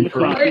a was great in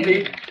for-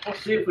 Maybe. We'll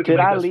see if we can Did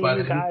I make leave this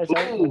you guys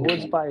out in the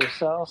woods by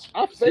yourselves?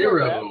 I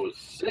failed that.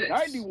 0-6.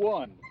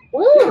 91.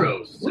 Woo!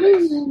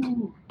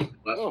 0-6. That's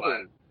Oh.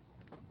 fine.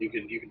 You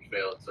can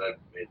fail it, so I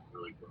made it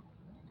really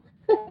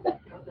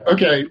cool.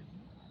 Okay.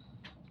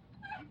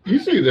 You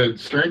see the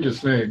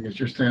strangest thing as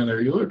you're standing there.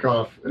 You look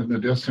off in the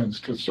distance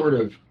to sort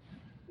of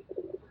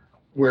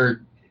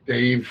where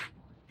Dave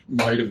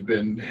might have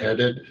been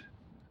headed,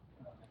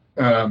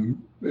 in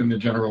the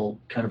general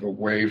kind of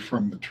away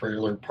from the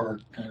trailer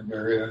park kind of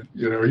area.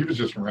 You know, he was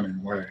just running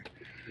away.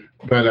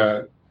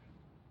 But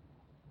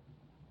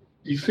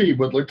you see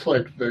what looks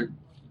like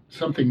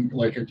something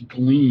like a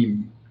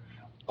gleam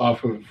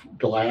off of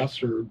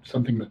glass or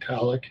something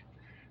metallic,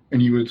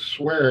 and you would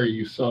swear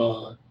you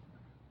saw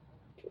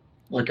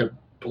like a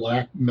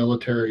black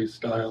military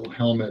style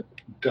helmet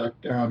duck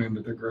down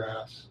into the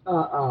grass.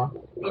 Oh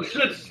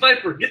shit, it's a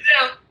sniper! Get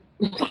down!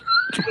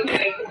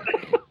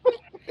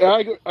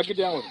 Yeah, I get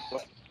down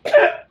with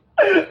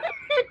it.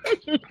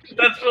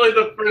 That's really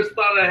the first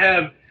thought I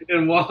had,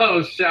 and while I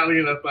was shouting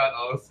it, I thought,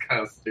 "Oh, it's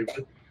kind of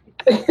stupid."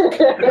 This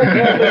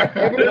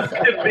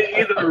could be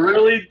either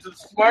really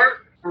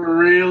smart or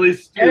really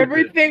stupid.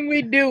 Everything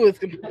we do is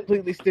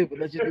completely stupid.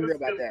 Let's just be real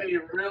about This that. could be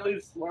really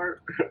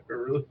smart or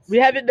really We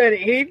haven't done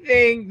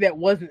anything that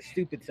wasn't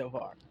stupid so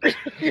far.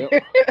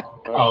 Yep.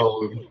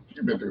 Oh,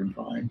 you've been doing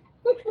fine.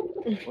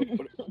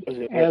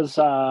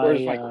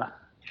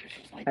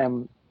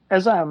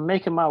 As I'm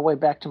making my way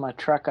back to my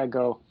truck, I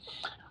go,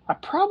 I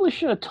probably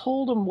should have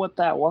told him what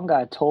that one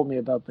guy told me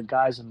about the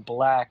guys in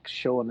black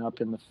showing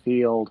up in the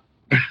field.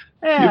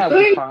 Yeah,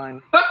 we're fine.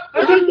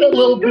 I think that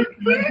little bit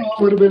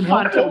would have been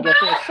Fine helpful. to get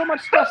there. So much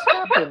stuff's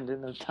happened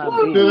in the time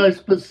being. Did I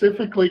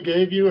specifically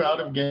gave you out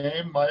of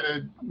game? Might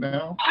have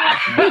no.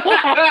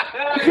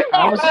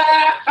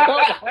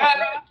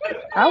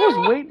 I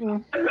was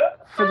waiting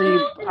for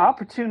the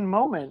opportune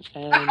moment,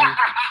 and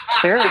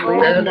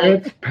apparently, And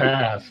it's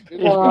passed.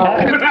 it's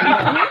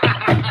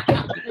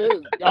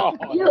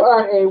passed. You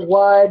are a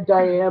wide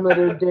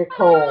diameter dick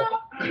hole.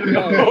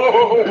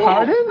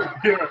 Pardon?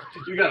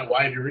 You got a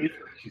wide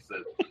urethra, she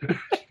said.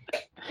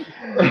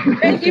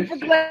 Thank you for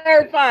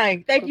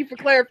clarifying.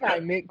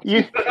 Mick.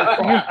 You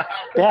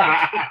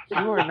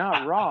are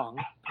not wrong,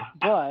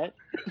 but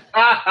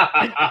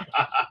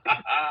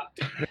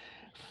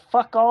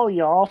fuck all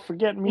y'all for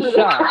getting me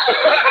shot.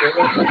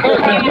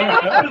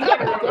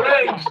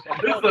 Revenge.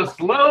 This is a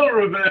slow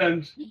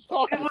revenge. He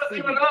wasn't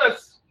even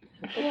us.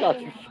 He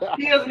hasn't been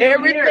here.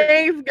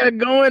 Everything's gonna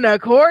go in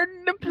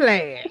according to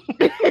plan.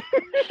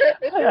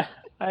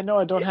 I know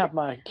I don't have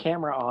my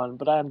camera on,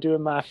 but I'm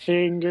doing my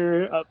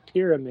finger up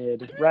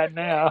pyramid right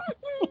now.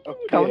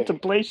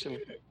 Contemplation.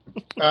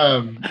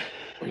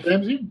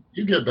 James,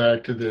 you get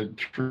back to the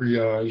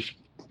triage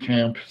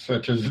camp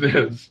such as it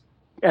is.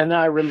 And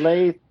I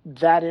relay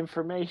that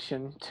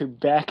information to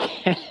Beck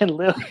and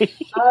Lily.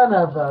 Son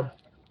of a.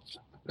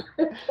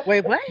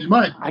 Wait, what? You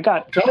might. I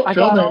got Tell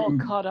all them.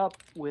 caught up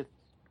with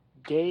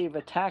Dave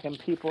attacking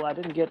people. I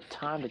didn't get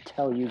time to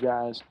tell you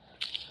guys.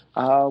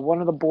 One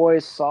of the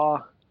boys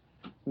saw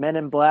Men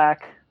in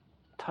Black,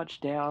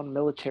 touchdown,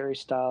 military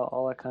style,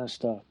 all that kind of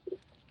stuff.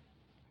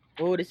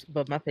 Oh, this is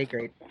above my pay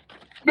grade.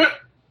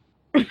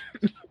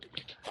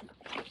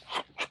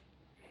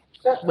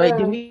 Wait,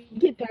 did we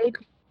get paid?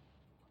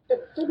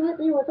 They might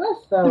be with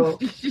us, though.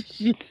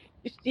 she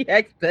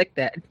expect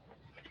that.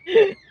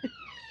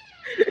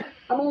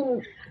 I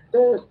mean,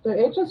 the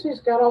agency's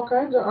got all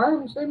kinds of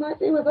arms. They might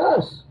be with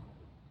us.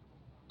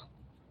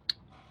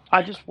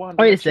 I just wanted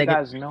to Wait a let you second.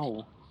 guys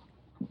know.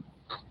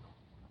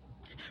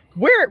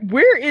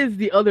 Where is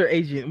the other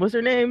agent? What's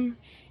her name?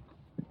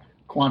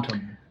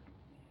 Quantum.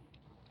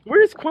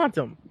 Where's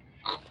Quantum?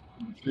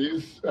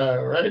 She's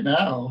right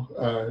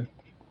now.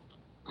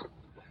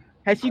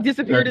 Has she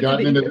disappeared into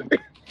gotten the...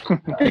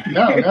 into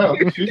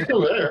No, she's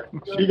still there.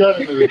 She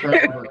got into the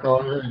trunk of her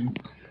car and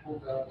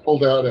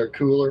pulled out a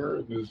cooler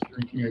and was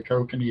drinking a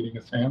Coke and eating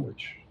a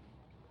sandwich.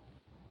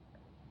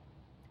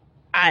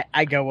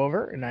 I go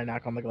over and I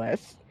knock on the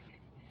glass.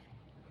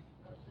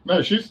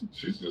 No, she's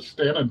just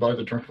standing by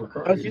the trunk of her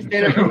car. Oh, she's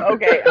standing.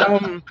 Okay.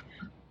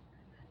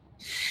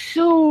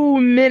 So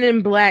Men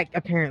in Black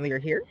apparently are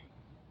here.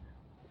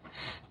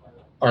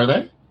 Are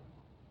they?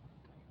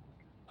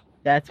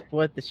 That's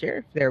what the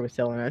sheriff there was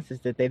telling us, is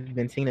that they've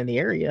been seen in the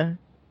area.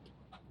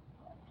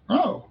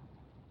 Oh,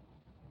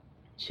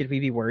 Should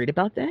we be worried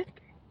about that?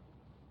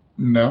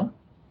 no.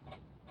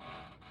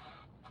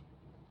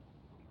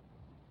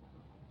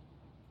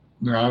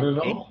 Not at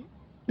all.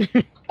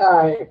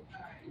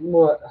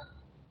 What?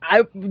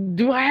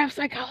 Do I have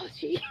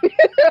psychology?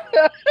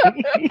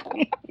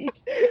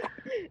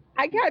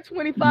 I got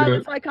 25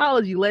 in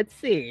psychology. Let's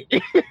see.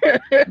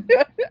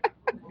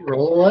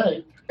 Roll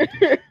away.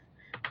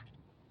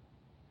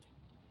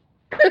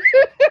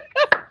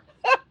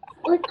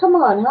 Like, come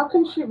on, how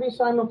can she be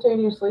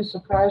simultaneously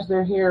surprised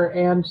they're here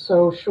and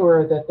so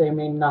sure that they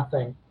mean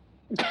nothing?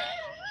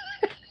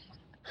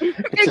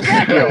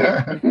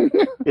 Exactly.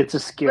 It's a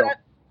skill.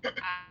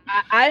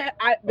 The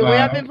way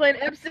I've been playing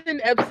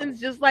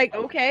Epson's just like,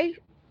 okay,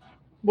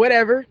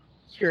 whatever,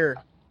 sure.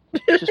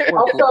 Just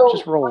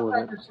roll with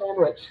it.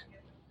 Sandwich.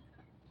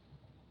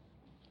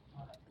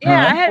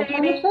 Yeah, I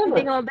haven't eaten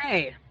anything all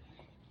day.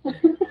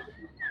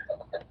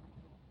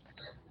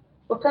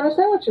 What kind of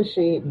sandwich is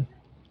she eating?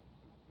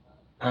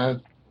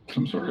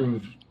 Some sort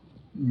of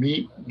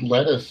meat,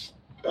 lettuce,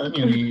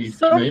 oniony,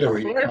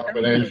 tomato-y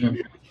combination.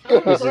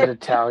 Is it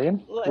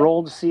Italian?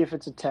 Roll to see if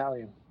it's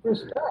Italian.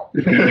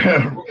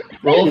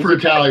 Roll for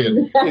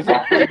Italian. Is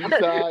it baby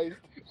sized?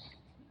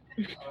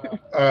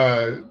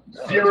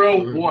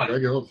 0, 1.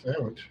 Regular old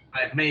sandwich.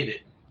 I've made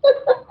it.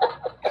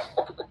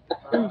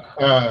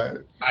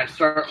 I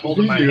start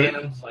holding my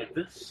hands like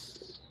this.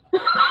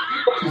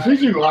 She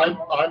sees you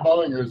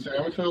eyeballing her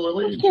sandwich,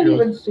 Lily. I can't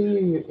even see you,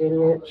 you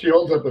idiot. She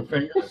holds up a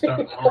finger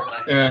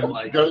and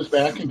like goes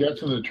back and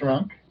gets in the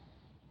trunk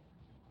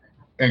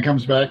and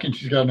comes back and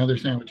she's got another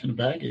sandwich in a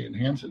baggie and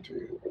hands it to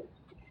you.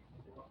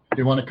 Do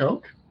you want a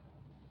Coke?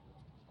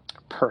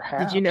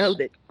 Perhaps. Did you know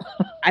that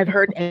I've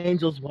heard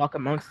angels walk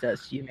amongst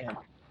us, you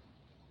know?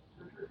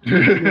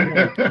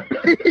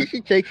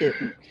 She takes it.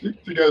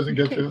 She goes and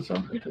gets you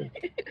something.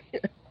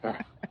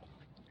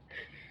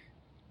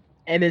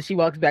 And then she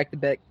walks back to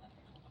back,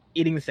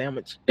 eating the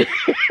sandwich.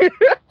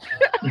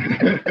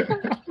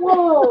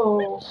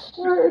 Whoa!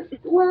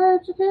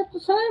 Where'd you get the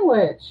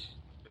sandwich?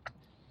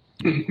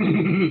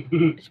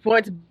 She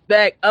points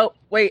back. Oh,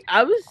 wait,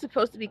 I was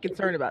supposed to be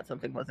concerned about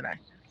something, wasn't I?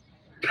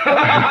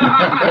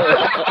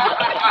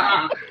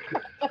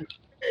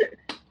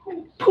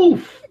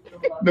 Poof!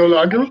 No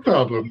longer a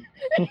problem.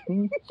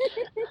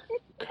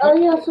 Oh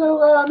yeah,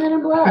 so Men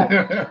in Black.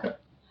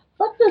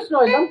 Fuck this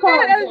noise. I'm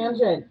calling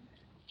tangent.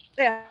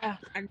 Yeah.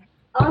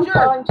 I'm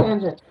calling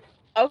tangent.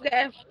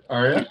 Okay.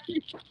 Are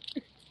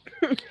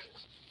you?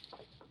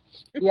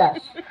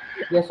 Yes.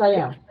 Yes, I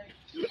am.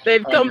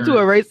 They've come to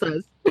erase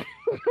us.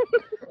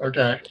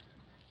 Okay.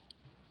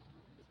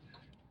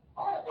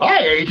 Hi,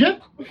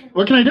 Agent.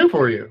 What can I do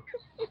for you?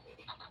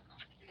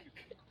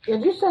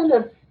 Did you send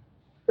a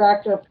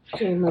backup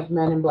team of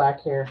Men in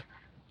Black here?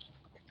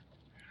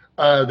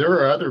 There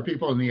are other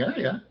people in the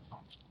area.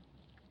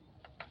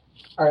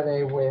 Are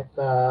they with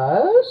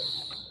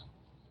us?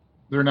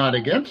 They're not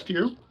against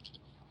you.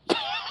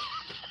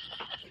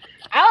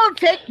 I'll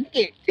take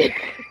it.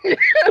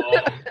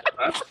 Well,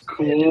 that's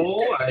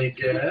cool, I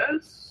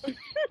guess.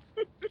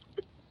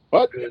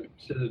 What? Good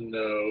to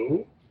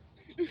know.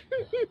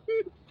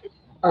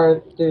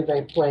 Do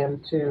they plan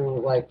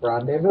to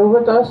rendezvous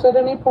with us at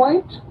any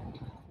point?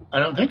 I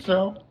don't think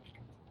so.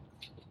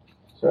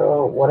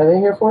 So what are they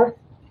here for?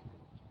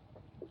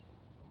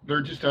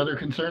 They're just other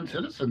concerned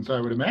citizens,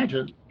 I would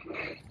imagine.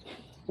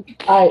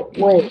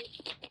 Wait.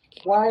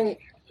 Why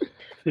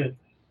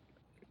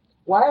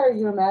are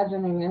you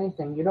imagining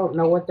anything? You don't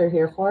know what they're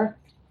here for?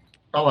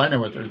 Oh, I know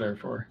what they're there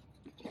for.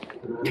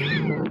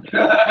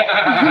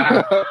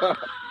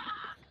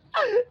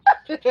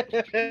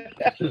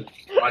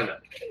 Why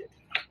not?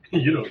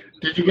 You don't.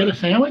 Did you get a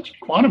sandwich?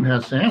 Quantum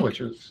has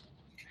sandwiches.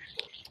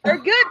 They're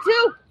good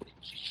too.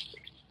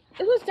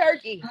 This was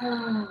turkey.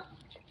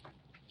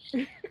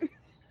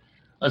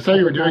 I saw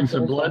you were doing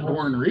some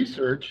bloodborne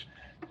research.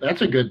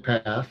 That's a good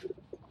path.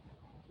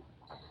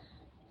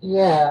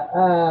 Yeah,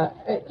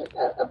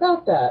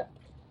 about that.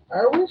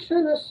 Are we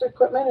sure this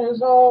equipment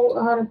is all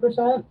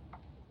 100%?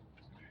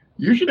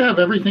 You should have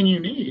everything you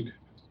need.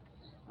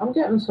 I'm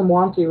getting some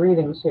wonky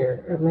readings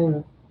here. I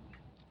mean,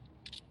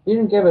 you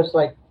didn't give us,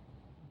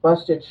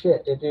 busted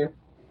shit, did you?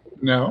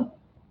 No.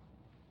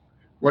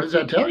 What does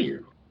that tell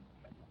you?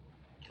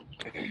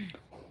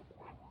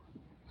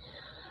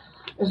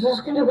 Is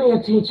this going to be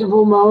a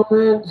teachable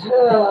moment?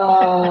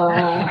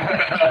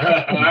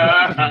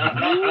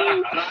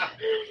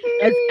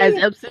 As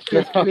Epson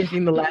is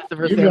finishing the last of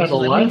her You've got a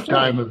sandwiches,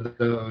 lifetime of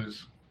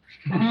those.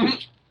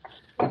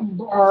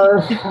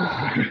 Barf.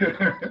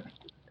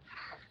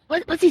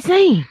 What's he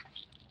saying?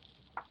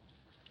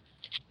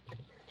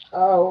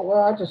 Oh,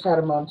 well, I just had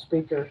him on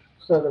speaker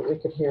so that we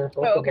could hear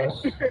both okay. of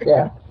us.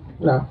 Yeah.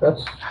 No,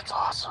 that's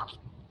awesome.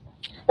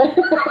 What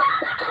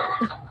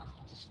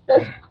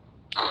the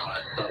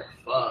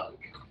fuck?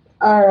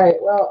 All right.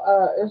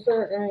 Well, is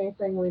there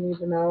anything we need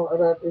to know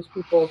about these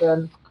people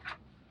then?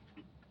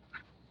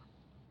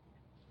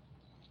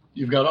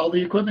 You've got all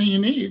the equipment you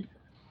need.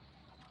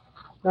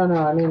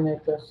 No. I mean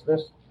that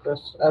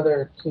this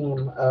other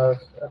team of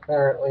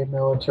apparently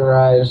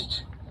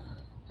militarized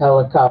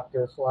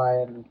helicopter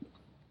flying,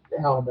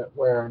 helmet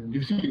wearing.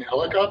 You've seen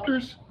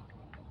helicopters?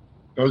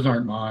 Those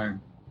aren't mine.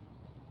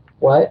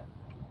 What?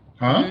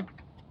 Huh?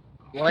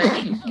 What?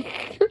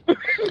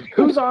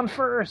 Who's on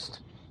first?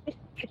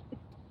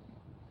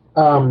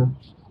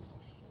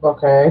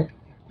 Okay.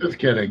 Just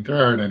kidding.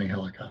 There aren't any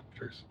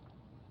helicopters.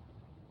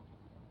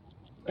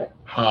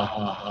 Ha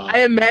ha ha.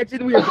 I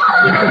imagine we were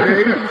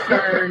very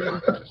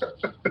concerned.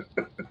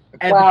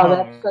 at Wow, the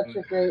that's such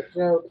a great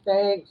joke.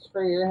 Thanks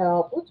for your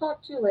help. We'll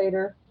talk to you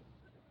later.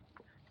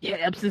 Yeah,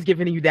 Epson's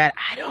giving you that.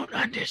 I don't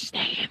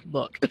understand.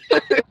 Look.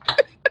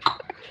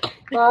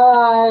 Bye.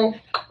 I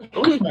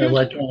wish my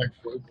electronic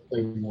voice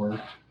thing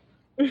worked.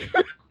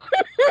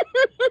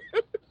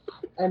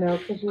 I know,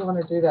 because you want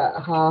to do that.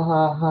 Ha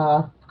ha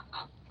ha.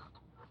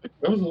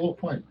 That was the whole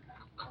point.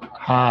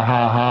 Ha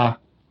ha ha.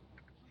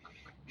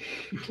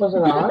 Was it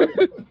on?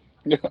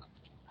 Yeah,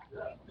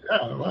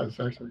 it was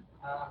actually.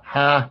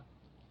 Ha.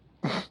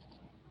 Wait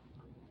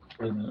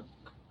a minute.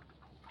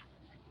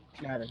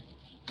 Got it.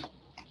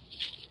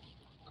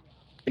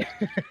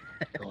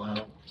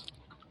 Hello.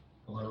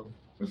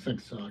 This thing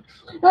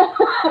sucks.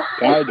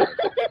 Kind of.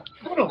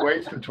 What a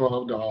waste of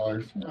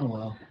 $12. Oh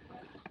well.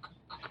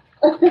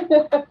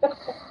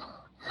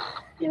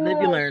 You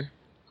live, you learn.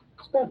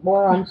 Spent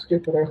more on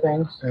stupider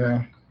things.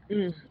 Yeah.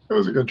 Mm. It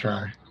was a good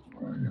try.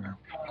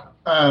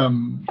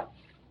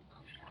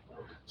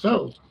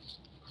 So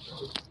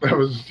that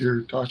was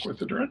your talk with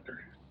the director.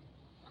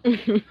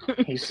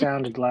 He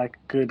sounded like a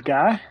good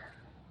guy.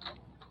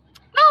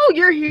 Oh,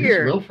 you're He's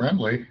here. real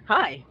friendly.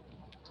 Hi.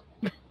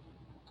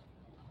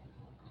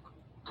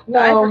 No,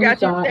 I forgot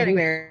he's you were not. standing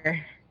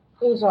there.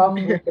 He's off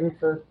looking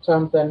for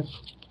something.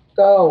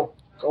 Go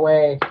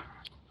away.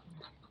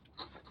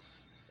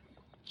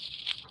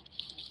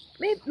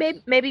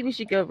 Maybe we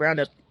should go round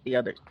up the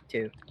other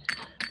two.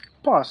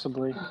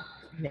 Possibly.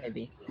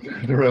 Maybe.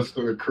 The rest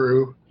of the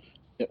crew.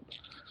 Yep.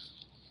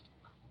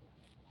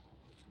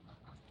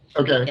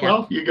 Okay, Yeah.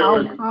 well, you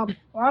go.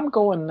 I'm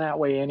going that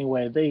way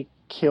anyway. They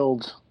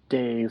killed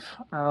Dave.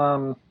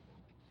 I'll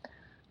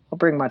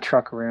bring my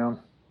truck around.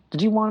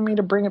 Did you want me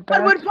to bring it But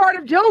back? what part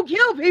of don't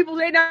kill people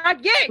they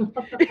not get?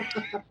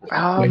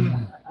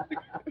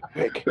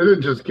 They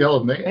didn't just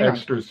kill him, they Hang on.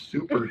 extra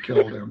super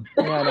killed him.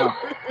 Yeah,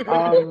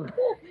 no.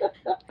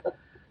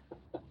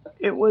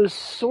 It was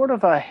sort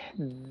of a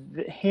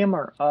him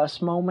or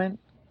us moment.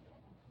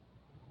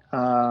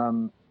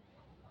 I'll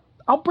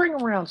bring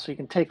him around so you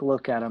can take a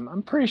look at him.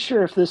 I'm pretty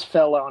sure if this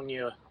fell on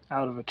you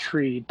out of a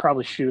tree, you'd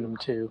probably shoot him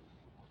too.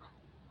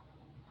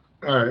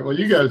 All right, well,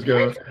 you guys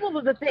go. Principle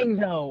of the thing,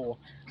 though.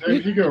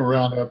 James, you go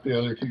round up the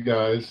other two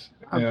guys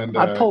and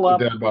I pull up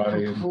the dead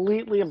body. And,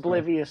 completely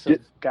oblivious of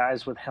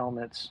guys with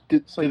helmets.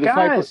 Did So the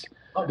sniper? guys,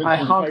 oh, I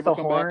did- honk the sniper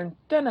come horn.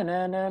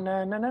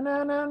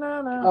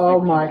 Da-na-na-na-na-na-na-na-na-na. Oh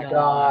my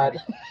god.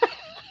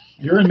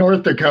 You're in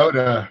North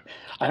Dakota.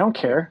 I don't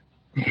care.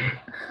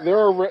 There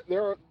are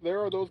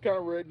those kind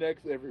of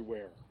rednecks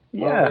everywhere. Oh,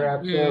 there Yeah.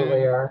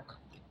 absolutely are.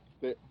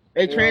 They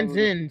Yeah.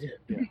 transcend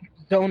Yeah.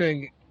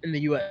 zoning in the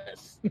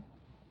U.S.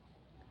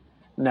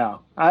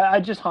 No, I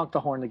just honked the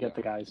horn to get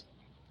the guys.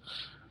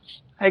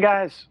 Hey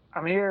guys,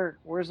 I'm here.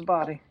 Where's the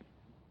body?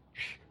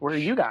 Where are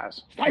you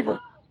guys? Sniper!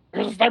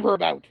 There's a sniper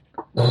about.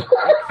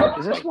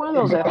 Is this one of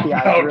those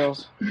FBI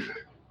drills?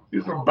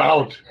 He's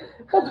about.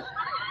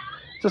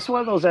 Is this one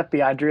of those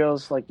FBI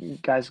drills like you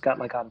guys got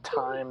like on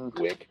time?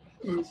 Quick.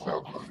 It's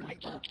so funny.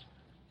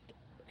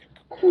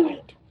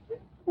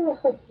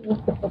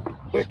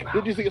 Quick.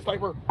 Did you see a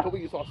sniper? Tell me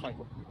you saw a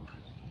sniper.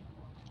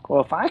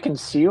 Well, if I can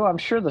see you, I'm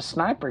sure the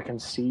sniper can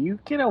see you.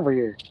 Get over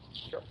here,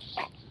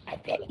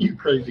 You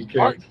crazy kid.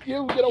 All right,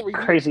 you get over here.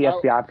 crazy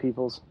FBI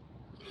peoples.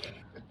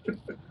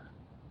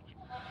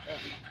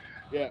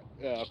 Yeah.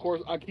 Of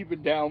course, I'm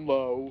keeping down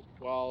low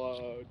while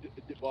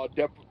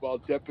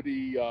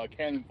Deputy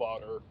Cannon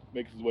Fodder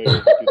makes his way over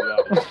to the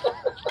audience.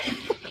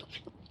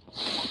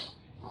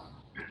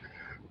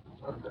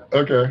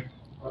 Okay.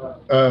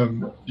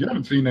 You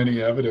haven't seen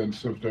any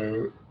evidence of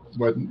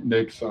what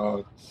Nick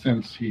saw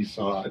since he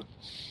saw it.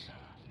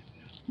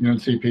 You don't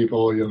see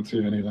people. You don't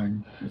see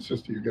anything. It's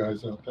just you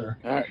guys out there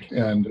All right.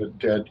 and a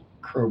dead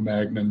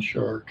Cro-Magnon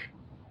shark.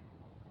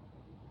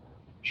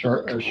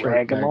 Shark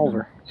Drag him Magnon.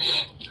 over.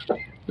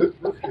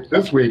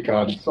 This week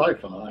on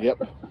Sci-Fi.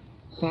 Yep.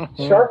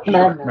 Shark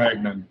Magnet.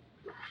 Magnon.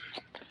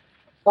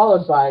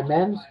 Followed by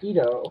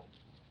Mosquito.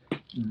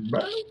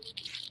 Mosquito.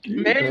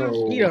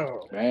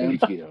 Man,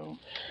 Keto.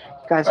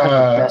 Guys have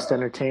the best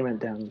entertainment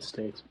down in the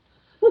States.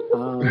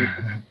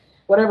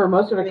 Whatever,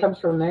 most of it comes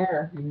from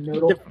there. You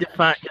noodle.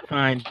 Define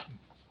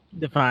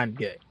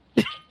good.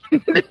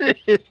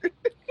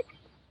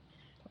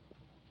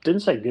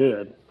 Didn't say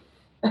good.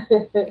 All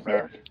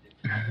right.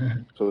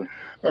 So,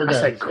 Okay,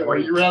 said so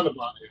great. you round the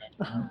body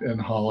up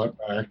and haul it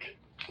back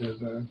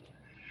to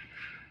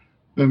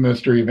the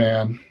mystery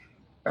van.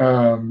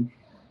 And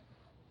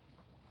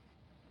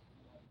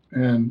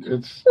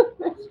it's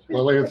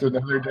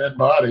another dead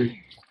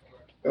body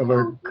of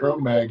a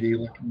Cro-Maggie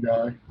looking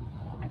guy.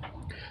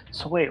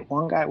 So wait,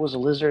 one guy was a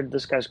lizard,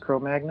 this guy's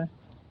Cro-Magnon?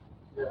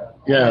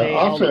 Yeah. They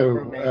all Also,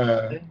 look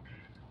romantic.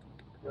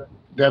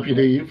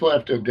 Deputy, you've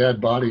left two dead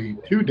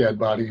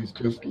bodies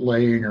just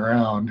laying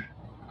around.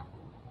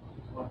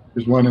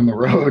 There's one in the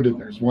road, and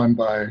there's one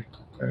by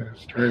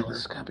his trailer.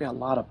 There's got to be a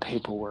lot of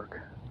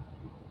paperwork.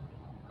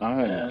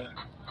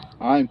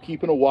 I'm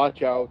keeping a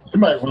watch out. You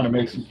might want to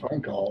make some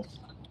phone calls.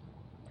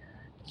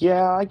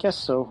 Yeah, I guess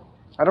so.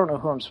 I don't know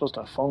who I'm supposed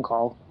to phone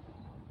call.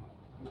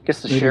 I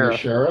guess the Maybe sheriff. The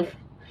sheriff?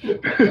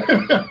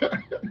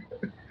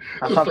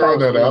 I Just thought throwing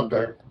that was that me. out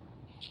there.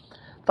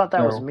 Thought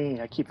that was No.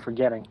 me. I keep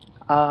forgetting.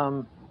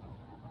 So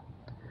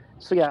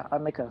yeah, I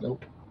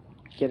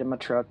get in my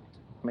truck,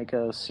 make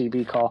a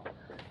CB call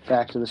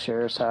back to the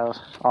sheriff's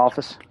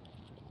office.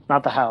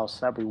 Not the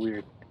house. That'd be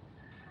weird.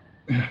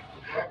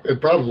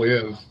 It probably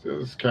is.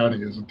 This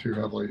county isn't too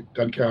heavily.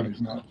 Dunn County's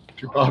not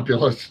too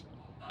populous.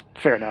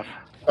 Fair enough.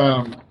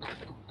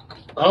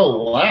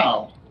 Oh,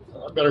 wow.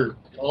 I better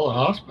call the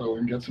hospital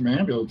and get some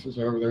ambulances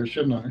over there,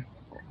 shouldn't I?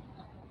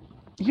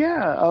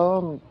 Yeah.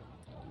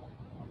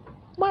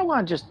 Might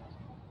want to just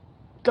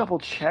double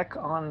check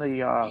on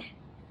the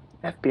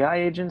FBI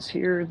agents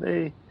here.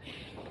 They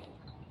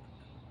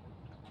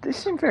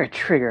seem very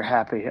trigger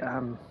happy.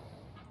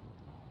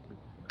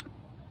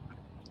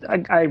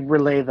 I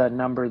relay the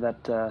number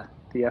that the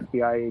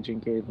FBI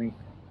agent gave me.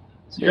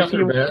 So You got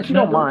their badge if you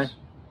don't mind.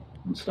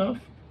 numbers and stuff?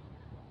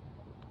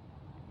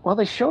 Well,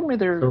 they showed me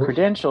their So-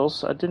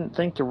 credentials. I didn't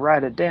think to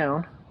write it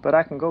down, but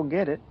I can go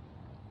get it.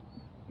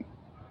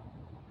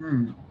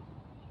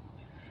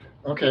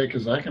 Okay,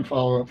 because I can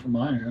follow up from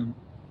my end.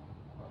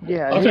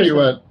 Yeah. I'll tell you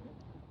what.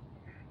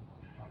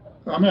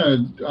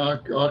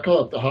 I'll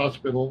call up the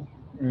hospital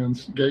and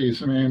get you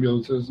some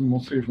ambulances, and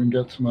we'll see if we can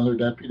get some other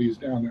deputies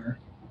down there.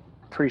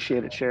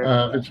 Appreciate it,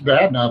 Sheriff. If it's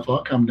bad enough,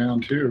 I'll come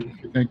down too.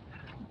 If you think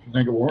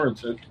it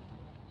warrants it.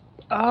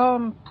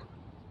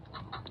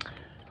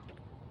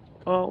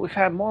 Well, we've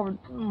had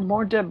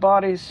more dead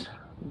bodies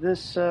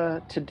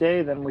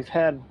today than we've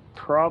had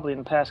probably in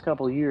the past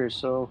couple of years.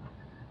 So,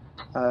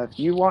 if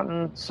you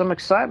wanting some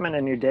excitement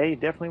in your day, you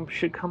definitely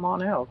should come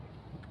on out.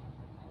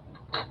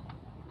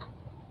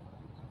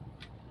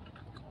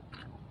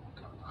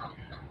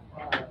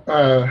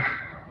 All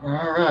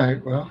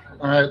right. Well,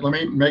 all right. Let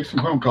me make some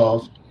phone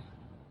calls.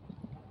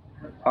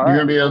 All You're right.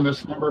 gonna be on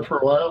this number for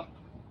a while.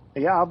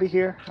 Yeah, I'll be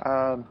here.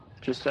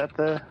 Just at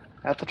the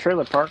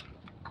trailer park.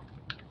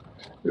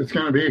 It's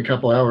gonna be a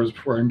couple hours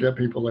before I can get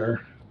people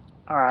there.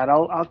 All right,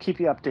 I'll keep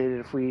you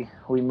updated if we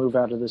move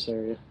out of this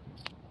area.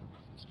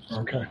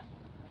 Okay.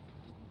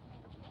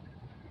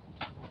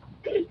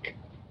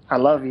 I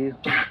love you.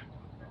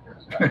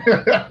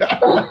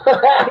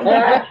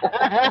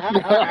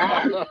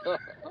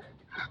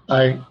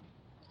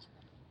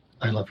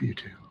 I love you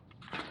too.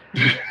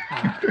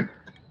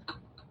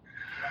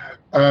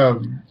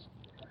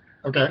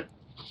 Okay.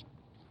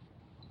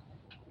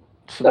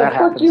 So The that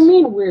fuck happens. do you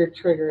mean we're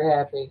trigger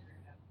happy?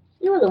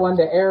 You were the one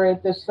to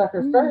aerate this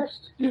sucker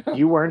first.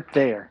 You weren't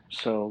there,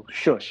 so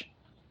shush.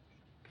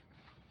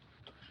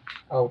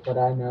 Oh, but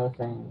I know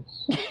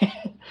things.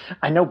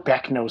 I know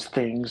Beck knows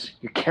things.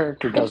 Your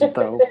character doesn't,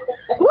 though.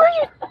 Who are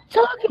you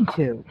talking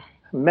to?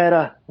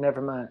 Meta,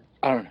 never mind.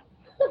 I don't know.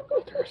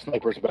 There are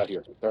snipers about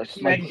here. There are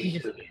Imagine snipers. you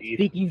just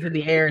speaking to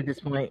the air at this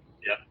point.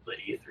 Yep, the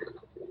ether.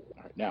 All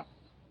right, now.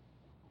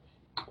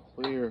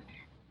 Clear.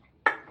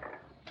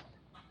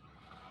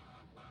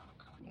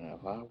 Now,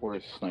 if I were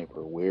a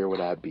sniper, where would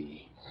I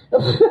be?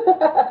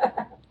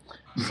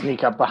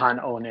 Sneak up behind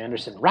Owen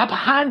Anderson. Right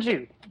behind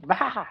you.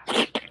 Bah.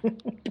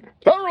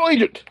 Federal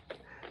agent!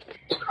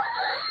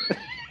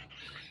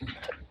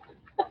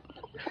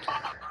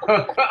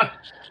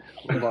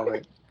 Love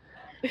it.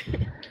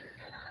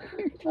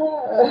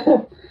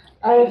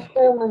 I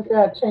assume we've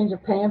got a change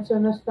of pants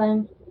in this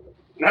thing.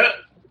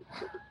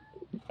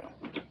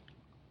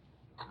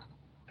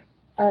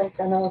 I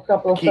know a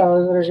couple of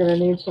fellas that are going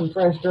to need some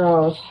fresh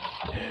draws.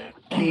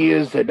 Key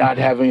is to not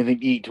have anything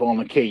to eat on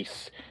the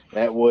case.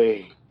 That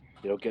way,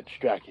 you don't get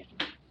distracted.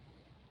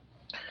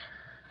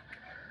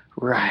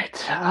 Right.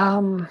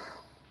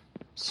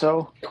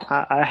 So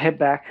I head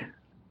back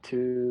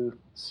to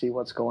see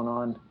what's going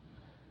on,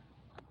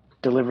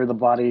 deliver the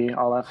body,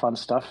 all that fun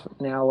stuff.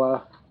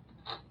 Now,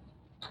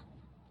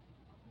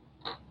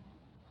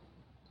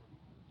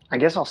 I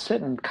guess I'll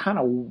sit and kind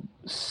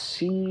of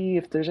see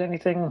if there's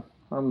anything.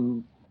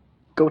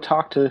 Go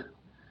talk to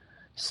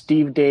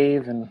Steve,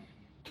 Dave, and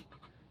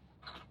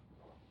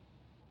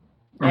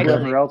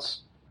whoever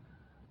else.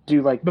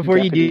 Do like Before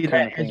you deputy do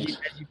kind that, of as things.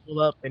 you pull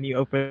up and you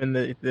open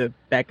the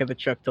back of the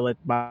truck to let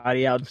the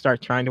body out and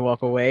start trying to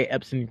walk away,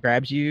 Epson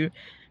grabs you,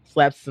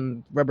 slaps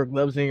some rubber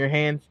gloves in your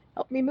hands.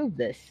 Help me move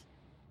this.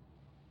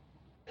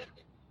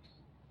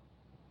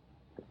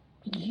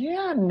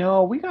 Yeah,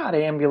 no, we got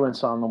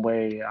ambulance on the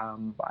way.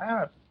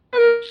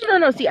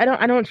 No. See, I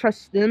don't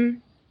trust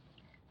them.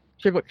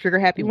 Trigger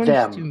happy ones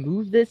Them. to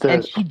move this, The-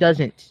 and she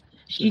doesn't.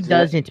 She The-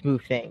 doesn't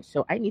move things.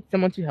 So I need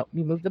someone to help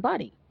me move the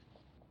body.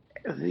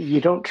 You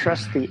don't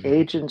trust the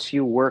agents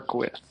you work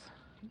with.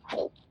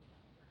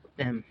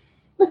 Them.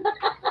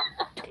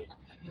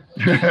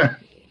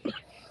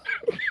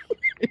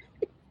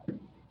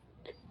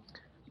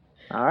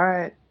 All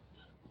right.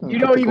 You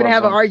don't even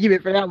have an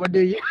argument for that one, do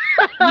you?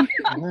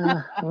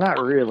 Nah, not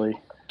really.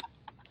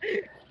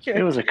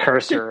 It was a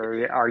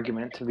cursory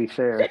argument, to be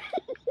fair.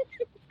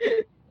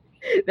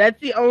 That's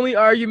the only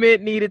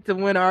argument needed to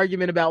win an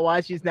argument about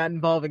why she's not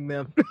involving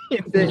them.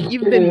 It's that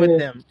you've been with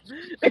them.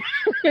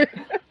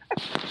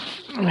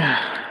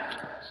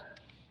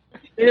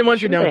 And then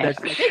once you're done with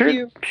that,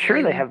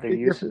 sure they have their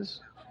uses.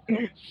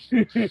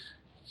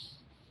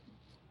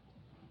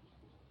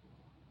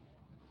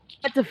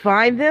 But to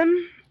find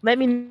them, let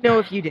me know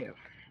if you do.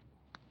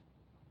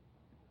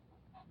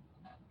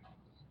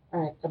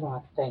 All right, come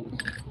on,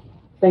 think.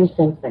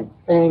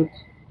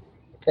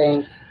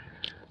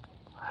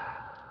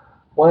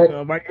 What?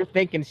 While you're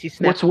thinking, she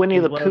snaps. What's Winnie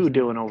the Pooh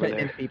doing over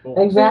there?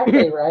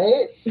 Exactly,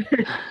 right?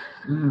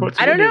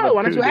 I don't know.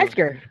 Why don't you ask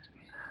her?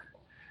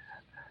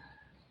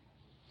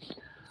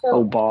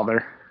 Oh,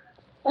 bother.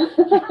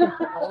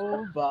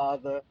 Oh,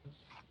 bother.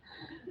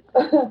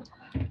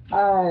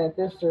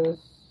 This is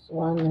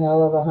one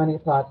hell of a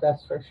honeypot,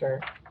 that's for sure.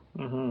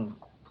 Mm-hmm.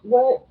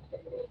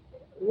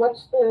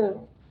 What's the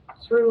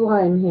through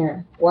line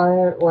here? Why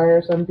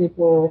are some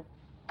people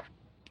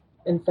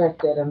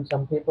infected and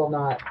some people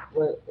not?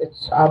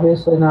 It's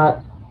obviously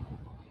not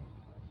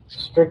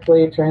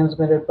strictly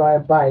transmitted by a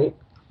bite.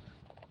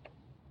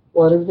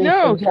 What do these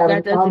things have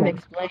that in common? doesn't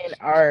explain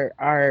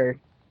our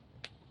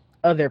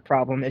other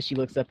problem as she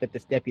looks up at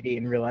this deputy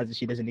and realizes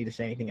she doesn't need to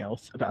say anything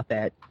else about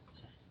that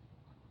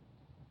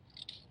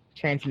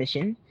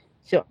transmission.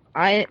 So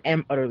I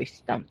am utterly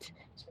stumped.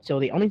 So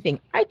the only thing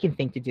I can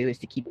think to do is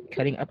to keep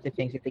cutting up the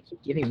things that they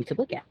keep giving me to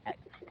look at.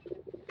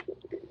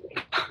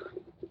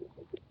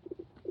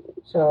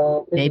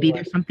 So maybe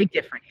there's something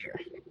different here.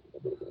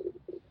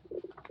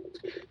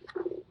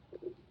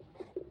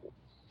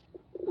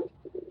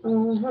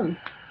 Mm-hmm.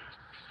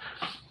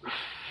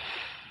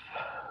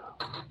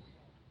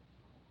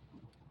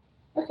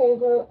 Okay,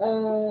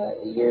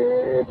 well,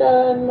 you're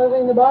done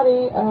moving the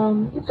body.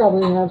 You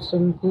probably have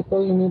some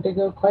people you need to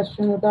go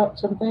question about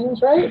some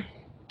things, right?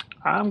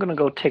 I'm going to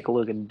go take a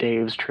look at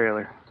Dave's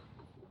trailer.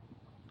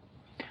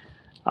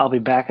 I'll be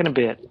back in a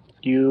bit.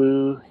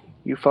 You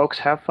folks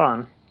have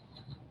fun.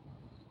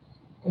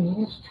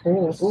 Dave's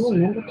trailer. Ooh,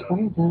 number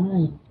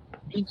 29.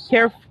 Be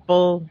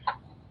careful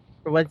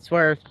for what it's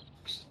worth.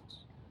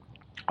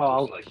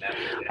 Oh,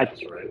 I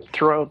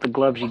throw out the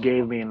gloves you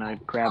gave me and I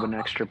grab an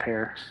extra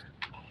pair.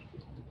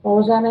 What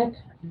was that, Nick?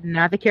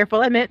 Not the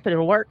careful I meant, but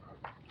it'll work.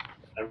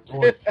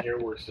 Everyone here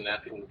works in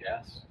natural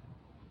gas.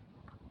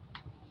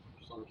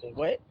 Something.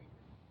 What?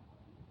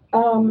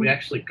 We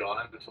actually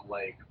gone to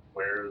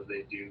where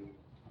they do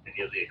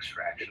any of the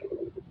extraction.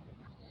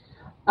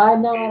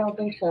 No, I don't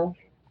think so.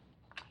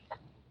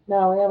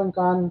 No, we haven't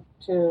gone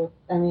to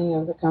any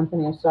of the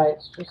company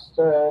sites, just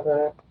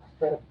the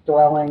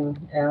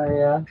dwelling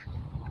area.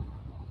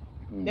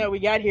 No, we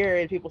got here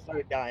and people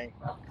started dying,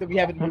 so we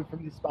haven't moved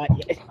from the spot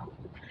yet.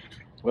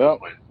 Well,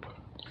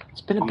 it's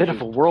been a bit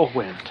of a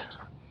whirlwind.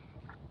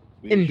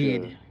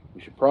 Indeed.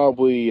 We should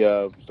probably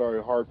start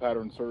a hard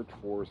pattern search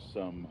for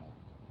some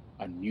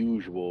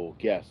unusual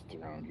guests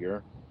around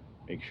here.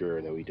 Make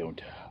sure that we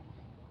don't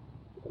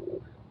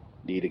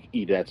need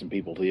to add some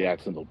people to the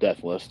accidental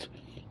death list.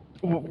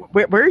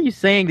 Where are you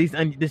saying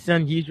this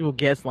unusual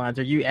guest lines?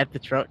 Are you at the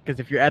truck? Because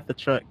if you're at the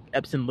truck,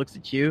 Epson looks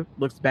at you,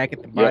 looks back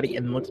at the body,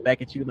 and looks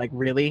back at you like,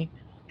 really?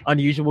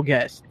 Unusual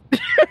guest.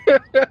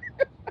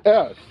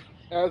 Yes,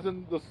 as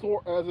in those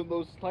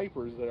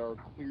snipers that are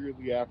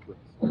clearly after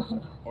us.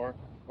 Or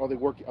are they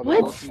working?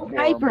 What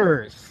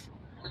snipers?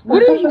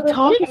 What are you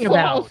talking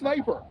about? A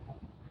sniper.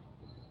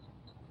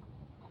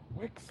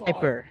 Wick saw.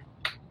 Sniper.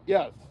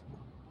 Yes,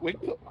 Wick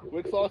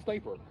saw a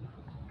sniper.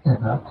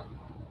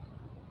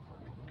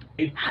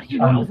 How do you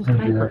know it was a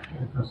sniper?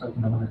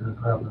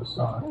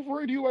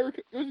 Wasn't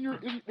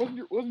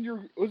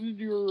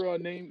your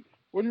name?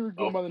 Wasn't you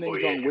going by the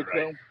name John Wick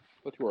though?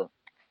 But you were.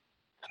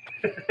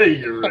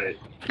 You're right.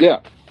 Yeah.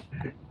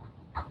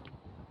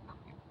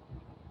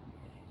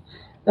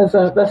 That's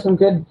some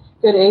good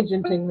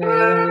agenting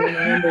there.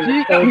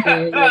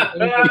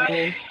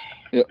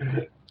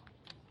 Yep.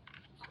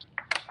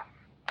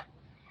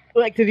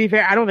 Like, to be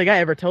fair, I don't think I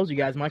ever told you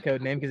guys my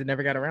code name because it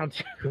never got around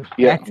to.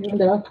 Yeah.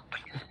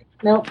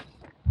 Nope.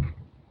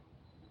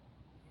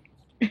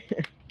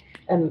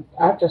 And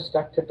I've just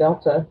stuck to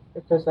Delta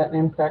because that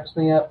name cracks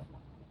me up.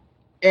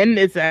 And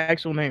it's an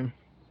actual name.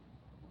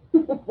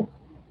 It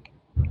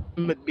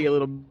would be a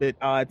little bit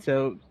odd.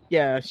 So,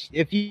 yeah,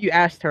 if you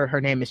asked her, her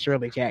name is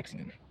Shirley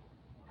Jackson.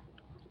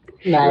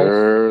 Nice.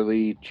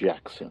 Shirley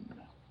Jackson.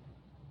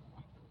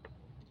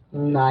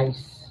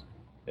 Nice.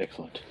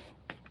 Excellent.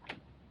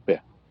 Yeah.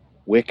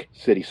 Wick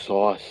said he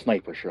saw a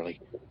sniper, Shirley.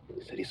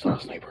 He said he saw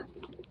a sniper.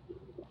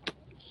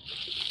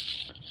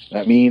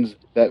 That means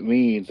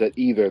that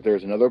either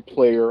there's another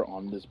player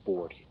on this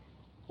board,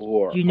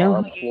 or you know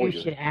our who employer.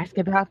 you should ask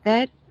about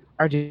that?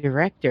 Our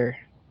director.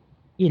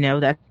 You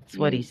know, that's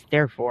what he's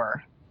there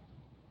for.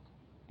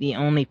 The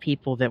only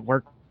people that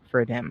work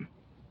for them.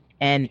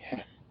 And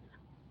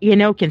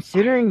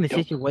considering the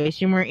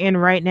situation we're in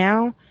right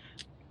now,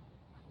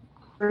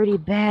 pretty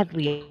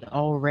badly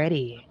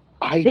already.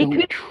 They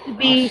could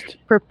be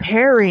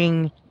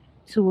preparing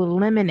to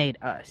eliminate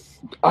us.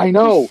 I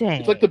know. Just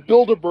saying. It's like the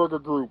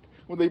Bilderberger group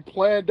when they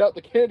planned out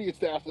the Kennedy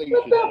assassination.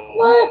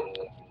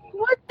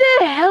 What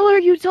the hell are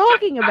you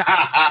talking about?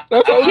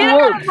 That's how Get it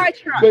out works. of my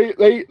truck.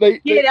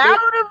 Get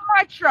out of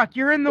my truck.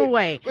 You're in the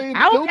way.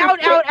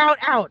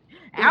 Out.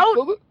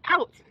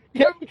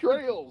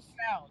 Chemtrails.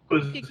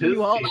 Was his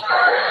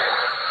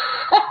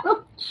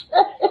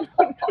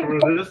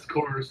for this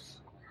course.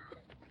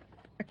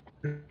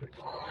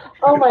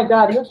 Oh my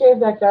God! Who gave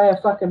that guy a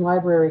fucking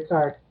library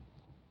card?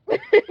 I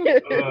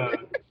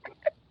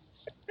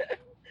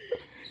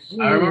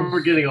remember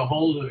getting a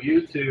hold of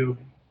YouTube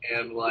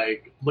and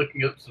like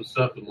looking up some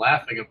stuff and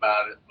laughing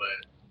about it, but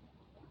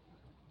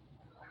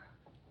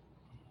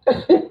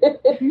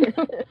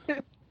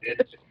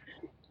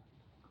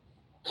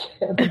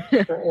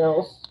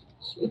Chemtrails.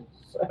 Jesus.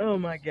 Oh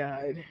my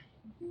God.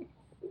 You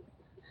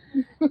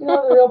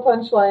know, the real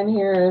punchline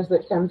here is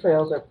that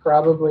chemtrails are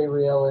probably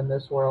real in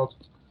this world.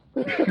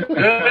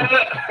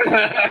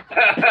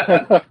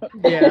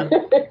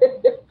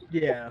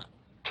 Yeah.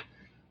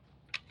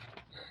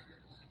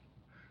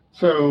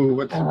 So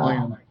what's the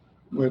plan?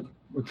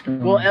 What's going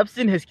on? Well,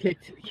 Epson has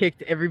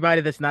kicked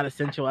everybody that's not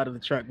essential out of the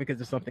truck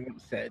because of something that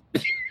was said.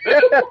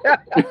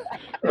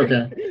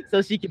 Okay.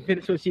 So she can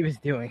finish what she was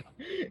doing.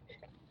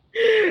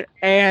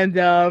 And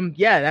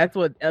that's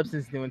what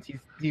Epson's doing.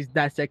 He's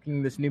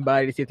dissecting this new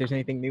body to see if there's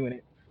anything new in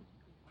it.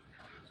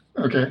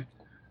 Okay.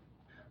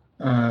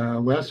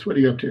 Wes, what are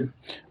you up to?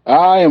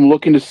 I am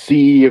looking to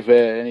see if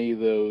any of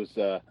those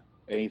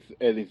any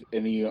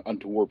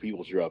untoward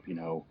people show up.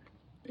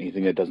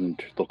 Anything that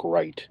doesn't look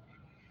right.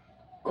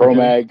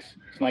 Cro-Mags,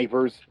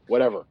 snipers,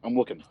 whatever. I'm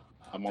looking.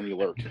 I'm on the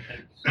alert.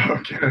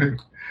 Okay.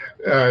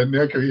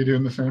 Nick, are you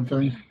doing the same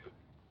thing?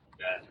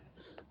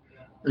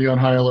 Are you on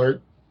high alert?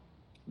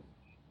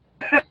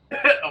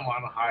 I'm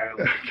on a high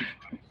alert.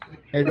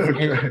 Have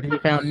you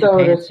found new So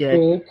to pants yet?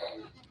 speak.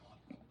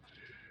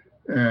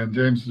 And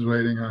James is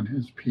waiting on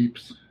his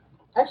peeps.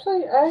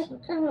 Actually, I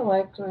kind of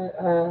liked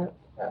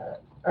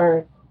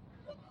our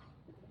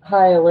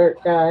high alert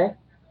guy,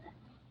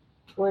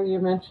 where you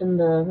mentioned,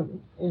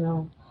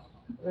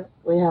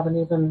 we haven't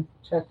even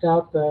checked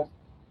out the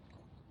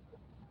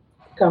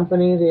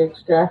company, the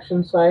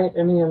extraction site,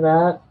 any of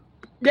that.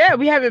 Yeah,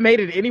 we haven't made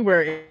it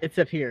anywhere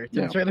except here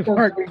to the trailer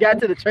park. We got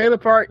to the trailer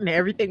park and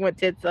everything went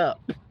tits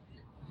up.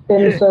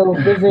 Been so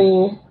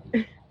busy.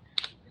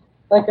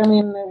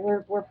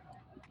 We're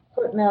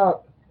putting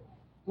out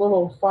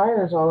little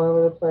fires all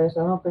over the place.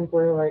 I don't think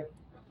we're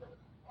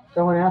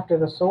going after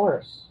the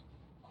source.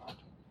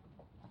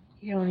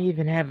 You don't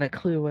even have a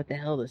clue what the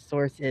hell the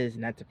source is,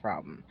 and that's a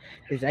problem.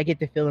 Because I get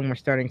the feeling we're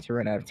starting to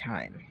run out of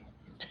time.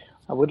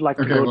 I would like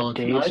to go to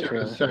Dave's tonight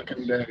trailer. is the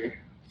second day,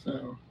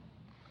 so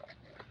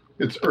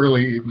it's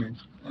early evening.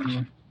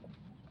 I'd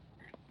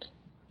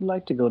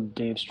like to go to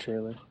Dave's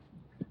trailer.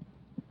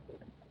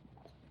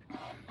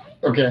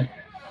 Okay.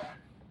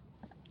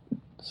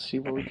 Let's see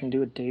what we can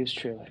do at Dave's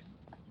trailer.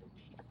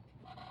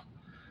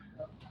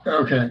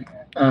 Okay.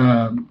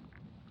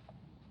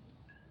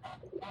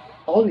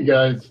 All of you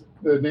guys,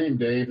 the name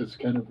Dave is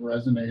kind of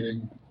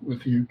resonating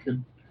with you.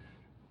 Could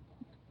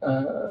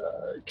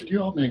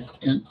you all make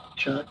int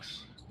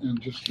checks and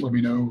just let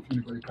me know if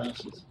anybody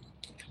passes?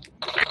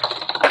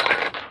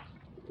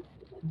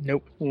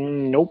 Nope.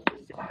 Nope.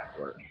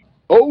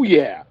 Oh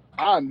yeah,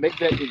 I make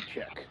that int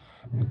check.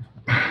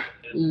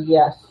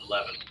 Yes.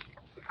 11.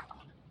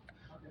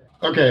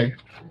 Okay.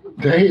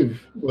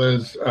 Dave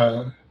was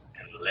 11.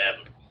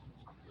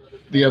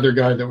 the other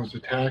guy that was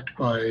attacked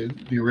by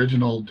the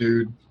original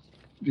dude,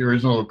 the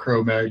original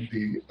Cro-Mag,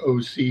 the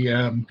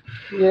OCM.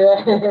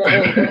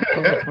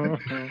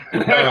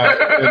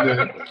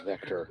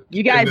 Vector.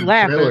 You guys the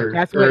laugh, trailer, but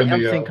that's or what in the,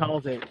 Epson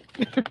calls it.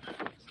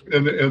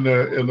 in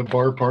the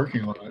bar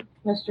parking lot.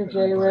 Mr.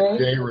 J. Ray.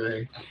 J.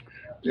 Ray.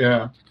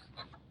 Yeah.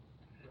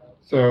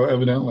 So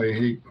evidently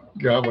he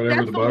got whatever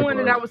That's the the bug one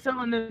was. that I was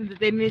telling them that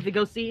they needed to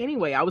go see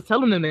anyway. I was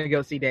telling them to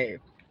go see Dave.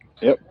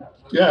 Yep.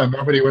 Yeah,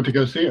 nobody went to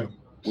go see him.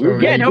 So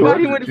Yeah, he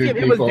nobody told went to two see him.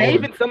 It was people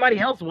Dave and somebody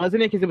else,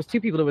 wasn't it? Because it was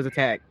two people that was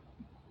attacked.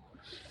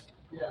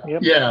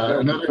 Yep. Yeah,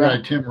 another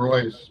guy, Tim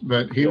Royce,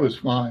 but he was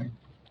fine.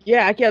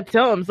 Yeah, I kept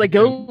telling him, it's like,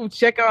 go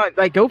check on,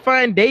 go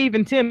find Dave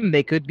and Tim.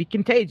 They could be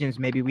contagions.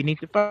 Maybe we need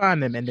to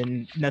find them. And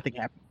then nothing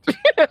happened.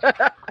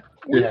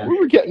 Yeah. We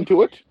were getting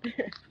to it.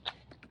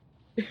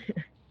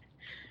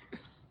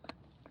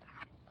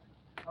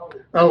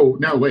 Oh,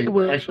 no, wait.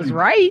 Well, it Actually, was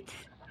right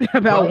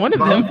about one of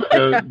them.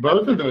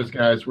 Both of those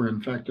guys were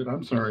infected.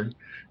 I'm sorry.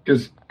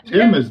 Because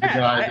Tim is the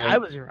guy I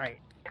was right.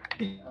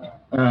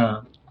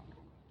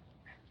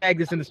 Tag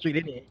this in the street,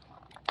 didn't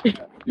he?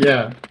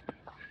 Yeah.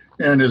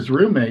 And his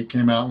roommate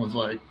came out and was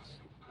like,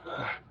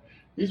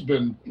 he's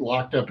been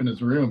locked up in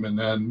his room. And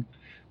then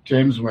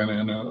James went in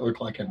and it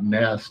looked like a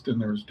nest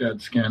and there was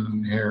dead skin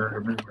and hair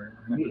everywhere.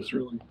 And it was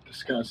really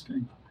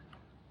disgusting.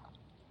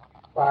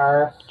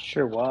 Barf.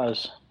 Sure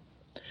was.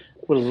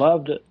 Would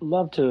love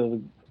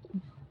to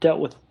dealt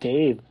with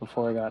Dave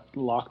before I got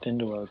locked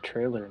into a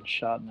trailer and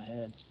shot in the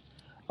head.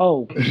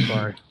 Oh,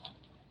 sorry.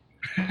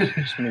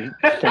 Just me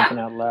thinking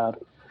out loud.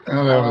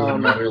 Oh, that was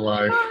another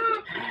life.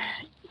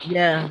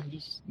 Yeah, you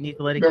just need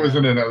to let it That go. was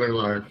in another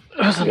life.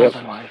 It was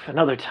another life,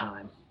 another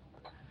time.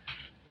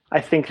 I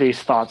think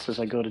these thoughts as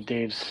I go to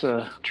Dave's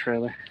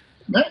trailer.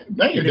 Now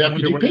you're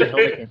Deputy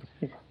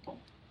Pete.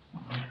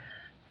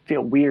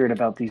 Feel weird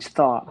about these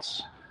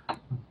thoughts.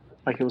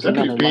 Like it was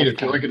Deputy another Pete, lifetime.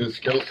 if you look at his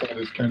skill set,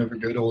 is kind of a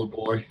good old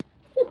boy.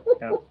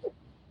 Yeah.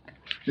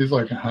 He's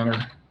like a hunter.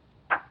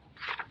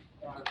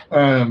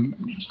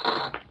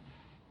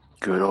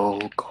 Good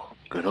old boy.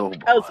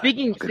 Oh,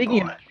 speaking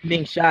of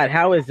being shot,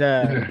 how is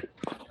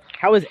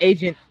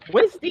Agent?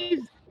 What is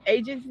Steve's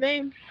agent's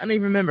name? I don't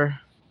even remember.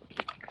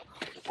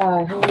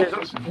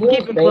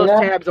 Keeping close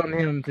tabs on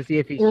him to see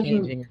if he's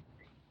changing.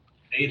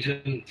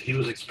 Agent, he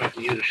was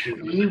expecting you to shoot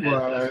him. He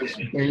was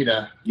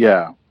Beta.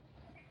 Yeah.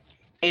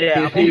 He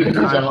was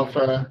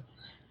Alpha.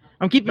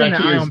 I'm keeping an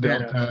Becky eye is on Beta.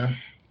 Delta.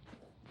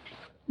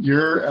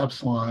 You're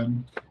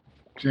Epsilon.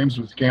 James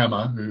was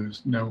Gamma,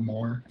 who's no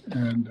more,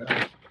 and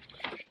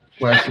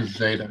Wes is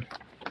Zeta.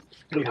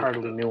 We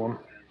hardly knew him.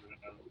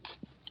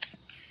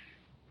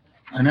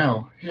 I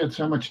know. He had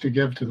so much to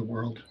give to the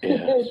world.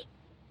 Yes.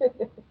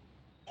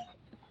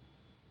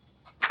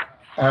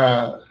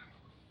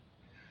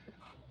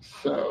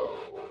 So,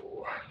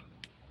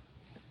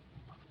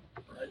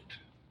 right.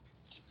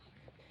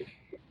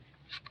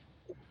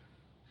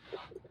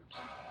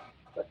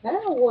 But now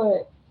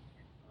what?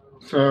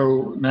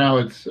 So now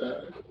it's,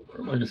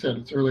 like I said,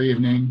 it's early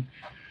evening.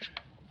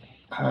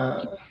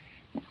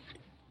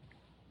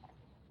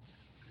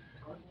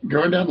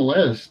 Going down the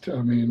list,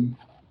 I mean,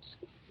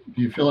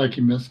 do you feel like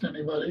you missed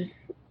anybody?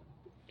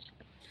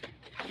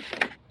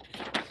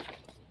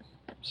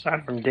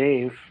 Aside from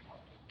Dave.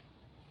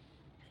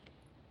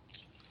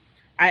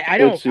 I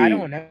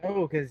don't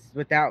know, because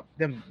without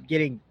them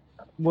getting,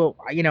 well,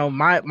 you know,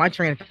 my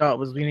train of thought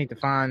was we need to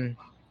find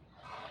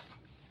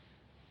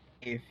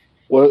if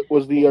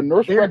Was the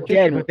nurse they're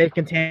practitioner? dead,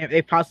 but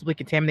they've possibly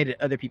contaminated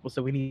other people,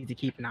 so we need to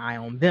keep an eye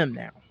on them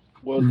now.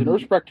 Was the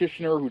nurse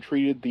practitioner who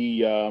treated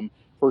the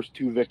first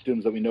two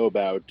victims that we know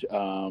about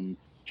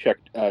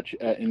checked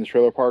in the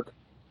trailer park?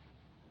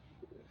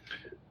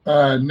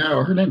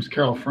 No, her name's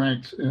Carol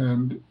Franks,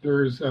 and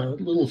there's a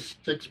little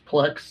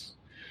sixplex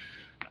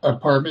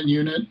apartment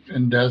unit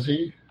in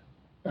Desi,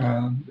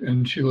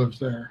 and she lives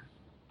there.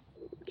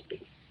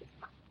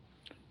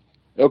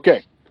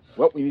 Okay.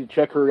 Well, we need to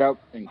check her out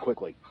and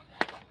quickly.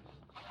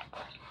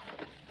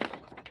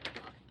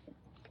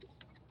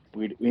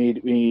 We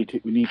need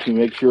to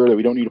make sure that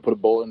we don't need to put a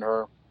bullet in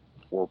her,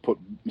 or put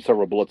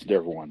several bullets into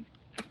everyone.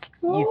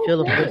 You feel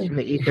the push from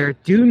the ether.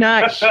 Do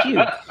not shoot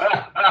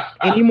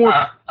any more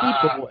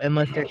people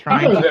unless they're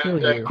trying to kill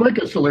The you.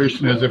 quickest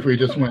solution is if we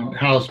just went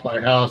house by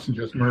house and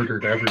just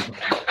murdered everyone.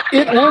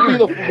 It would be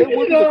the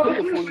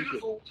quickest solution.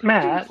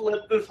 Matt. Just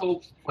let this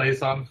whole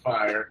place on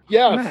fire.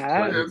 Yes.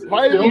 Matt, It's the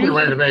only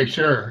way to make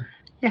sure.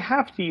 you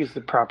have to use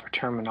the proper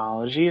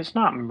terminology. It's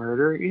not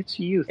murder, it's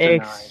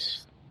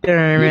euthanize.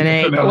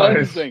 Exterminate.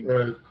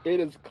 Cleansing. It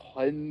is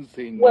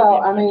cleansing.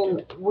 Well, I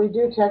mean, we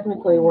do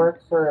technically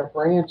work for a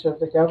branch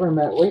of the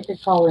government. We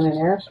could call in an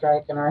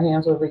airstrike and our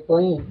hands would be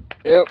clean.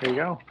 Yep. There you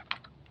go.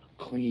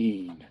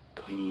 Clean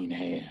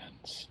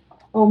hands.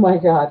 Oh my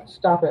God!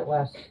 Stop it,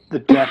 Wes. The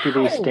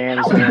deputy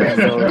stands there and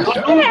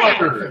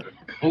goes,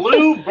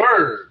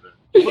 Bluebird.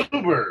 It's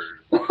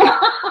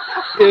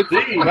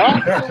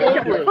not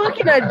deliberate.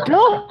 Fucking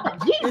adult.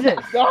 Jesus.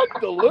 It's not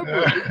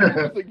deliberate.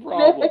 It's a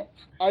problem.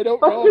 I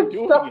don't know I'm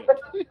doing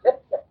it.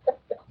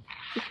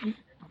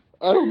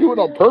 I don't do it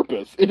on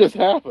purpose. It just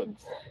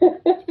happens.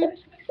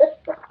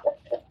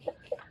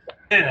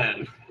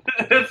 Man,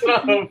 it's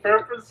not on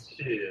purpose.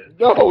 Shit.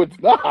 No, it's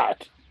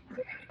not.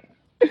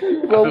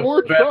 But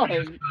we're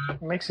trying.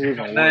 makes it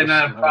even worse. 99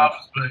 somehow.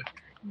 props, but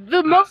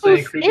The most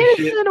saying creepy shit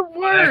innocent of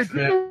words. It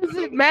accident.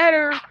 doesn't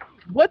matter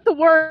what the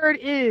word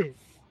is.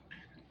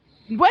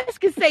 Wes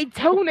could say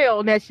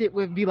toenail and that shit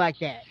wouldn't be like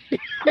that.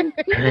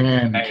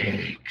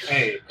 Pancakes.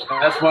 hey,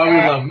 that's why we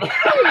love them.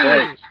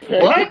 Hey,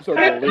 What? pancakes are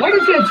Why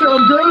delicious. does that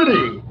sound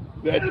dirty?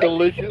 That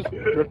delicious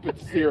dripping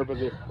syrup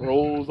as it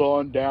rolls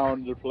on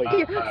down the plate.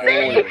 See?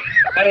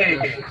 Hey,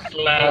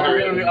 we're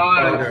gonna be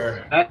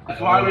honest.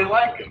 That's why we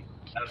like them.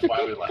 That's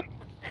why we like them.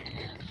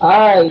 All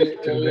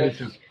right.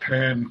 Delicious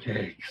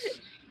pancakes.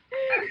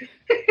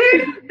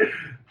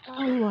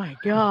 Oh my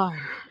God.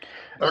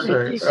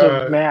 Okay.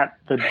 So Matt,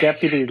 the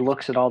deputy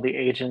looks at all the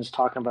agents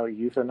talking about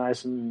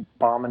euthanizing,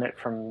 bombing it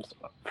from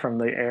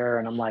the air,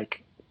 and I'm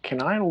like,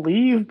 can I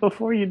leave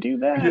before you do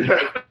that?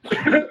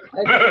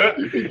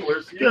 You people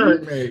are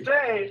scaring me.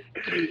 Stay.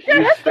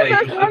 Yeah, that's the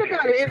best part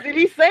about it, is that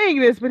he's saying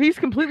this, but he's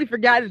completely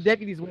forgotten the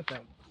deputy's with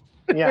him.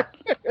 Yeah.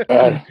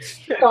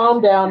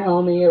 Calm down,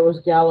 homie. It was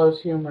gallows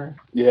humor.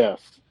 Yes.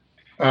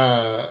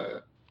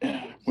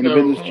 When the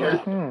business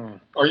chair.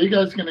 Are you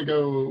guys going to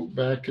go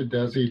back to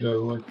Desi to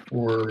look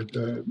for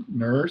the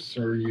nurse,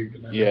 or are you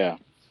going to? Yeah.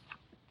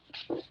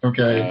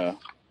 Okay.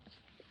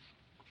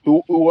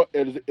 Does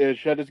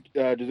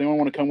anyone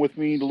want to come with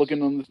me to look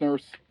in on this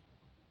nurse?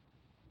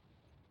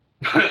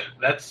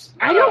 That's.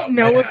 I don't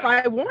know if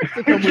I want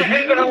to come with you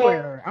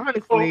anywhere,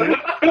 honestly. I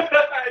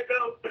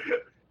know.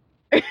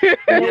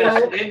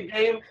 Yes, in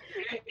game,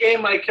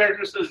 my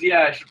character says,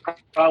 "Yeah, I should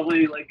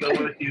probably go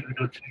with you to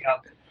go check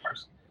out the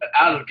person." But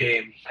out of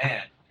game,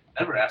 man,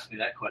 never ask me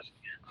that question.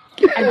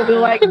 I feel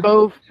like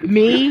both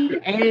me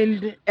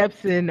and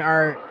Epson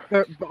are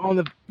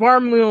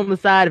firmly on the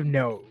side of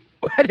no.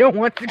 I don't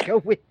want to go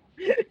with.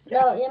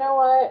 No, you know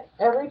what?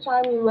 Every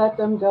time you let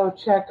them go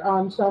check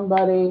on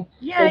somebody,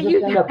 they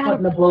just end up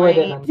putting a bullet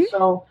in them.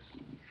 So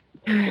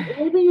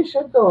maybe you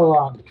should go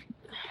along.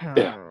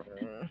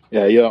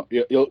 Yeah,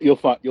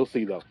 you'll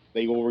see though.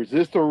 They will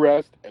resist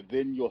arrest, and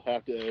then you'll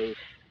have to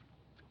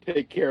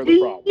take care of the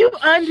problem. Do you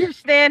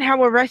understand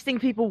how arresting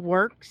people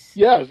works?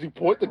 Yes, you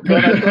point the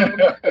gun at them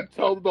and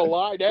tell them to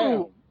lie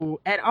down.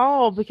 At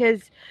all,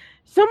 because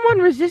someone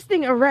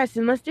resisting arrest,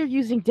 unless they're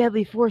using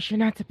deadly force, you're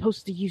not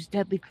supposed to use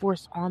deadly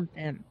force on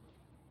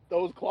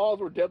Those claws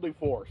were deadly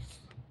force.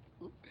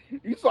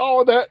 You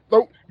saw that.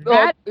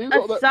 That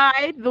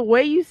aside, the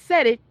way you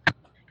said it,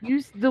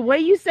 the way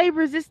you say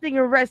resisting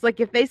arrest, like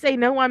if they say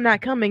no, I'm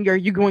not coming, are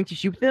you going to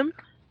shoot them?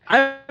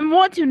 I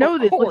want to know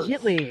this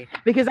legitly,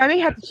 because I may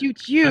have to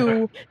shoot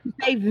you to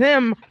save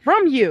them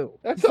from you.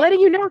 Just letting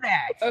you know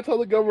that. That's how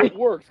the government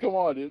works. Come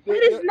on. It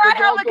is not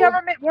how the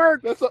government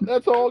works.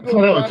 That's all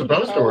going on. It's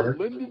supposed to work.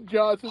 Lyndon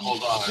Johnson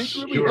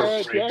secretly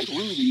had Jack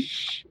Ruby.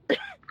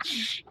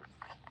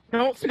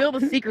 Don't spill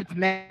the secrets,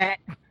 Matt.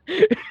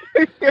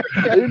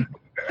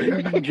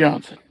 Lyndon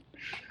Johnson.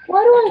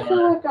 Why do I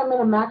feel like I'm in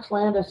a Max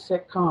Landis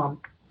sitcom?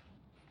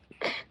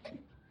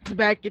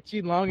 Back at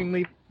you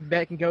longingly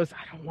back and goes,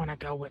 I don't want to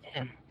go with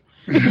him.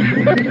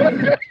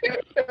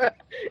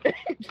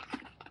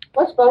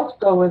 Let's both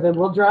go with him.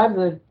 We'll drive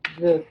the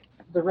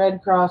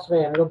Red Cross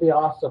van. It'll be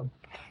awesome.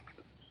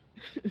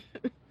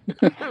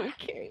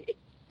 Okay.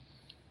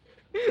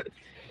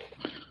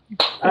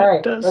 All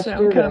right. That does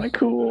sound kind of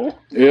cool.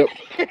 Yep.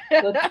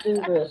 Let's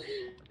do this.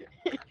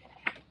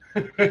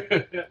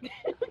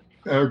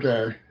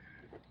 Okay.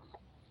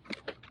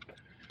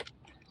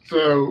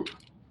 So,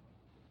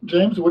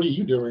 James, what are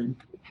you doing?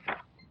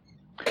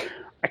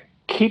 I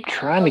keep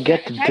trying to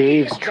get to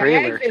Dave's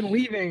trailer. And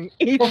leaving.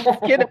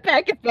 Get a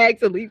pack of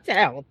bags and leave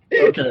town.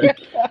 Okay.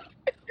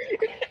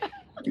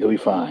 You'll be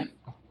fine.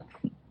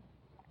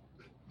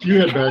 You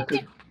head back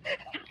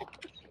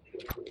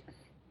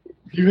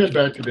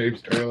to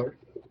Dave's trailer.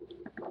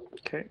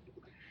 Okay.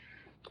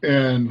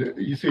 And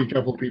you see a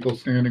couple of people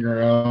standing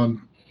around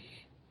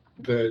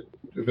the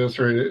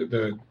eviscerated,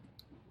 the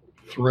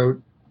throat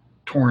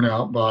torn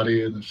out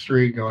body in the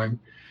street going,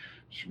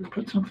 should we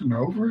put something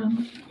over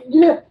him?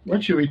 Yeah.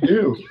 What should we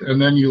do?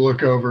 And then you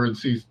look over and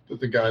see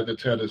the guy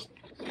that's had his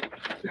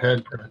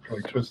head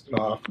practically twisted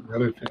off and the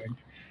other thing.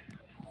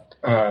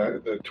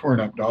 The torn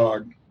up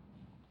dog.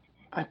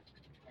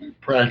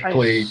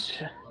 Practically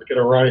at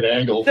a right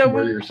angle from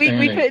where you're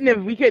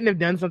standing. We couldn't have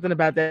done something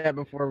about that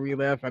before we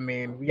left. I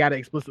mean, we got to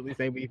explicitly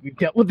say we've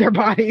dealt with their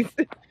bodies.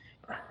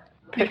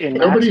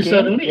 Nobody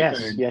said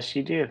anything. Yes,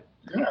 you do.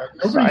 Yeah,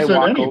 so I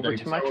walk over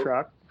to my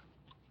truck.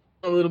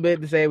 A little bit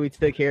to say we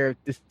took care of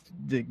this,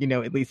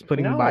 at least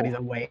putting the bodies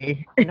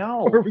away.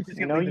 No,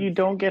 you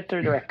don't get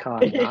the direct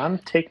con. I'm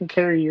taking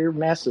care of your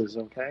messes,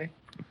 okay?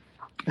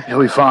 He'll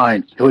be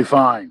fine. Either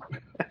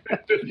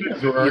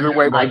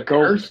way, I go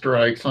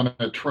airstrikes on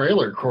a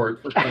trailer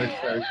court for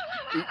Christ's sake.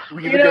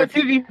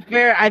 To be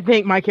fair, I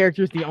think my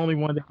character is the only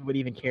one that would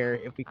even care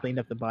if we cleaned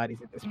up the bodies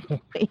at this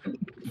point.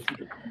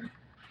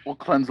 We'll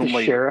cleanse them later.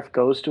 The sheriff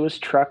goes to his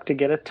truck to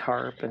get a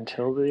tarp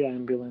until the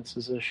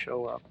ambulances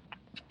show up.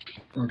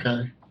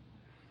 Okay.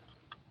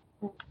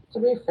 To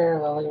be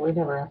fair, Lily, we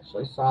never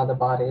actually saw the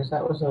bodies.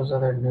 That was those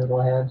other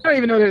noodle heads. I don't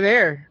even know they're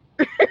there.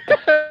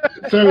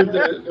 So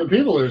the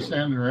people that are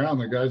standing around,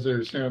 the guys that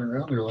are standing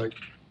around, they're like,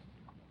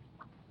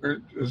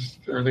 are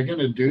they going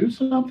to do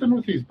something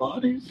with these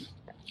bodies?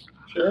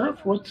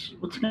 Sheriff, what's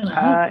going to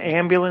happen?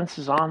 Ambulance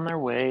is on their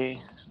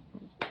way.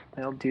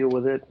 They'll deal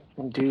with it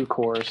in due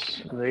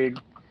course. They're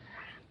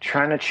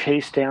trying to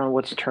chase down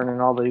what's turning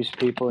all these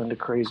people into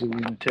crazy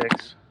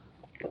lunatics.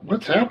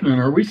 What's happening?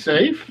 Are we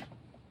safe?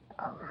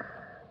 I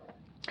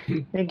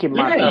think it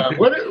might be.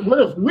 What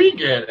if we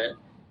get it?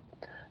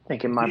 I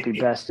think it might be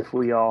best if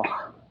we all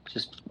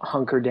just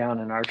hunker down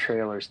in our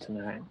trailers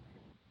tonight.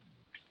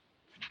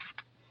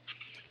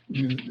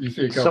 You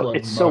see a couple of them.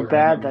 It's so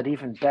bad that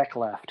even Beck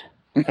left.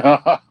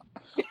 Oh,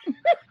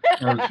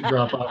 she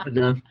drop off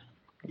again?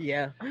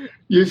 Yeah.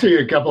 You see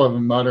a couple of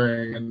them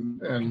muttering,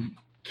 and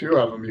two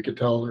of them you could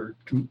tell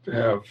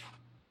have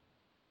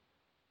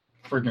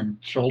freaking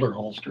shoulder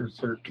holsters.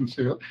 They're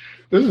concealed.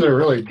 This is a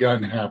really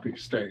gun-happy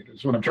state,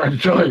 is what I'm trying to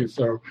tell you.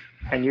 So,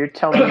 and you're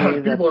telling me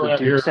that the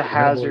Dukes of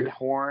Hazzard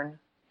horn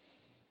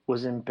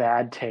was in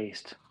bad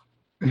taste?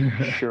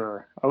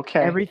 Sure. Okay.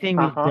 Everything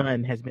we've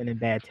done has been in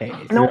bad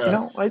taste.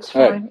 No, it's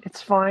fine.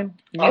 It's fine.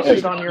 You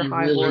sit on your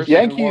high horse.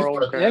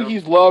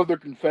 Yankees love their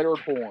Confederate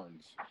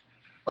horns.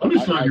 I'm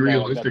just talking I know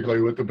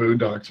realistically what the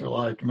Boondocks are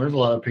like, and there's a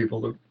lot of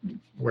people that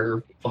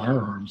wear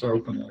firearms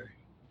openly.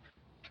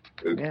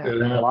 Yeah,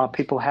 a lot of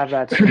people have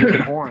that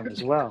stupid horn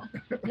as well.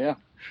 Yeah.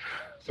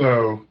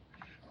 So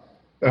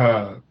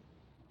you're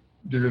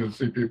going to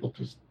see people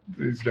just,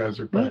 these guys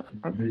are back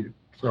from the heat.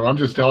 So I'm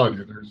just telling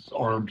you, there's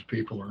armed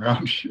people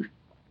around you.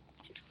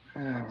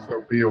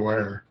 So be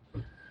aware.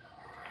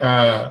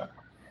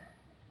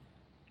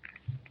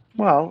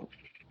 Well,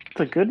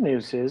 the good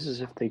news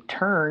is if they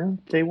turn,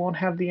 they won't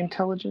have the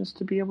intelligence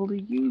to be able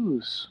to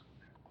use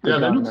the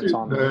gun that's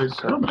on them.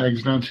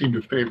 Cro-Mags don't seem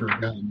to favor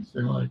guns.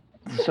 They like.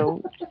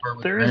 So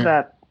there is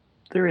that.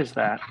 There is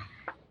that.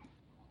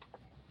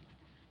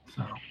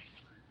 So.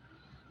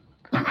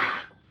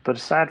 But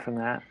aside from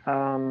that,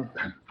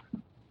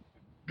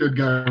 good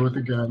guy with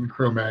a gun,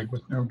 Cro-Mag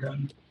with no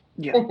gun.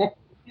 Yeah.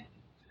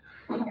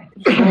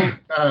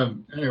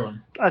 Anyway,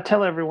 I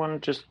tell everyone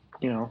just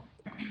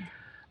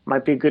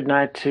might be a good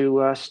night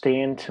to stay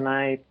in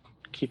tonight.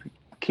 Keep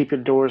your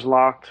doors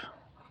locked.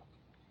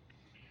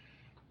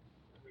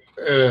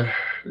 Yeah,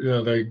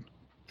 they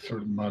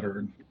sort of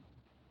muttered.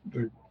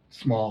 The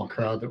small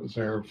crowd that was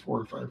there, 4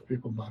 or 5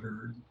 people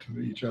muttered to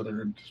each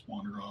other and just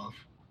wandered off.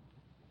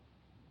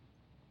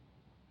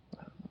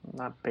 I'm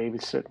not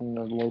babysitting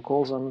the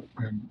locals. I'm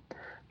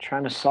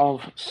trying to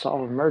solve a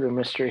murder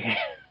mystery.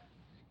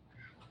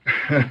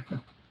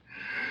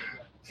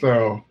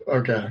 So,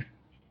 okay.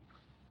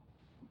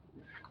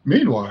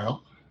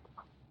 Meanwhile,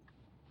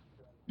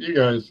 you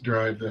guys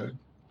drive the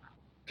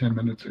 10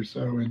 minutes or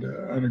so into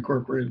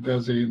unincorporated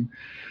Desi, and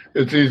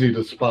it's easy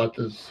to spot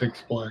this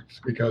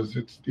Sixplex because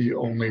it's the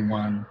only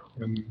one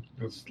in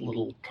this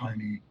little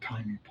tiny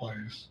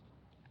place.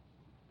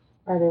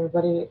 All right,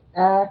 everybody,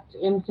 act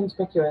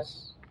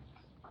inconspicuous.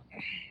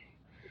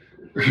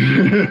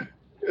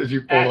 As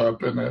you pull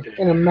up in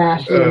a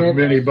MASH unit.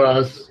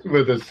 minibus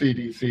with a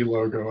CDC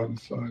logo on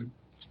the side.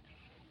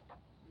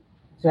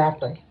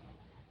 Exactly.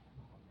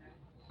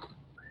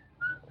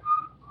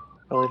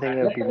 The only thing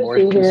that would be more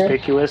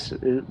conspicuous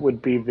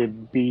would be the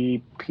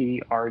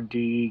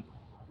BPRD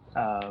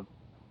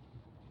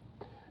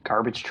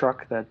garbage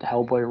truck that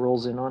Hellboy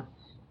rolls in on.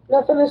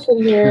 Nothing to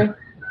see here.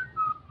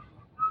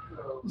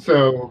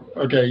 So,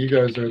 okay, you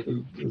guys are at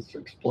the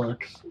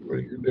Sixplex. What are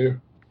you going to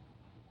do?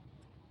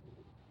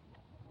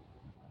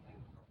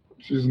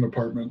 She's an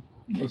apartment.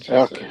 Let's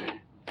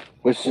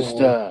just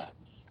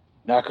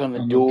knock on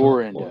the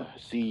door and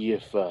see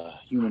if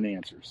human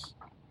answers.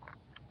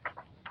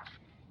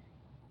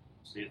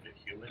 See if the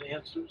human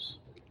answers?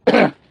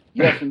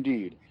 Yes,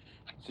 indeed.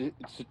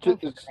 It's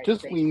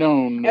statistically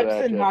known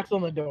Epson that... knocks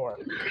on the door.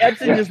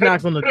 Epson just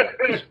knocks on the door.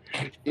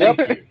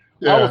 Yep.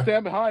 Yeah. I will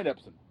stand behind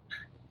Epson.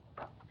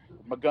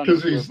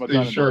 Because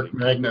these shark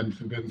magnets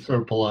have been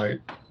so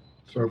polite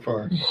so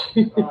far.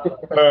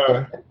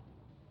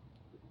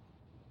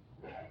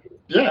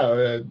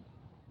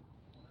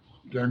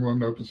 Young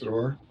woman opens the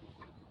door,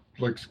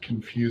 looks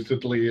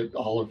confusedly at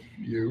all of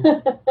you.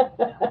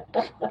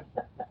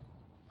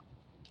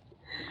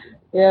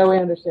 Yeah, we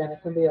understand.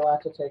 It can be a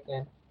lot to take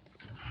in.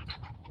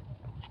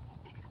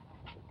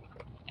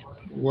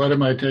 What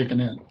am I taking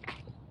in?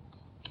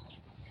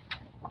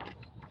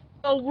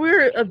 Well,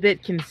 we're a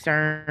bit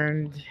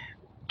concerned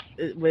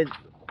with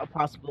a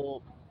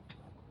possible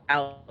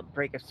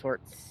outbreak of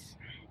sorts.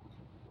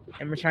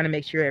 And we're trying to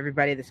make sure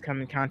everybody that's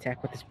come in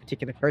contact with this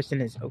particular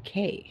person is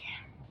okay.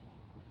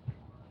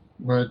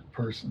 What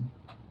person?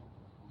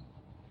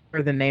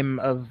 Or the name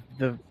of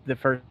the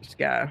first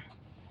guy.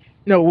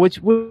 No, which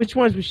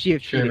ones was she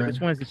have treated? Jared.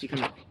 Which ones did she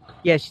come?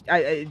 Yeah,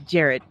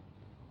 Jared.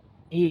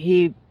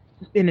 He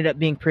ended up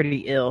being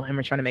pretty ill, and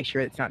we're trying to make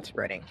sure it's not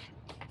spreading.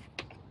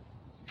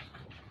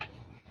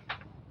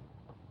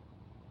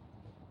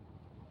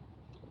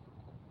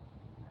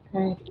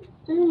 I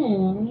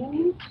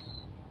think...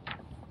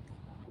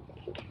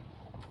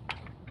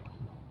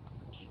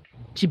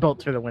 She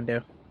bolts through the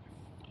window.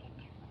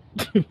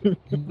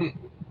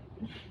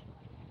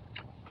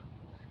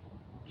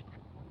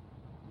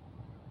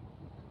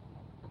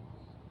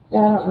 Yeah,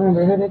 I don't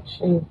remember.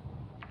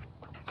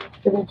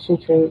 Who did she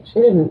treat? She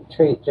didn't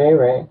treat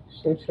J-Ray.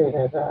 She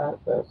treated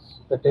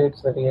the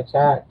dudes that he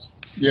attacked.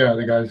 Yeah,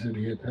 the guys that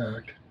he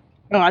attacked.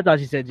 Oh, I thought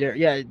you said Jared.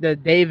 Yeah, the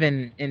Dave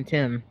and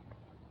Tim.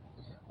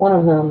 One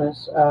of whom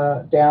is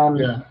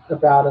down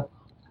about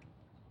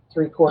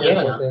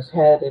 3/4 of his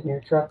head in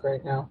your truck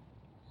right now.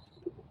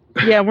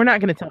 Yeah, we're not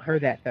going to tell her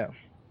that, though.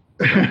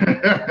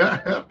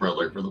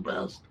 Probably for the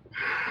best.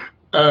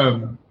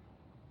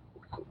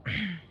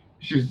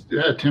 She's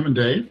Tim and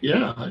Dave.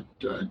 Yeah, I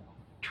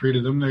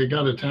treated them. They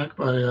got attacked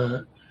by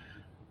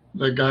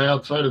the guy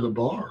outside of the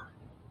bar.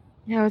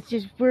 Yeah, it's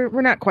just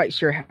we're not quite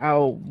sure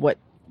how what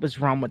was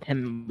wrong with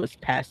him was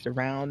passed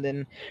around,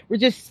 and we're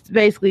just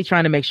basically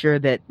trying to make sure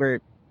that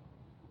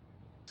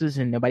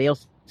and nobody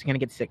else is going to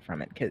get sick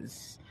from it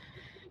because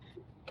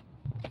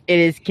it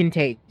is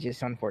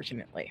contagious,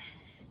 unfortunately.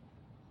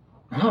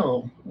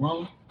 Oh,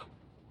 well.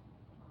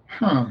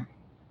 Huh.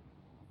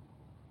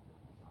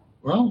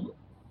 Well,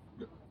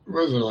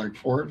 was there like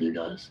 4 of you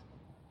guys?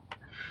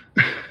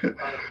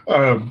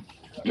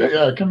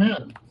 Yeah, come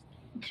in.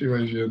 She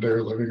ways you into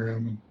her living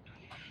room.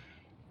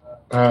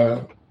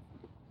 Well,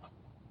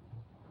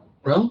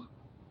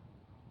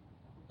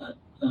 I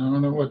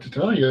don't know what to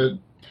tell you.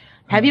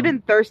 Have you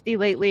been thirsty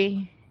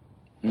lately?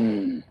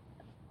 No.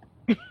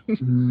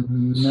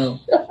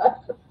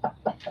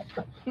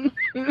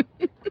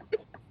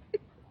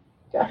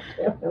 God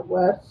damn it,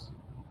 Wes.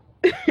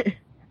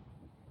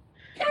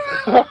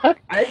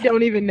 I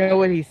don't even know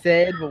what he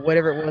said, but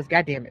whatever it was,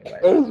 God damn it, Wes.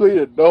 I just made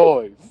a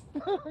noise.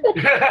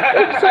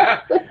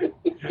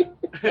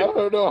 I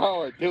don't know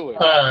how I do it.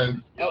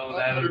 I'm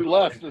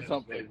blessed or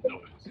something.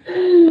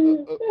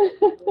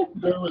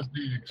 There was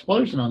the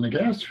explosion on the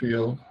gas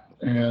field,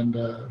 and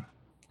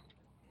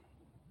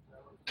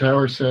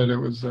Tower said it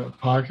was a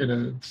pocket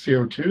of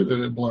CO2 that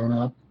had blown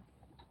up.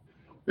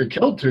 It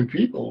killed 2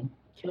 people.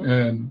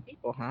 And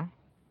people, huh?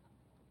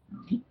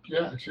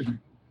 Yeah, excuse me.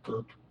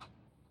 Burp.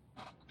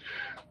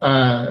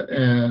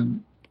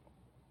 And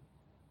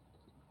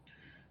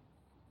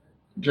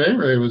J.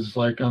 Ray was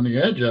like on the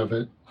edge of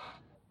it,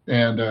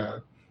 and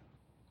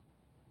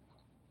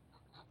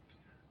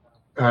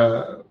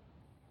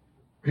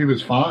he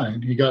was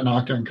fine. He got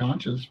knocked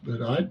unconscious,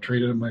 but I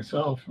treated him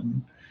myself,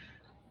 and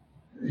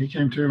he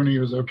came to and he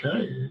was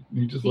okay.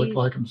 He just looked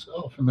like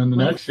himself. And then the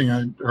next thing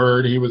I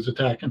heard, he was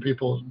attacking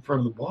people in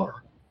front of the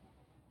bar.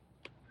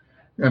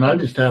 And I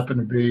just happened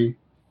to be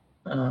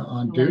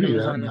on duty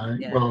that night.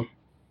 Yeah.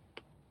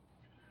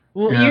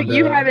 Well,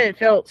 you haven't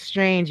felt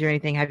strange or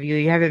anything, have you?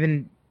 You haven't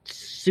been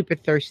super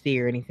thirsty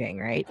or anything,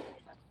 right?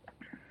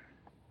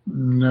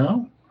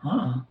 No.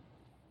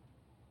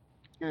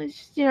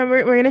 Just,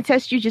 we're gonna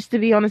test you just to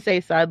be on the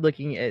safe side,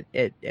 looking at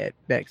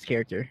Beck's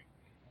character.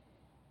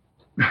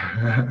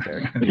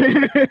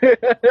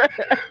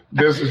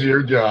 This is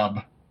your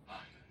job.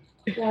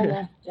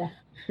 Yeah.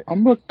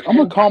 I'm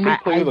gonna calmly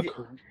play the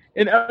curtain.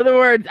 In other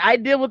words, I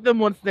deal with them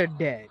once they're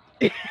dead.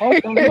 I'm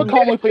gonna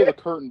calmly play the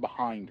curtain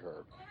behind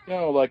her.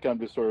 Like I'm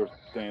just sort of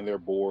standing there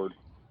bored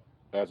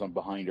as I'm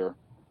behind her,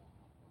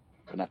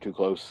 but not too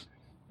close.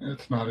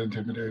 It's not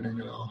intimidating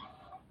at all.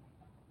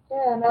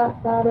 Yeah,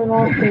 not at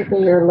all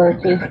creepy or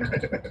lurky.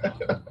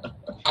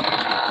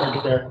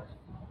 Okay.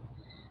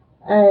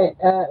 All right.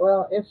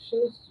 Well, if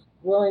she's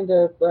willing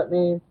to let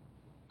me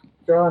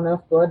draw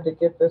enough blood to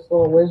get this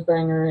little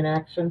whiz-banger in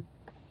action.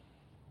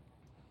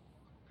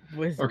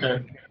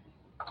 Okay.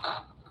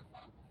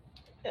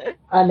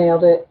 I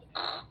nailed it.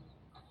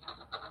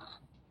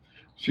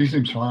 She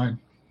seems fine.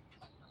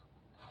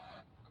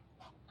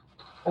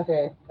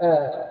 Okay.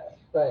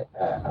 But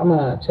I'm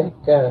gonna take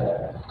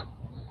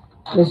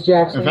Miss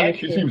Jackson. In fact,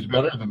 she seems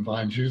better than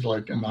fine. She's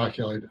like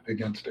inoculated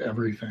against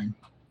everything.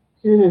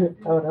 I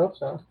would hope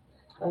so.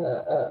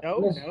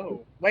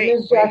 No. Wait.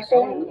 Miss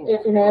Jackson,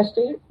 if you're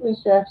nasty,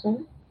 Miss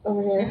Jackson,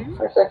 over here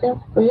for a second,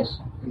 please.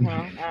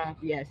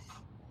 Yes.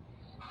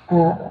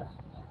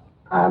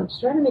 I'm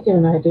starting to get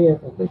an idea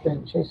that we've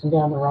been chasing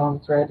down the wrong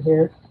thread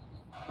here.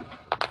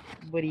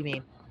 What do you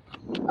mean?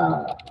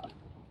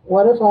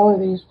 What if all of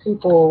these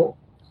people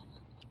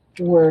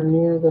were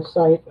near the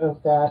site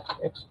of that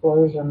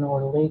explosion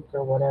or leak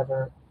or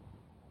whatever?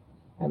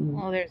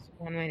 Well, there's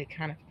one way to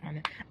kind of find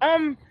it.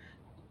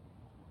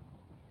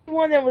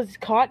 One that was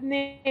caught in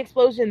the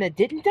explosion that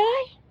didn't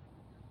die?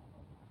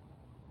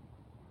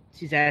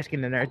 She's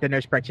asking the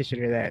nurse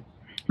practitioner that.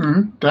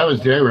 That was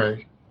J.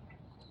 Ray.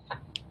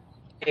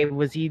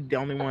 Was he the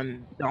only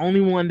one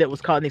that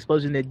was caught in the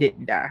explosion that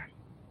didn't die?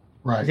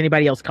 Right. Was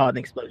anybody else caught in the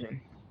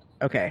explosion?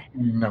 Okay.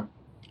 No.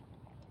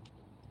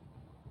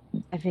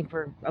 I think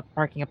we're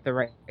barking up the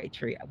right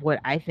tree. What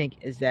I think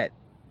is that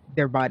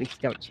their bodies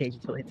don't change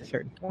until it hits a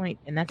certain point,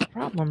 and that's a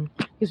problem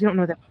because we don't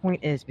know what that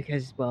point is.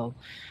 Because, well,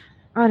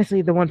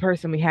 honestly, the one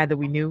person we had that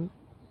we knew.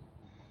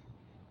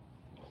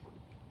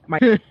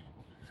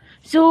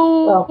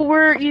 So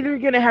we're either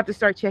gonna have to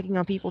start checking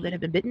on people that have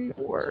been bitten,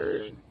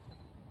 or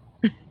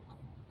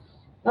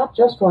not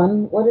just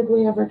one. What did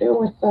we ever do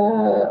with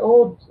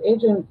old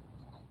Agent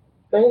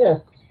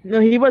Beta? No,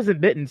 he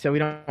wasn't bitten, so we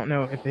don't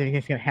know if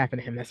anything's gonna happen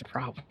to him. That's a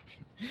problem.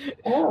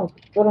 Oh,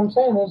 what I'm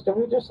saying is, do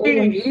we just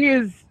leave him? He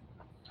is.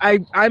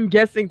 I'm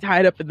guessing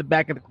tied up in the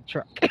back of the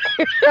truck.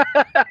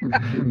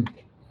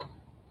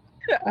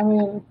 I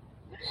mean,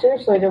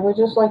 seriously, did we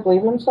just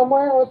leave him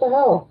somewhere? What the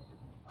hell?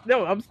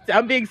 No,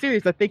 I'm being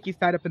serious. I think he's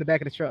tied up in the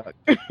back of the truck.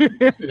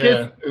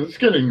 Yeah, it's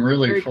getting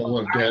really full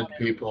of dead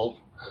people.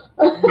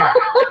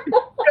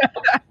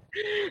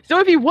 So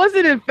if he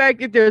wasn't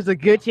infected, there's a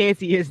good chance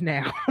he is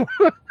now.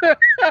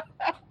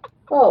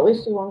 Well, at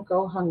least he won't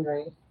go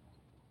hungry.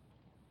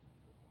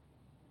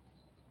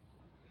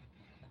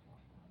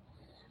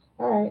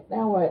 All right,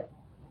 now what?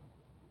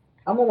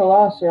 I'm at a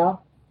loss,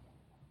 y'all.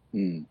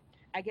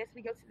 I guess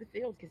we go to the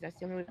field because that's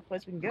the only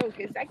place we can go.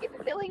 Because I get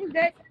the feeling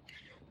that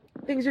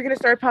things are gonna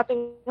start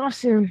popping off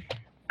soon.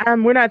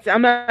 I'm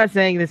not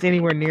saying this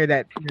anywhere near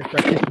that.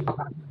 Because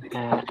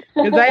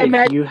I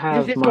imagine you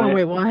have this going,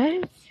 wait,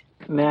 what?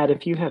 Matt,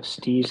 if you have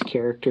Steve's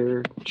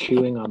character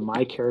chewing on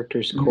my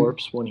character's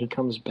corpse when he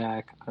comes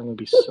back, I'm gonna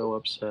be so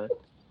upset.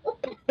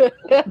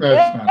 That's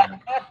not happening.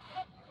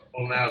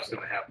 Well, now it's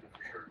gonna happen for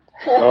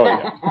Oh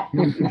yeah.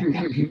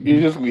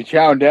 You just be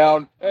chowing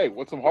down. Hey,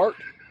 want some heart?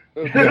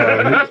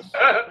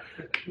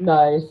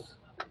 Nice.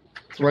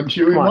 It's one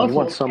chewy Come on, you muscle.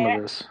 want some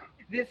of this?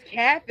 This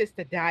calf is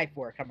to die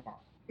for. Come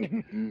on.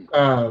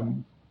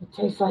 It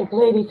tastes like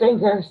lady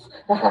fingers.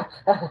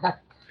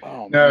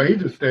 Oh, No, he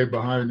just stayed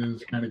behind and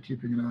is kind of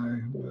keeping an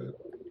eye on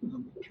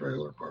the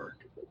trailer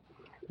park.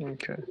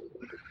 Okay.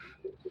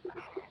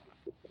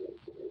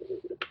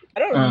 I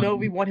don't know if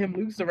we want him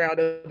loose around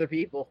other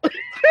people.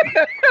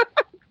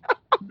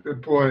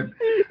 Good point.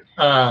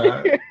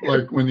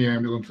 Like when the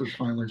ambulances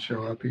finally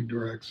show up, he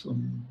directs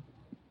them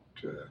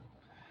to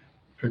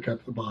pick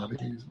up the bodies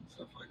and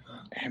stuff like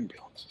that.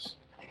 ambulances.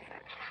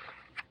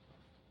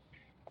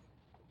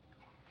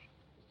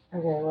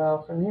 Okay,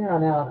 well, from here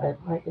on out, it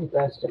might be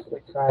best if we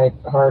tried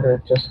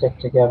harder to stick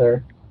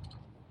together.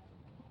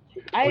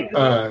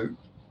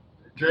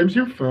 James,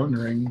 your phone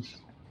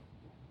rings.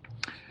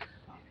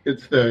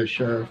 It's the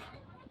sheriff.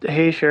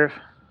 Hey, Sheriff.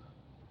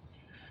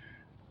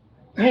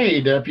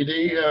 Hey,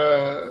 deputy.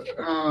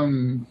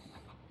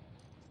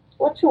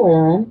 What you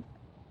wearing?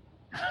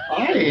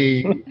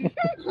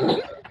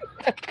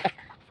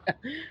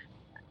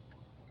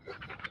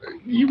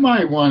 You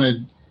might want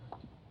to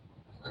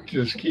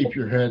just keep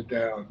your head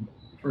down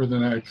for the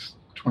next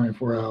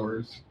 24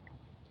 hours.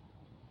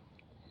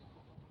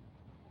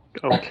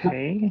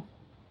 Okay.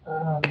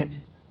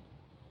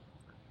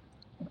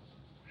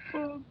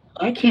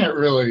 I can't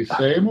really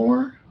say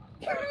more.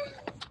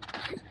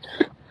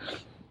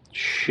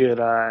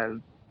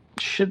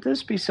 Should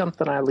this be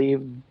something I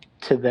leave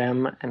to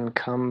them and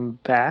come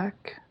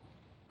back?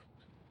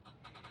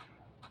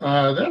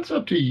 That's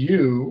up to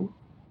you.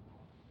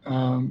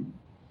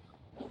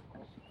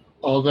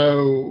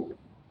 Although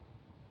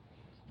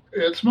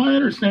it's my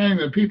understanding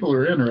that people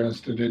are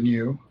interested in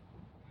you.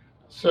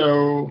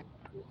 So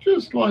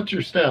just watch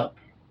your step.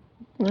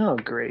 Oh,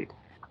 great.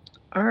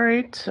 All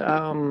right.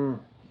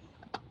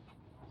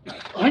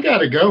 I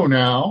gotta go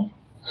now.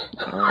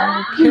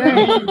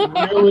 Okay. Be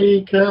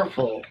really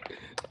careful.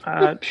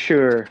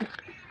 Sure.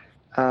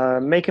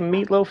 Making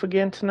meatloaf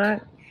again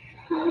tonight?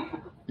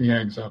 He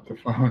hangs up the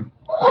phone.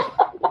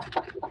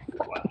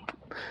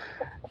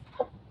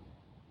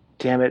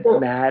 Damn it,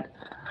 Matt.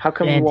 How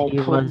come you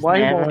won't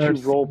why won't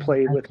you role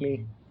play with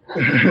me?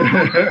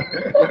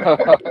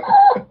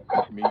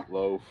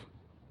 Meatloaf.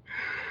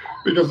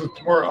 Because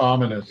it's more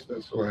ominous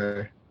this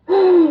way.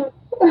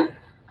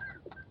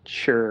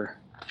 Sure.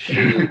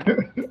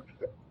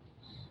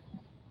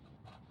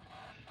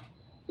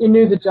 You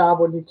knew the job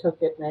when you took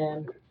it,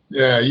 man.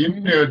 Yeah, you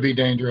knew it'd be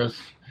dangerous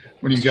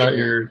when you got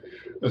your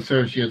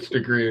associate's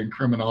degree in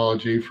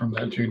criminology from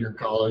that junior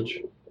college.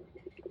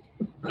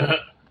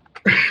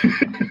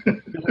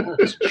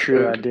 It's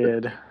true, I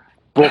did.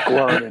 Book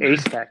one,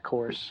 ace that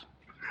course.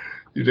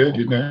 You did,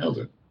 you nailed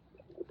it.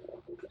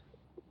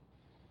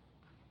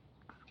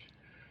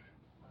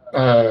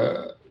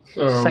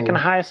 So Second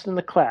highest in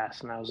the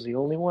class, and I was the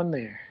only one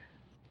there.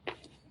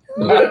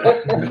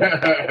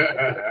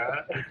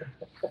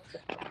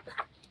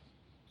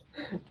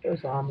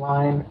 There's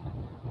online.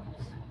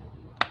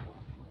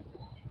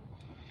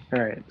 All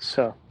right,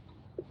 so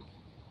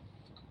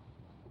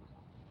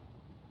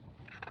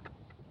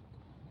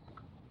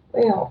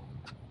Well,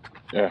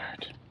 All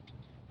right.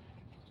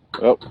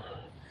 Well,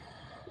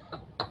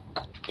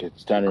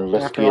 it's time to after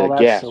investigate all a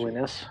that gas.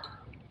 silliness,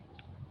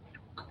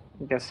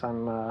 I guess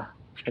I'm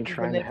been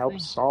trying the to next help thing?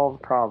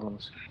 solve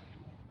problems.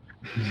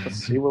 Let's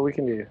see what we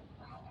can do.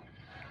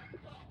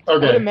 I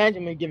would okay.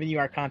 imagine we're giving you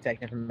our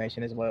contact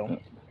information as well.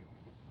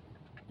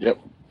 Yep.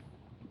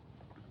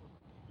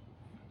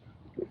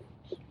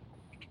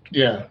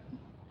 Yeah.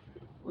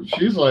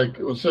 She's like,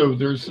 so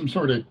there's some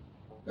sort of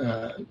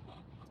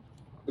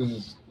this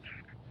is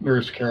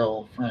Nurse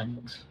Carol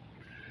Franks.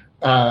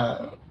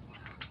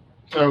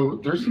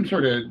 So there's some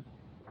sort of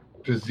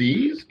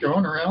disease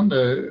going around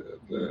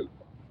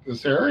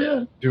this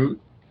area. Do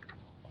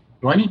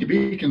I need to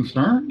be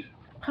concerned?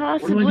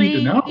 Possibly, What do I need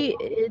to know?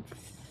 it's.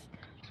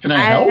 Can I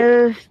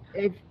help?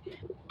 If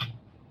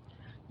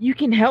you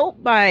can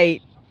help by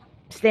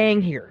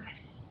staying here.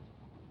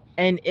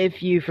 And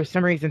if you, for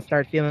some reason,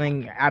 start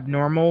feeling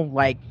abnormal,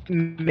 like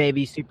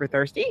maybe super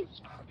thirsty,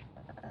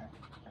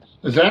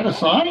 Is that a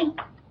sign?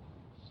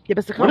 give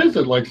us a call. What is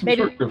it, like some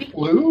Maybe. sort of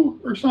flu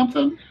or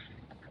something?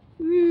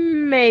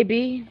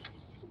 Maybe.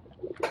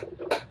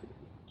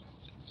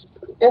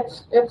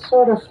 it's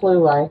sort of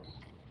flu-like.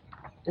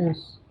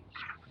 Yes.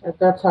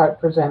 That's how it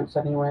presents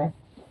anyway.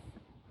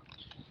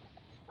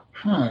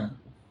 Huh.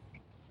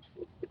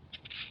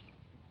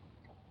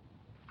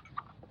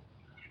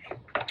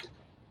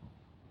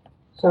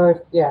 So if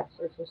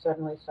you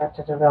suddenly start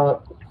to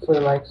develop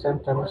flu-like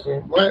symptoms,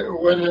 you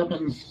What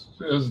happens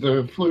as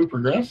the flu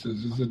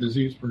progresses, as the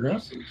disease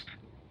progresses?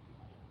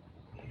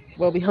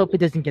 Well, we hope it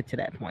doesn't get to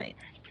that point.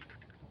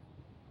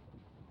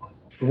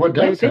 What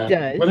But does if it happen?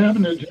 does, What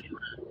happened to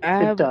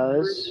It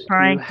does.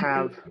 Trying You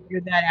have to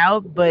figure that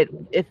out, but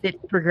if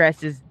it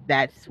progresses,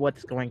 that's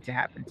what's going to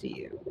happen to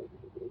you.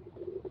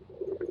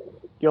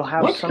 you'll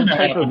have what's some going to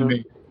type happen to of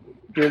me?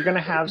 You're going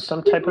to have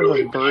some type of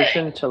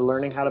aversion to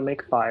learning how to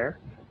make fire.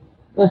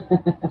 You're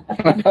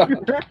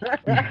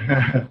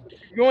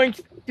going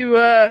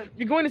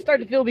to start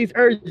to feel these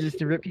urges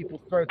to rip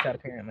people's throats out.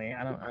 Apparently,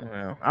 I don't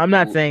know. I'm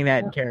not saying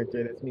that in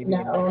character. That's me.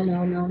 No.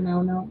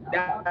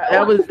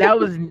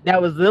 That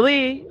was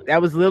Lily.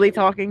 That was Lily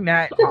talking.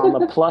 Not On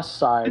the plus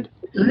side,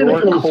 You're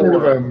going to feel sort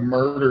of a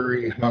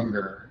murdery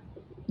hunger.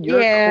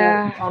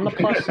 Yeah. On the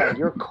plus side,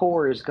 your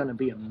core is going to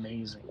be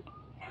amazing.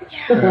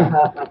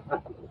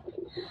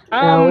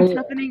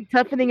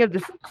 Toughening of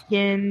the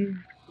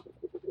skin,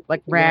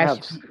 like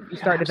rash. You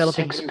start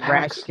developing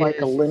rash like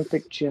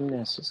Olympic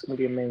gymnasts. It's going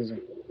to be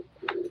amazing.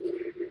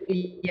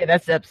 Yeah,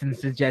 that's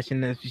Epson's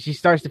suggestion. If she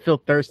starts to feel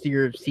thirsty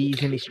or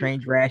sees any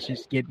strange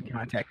rashes, get in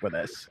contact with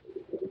us.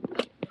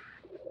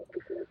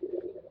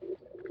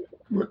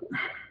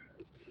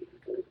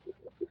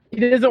 He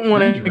doesn't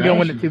want to go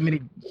into too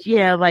many.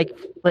 Yeah, like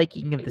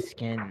flaking of the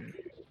skin.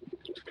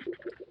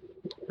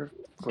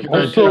 Could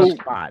I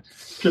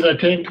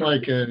take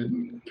like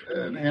an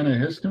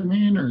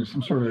antihistamine or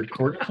some sort of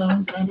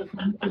cortisone kind of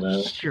thing for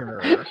that? Sure.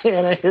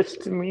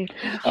 Antihistamine.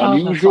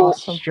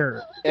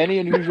 Sure. Any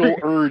unusual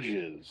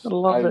urges? I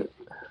love it.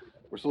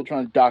 We're still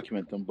trying to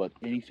document them, but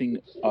anything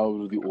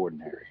out of the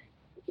ordinary.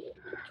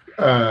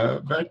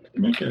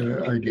 Make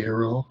an idea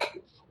roll.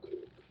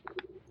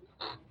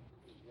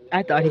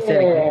 I thought he said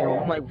a gay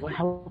roll. I'm like,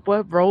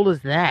 what role is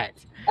that?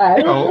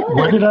 Oh,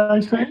 what did I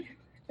say?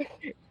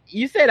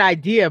 You said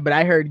idea, but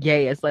I heard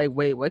gay. It's like,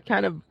 wait, what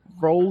kind of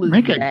role is that?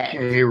 Make a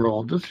gay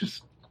roll. Let's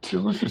just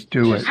do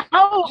it.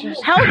 How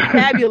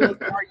fabulous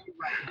are you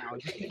right now?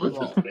 Let's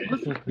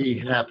just be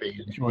happy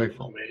and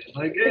joyful.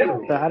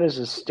 That is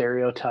a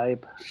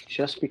stereotype.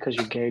 Just because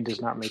you're gay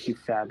does not make you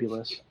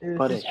fabulous.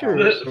 But it's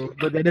true.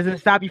 But that doesn't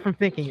stop you from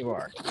thinking you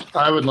are.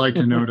 I would like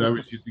to note I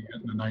was using it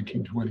in the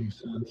 1920s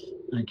sense.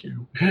 Thank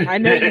you. I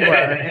know you were,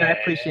 and I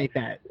appreciate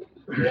that.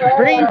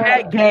 Bring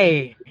back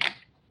gay.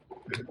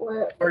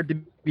 Or to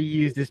be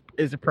used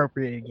is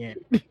appropriate again.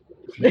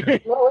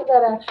 What would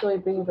that actually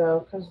be,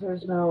 though? Because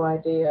there's no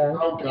idea.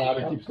 Oh, God,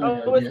 I keep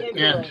saying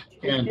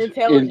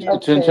intelligence.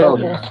 It's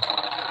intelligence.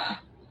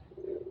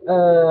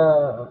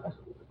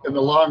 In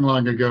the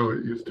long ago,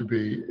 it used to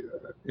be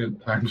in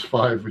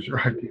 ×5 was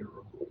your idea.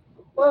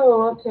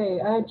 Oh, okay.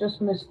 I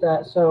just missed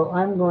that, so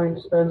I'm going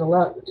to spend the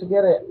luck to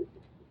get it.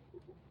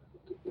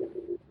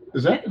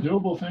 Is that a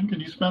doable thing?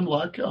 Can you spend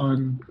luck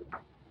on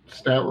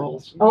stat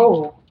rolls?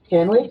 Oh,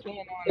 can we?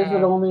 Is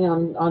it only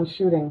on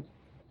shooting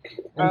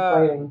and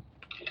fighting?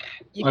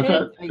 You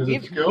can't.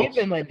 You've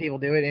been letting people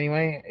do it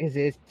anyway.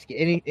 It's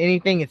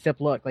anything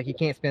except luck. Like you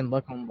can't spend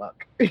luck on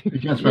luck. You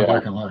can't spend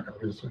luck on luck,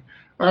 obviously.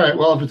 All right.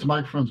 Well, if it's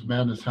Microphone's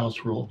Madness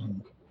house rule,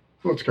 then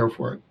let's go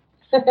for it.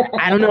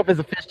 I don't know if it's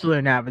official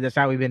or not, but that's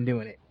how we've been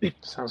doing it.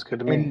 Sounds good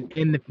to me.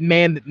 And the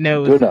man that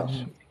knows. Good enough.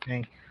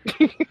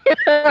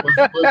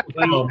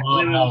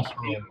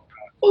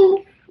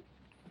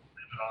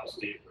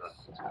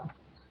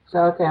 So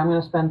okay, I'm going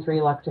to spend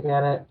 3 luck to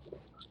get it.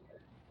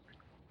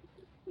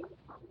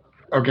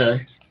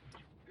 Okay.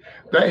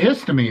 That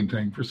histamine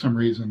thing, for some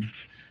reason,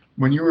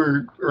 when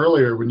you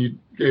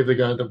gave the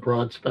guy the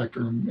broad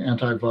spectrum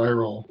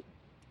antiviral,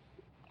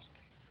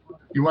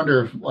 you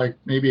wonder if like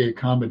maybe a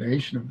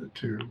combination of the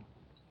two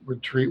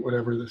would treat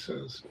whatever this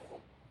is.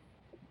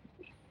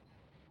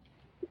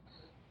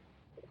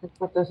 I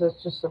thought this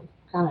is just some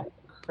kind of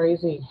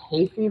crazy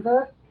hay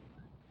fever.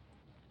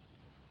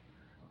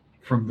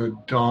 From the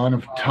dawn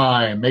of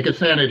time. Make a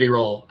sanity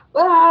roll.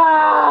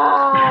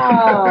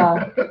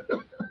 Ah!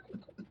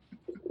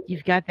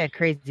 You've got that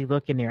crazy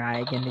look in your eye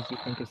again. Did you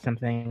think of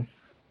something?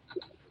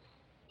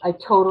 I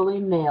totally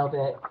nailed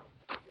it.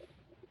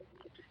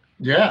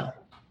 Yeah.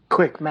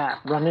 Quick,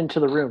 Matt, run into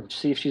the room.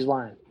 See if she's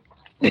lying.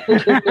 She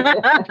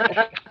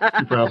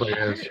probably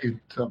is. She's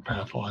a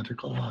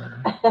pathological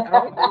liar.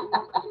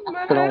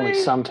 But only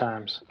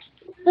sometimes.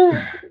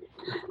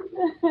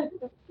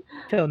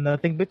 Tell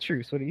nothing but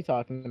truth. What are you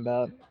talking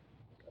about?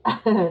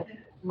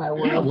 My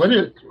word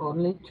is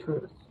only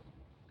truth.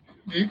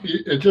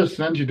 It just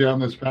sends you down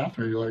this path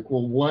where you're like,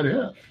 well, what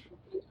if?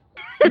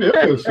 What if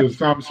this is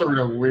some sort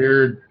of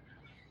weird,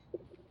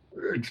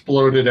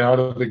 exploded out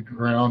of the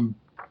ground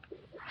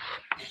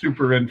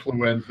super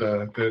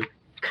influenza that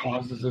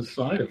causes a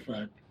side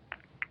effect?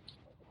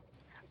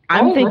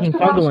 I'm thinking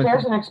let's go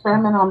downstairs and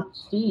experiment on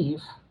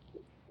Steve.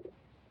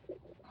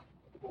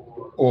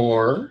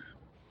 Or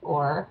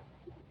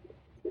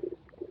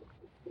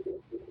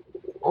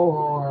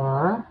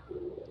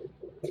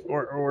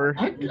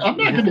I'm not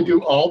going to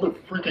do all the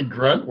freaking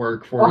grunt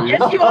work for you.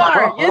 Yes, you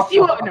are. Yes,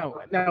 you are.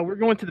 No, we're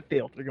going to the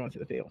field. No,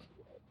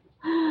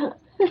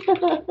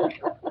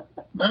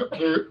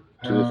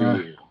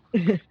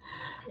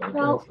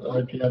 No,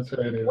 I can't say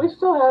anything. we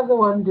still have the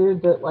one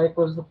dude that like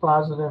was the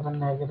positive and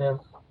negative.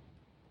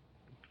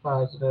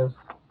 Positive.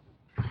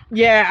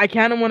 Yeah, I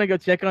kind of want to go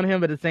check on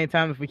him, but at the same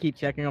time, if we keep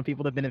checking on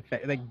people that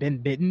have been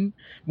bitten,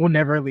 we'll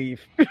never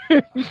leave.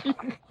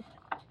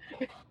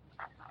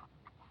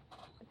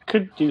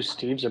 Could do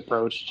Steve's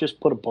approach. Just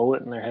put a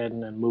bullet in their head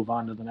and then move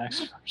on to the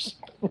next person.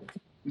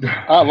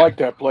 I like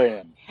that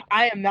plan.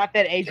 I am not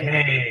that agent.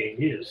 Dang,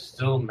 he is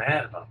still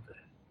mad about that.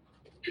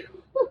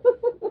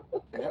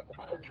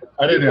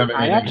 I didn't have anything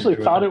I actually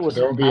to do thought with it was.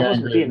 Don't be I wasn't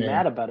angry being at me.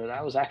 mad about it.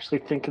 I was actually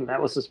thinking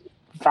that was a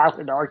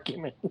valid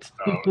argument. It is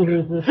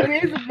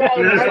a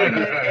valid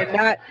argument, and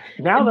not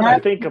Now that I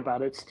think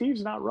about it,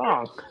 Steve's not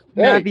wrong.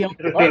 not the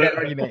only way that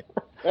argument.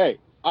 Hey,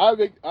 I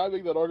make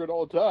that argument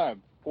all the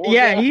time.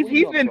 Yeah, he's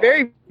been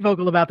very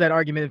vocal about that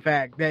argument. In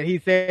fact, that he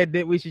said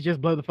that we should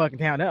just blow the fucking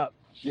town up.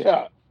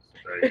 Yeah,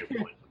 Very good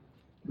point.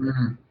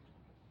 Mhm.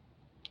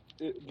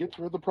 it gets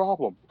rid of the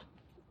problem.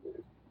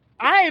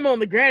 I am on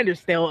the grander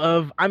scale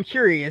of I'm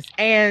curious,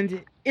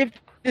 and if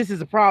this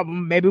is a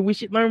problem, maybe we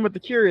should learn what the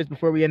cure is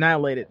before we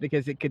annihilate it,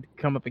 because it could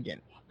come up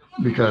again.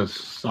 Because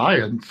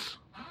science.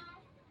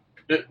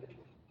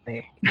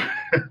 Hey.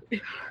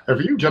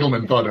 Have you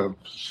gentlemen thought of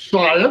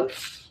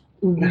science?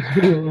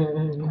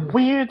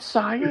 Weird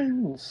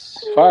science.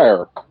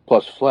 Fire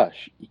plus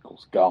flesh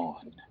equals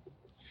gone.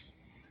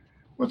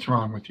 What's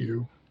wrong with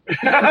you?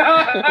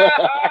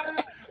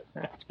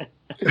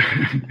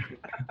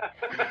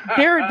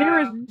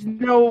 There is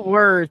no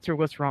words for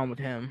what's wrong with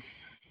him.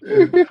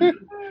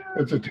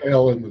 It's a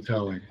tale in the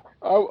telling.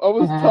 I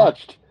was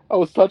touched. I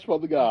was touched by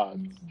the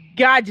gods.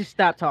 God, just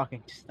stop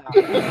talking. Just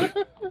stop.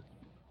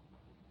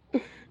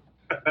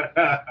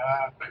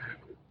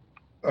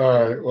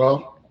 All right.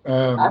 Well,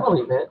 I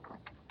believe it.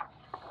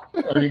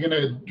 are you going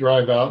to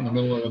drive out in the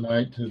middle of the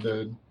night to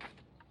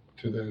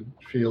the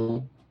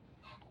field?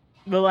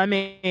 Well, I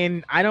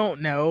mean, I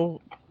don't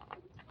know.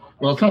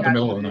 Well, it's not the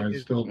middle of the night.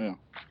 It's still. Yeah.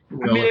 I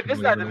mean, if it's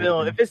not the relatively middle,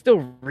 early. if it's still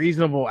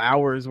reasonable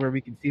hours where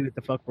we can see what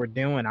the fuck we're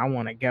doing, I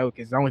want to go,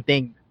 because the only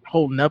thing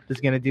holding up is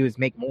going to do is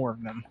make more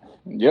of them.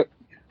 Yep.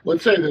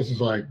 Let's say this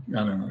is like,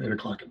 I don't know, 8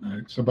 o'clock at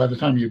night. So by the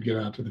time you'd get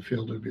out to the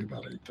field, it'd be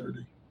about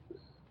 8:30.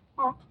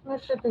 Well,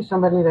 there should be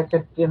somebody that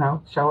could,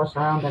 show us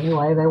around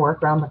anyway. They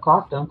work around the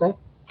clock, don't they?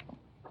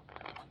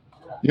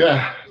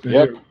 Yeah. They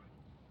Yep. do.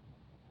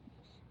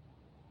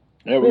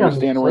 Yeah, we We can don't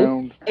stand sleep.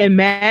 around. And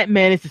Matt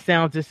managed to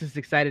sound just as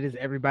excited as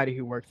everybody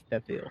who works at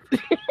that field.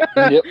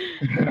 Yep.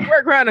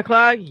 Work around the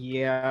clock?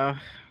 Yeah.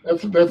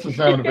 That's the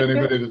sound of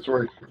anybody that's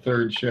worked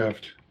third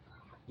shift.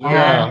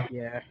 Yeah.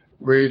 Yeah.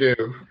 We do.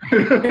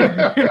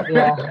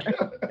 Yeah.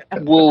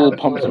 We'll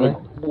pump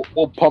Absolutely.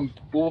 We'll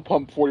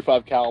pump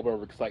 45 caliber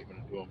of excitement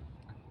into them.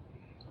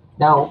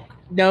 No.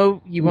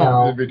 No, you No.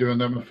 won't. They'd be doing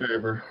them a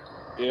favor.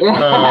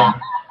 Yeah.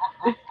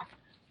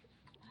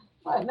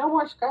 What? No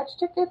more scratch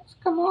tickets?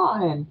 Come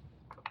on.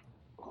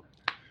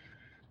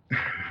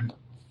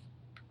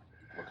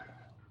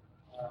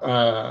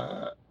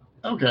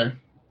 Okay.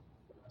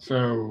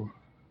 So,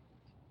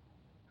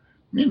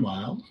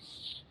 meanwhile,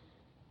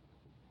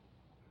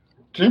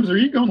 James, are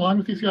you going along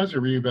with these guys,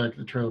 or were you back at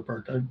the trailer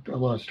park? I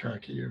lost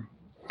track of you.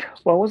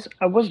 Well,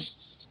 I was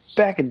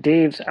back at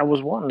Dave's. I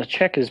was wanting to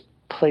check his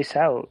place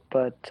out,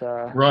 but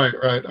Right.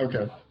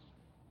 Okay.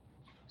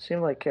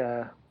 seemed like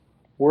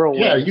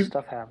whirlwind Yeah, of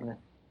stuff happening.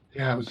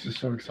 Yeah, it was just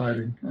so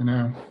exciting. I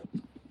know.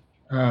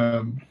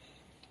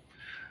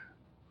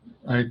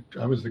 I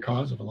was the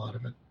cause of a lot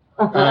of it.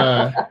 Is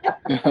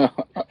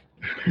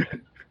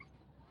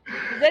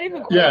that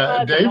even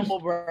Yeah, qualified as a Dave's- humble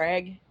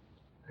brag?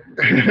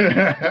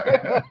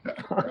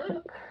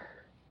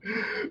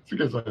 It's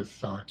because I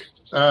suck.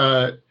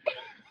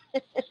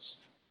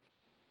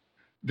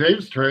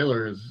 Dave's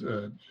trailer is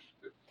a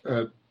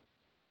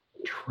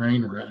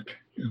train wreck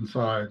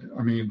inside.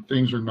 I mean,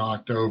 things are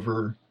knocked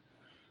over.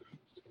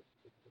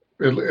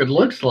 It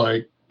looks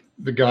like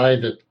the guy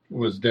that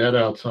was dead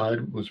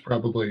outside was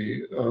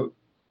probably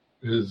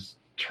his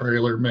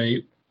trailer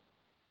mate,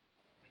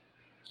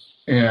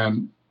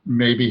 and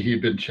maybe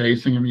he'd been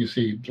chasing him. You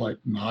see like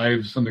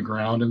knives on the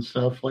ground and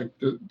stuff, like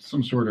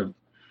some sort of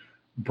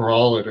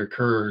brawl had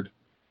occurred.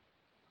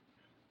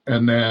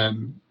 And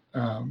then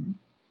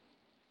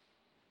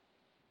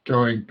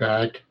going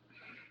back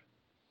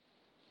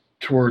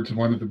towards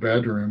one of the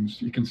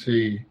bedrooms, you can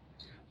see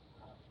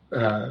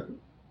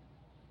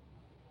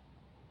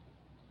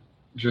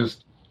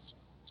just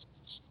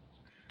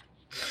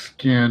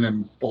skin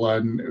and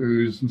blood and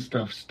ooze and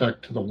stuff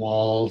stuck to the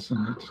walls,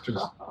 and it's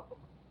just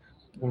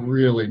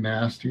really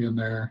nasty in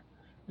there,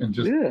 and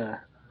just Yeah.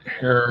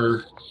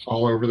 hair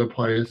all over the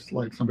place,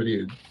 like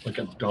like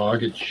a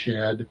dog had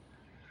shed.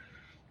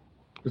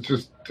 It's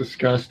just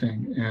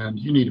disgusting, and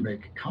you need to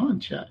make a con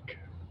check.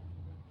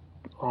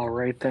 All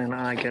right, then.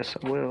 I guess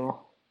I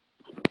will.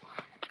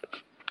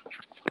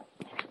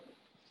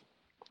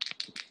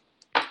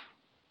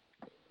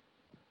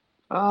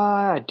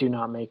 I do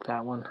not make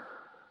that one.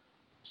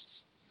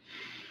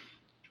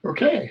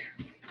 Okay.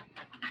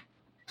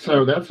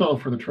 So that's all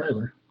for the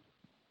trailer.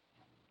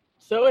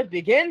 So it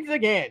begins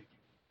again.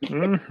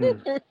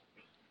 Mhm.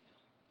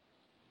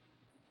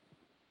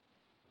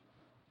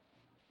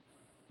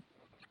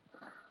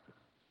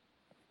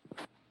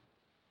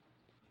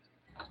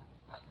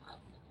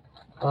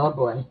 Oh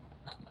boy.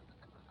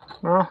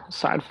 Well,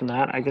 aside from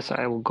that, I guess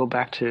I will go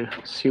back to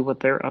see what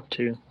they're up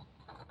to.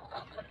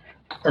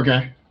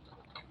 Okay.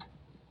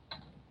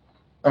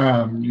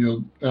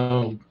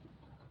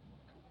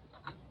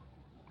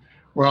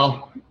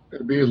 Well,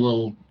 it'd be a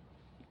little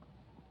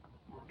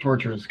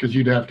torturous because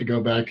you'd have to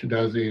go back to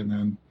Desi and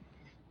then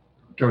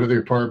go to the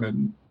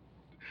apartment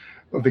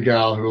of the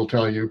gal who will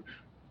tell you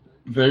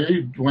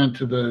they went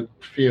to the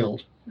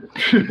field.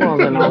 Well,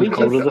 then I'll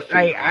go to the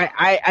field.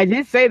 I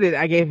did say that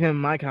I gave him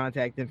my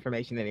contact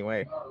information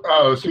anyway.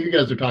 Oh, so you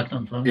guys are talking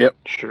on the phone? Yep.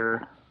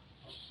 Sure.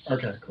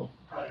 Okay, cool.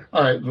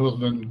 All right, well,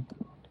 then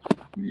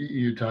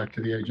you talk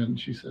to the agent, and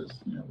she says,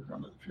 we're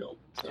going to the field.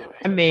 So,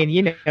 I mean,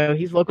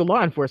 he's local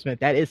law enforcement.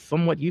 That is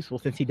somewhat useful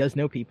since he does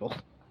know people.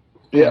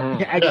 Yeah.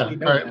 yeah. All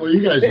right, well,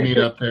 you guys meet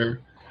up there.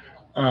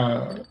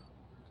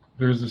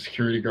 There's a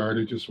security guard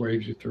who just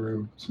waves you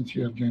through since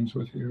you have James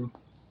with you.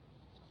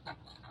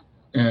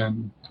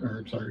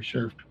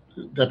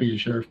 Deputy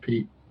Sheriff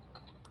Pete.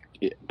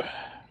 Yep.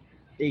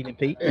 Evening,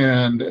 Pete.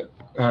 And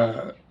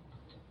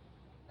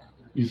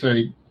you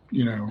say,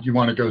 you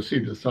want to go see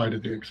the site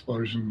of the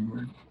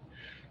explosion.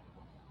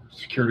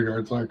 Security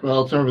guard's like,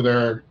 well, it's over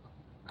there.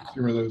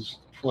 See where those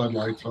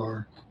floodlights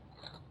are.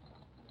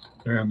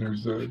 And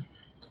there's going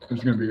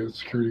to be a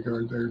security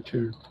guard there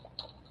too.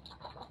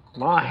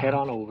 I'll head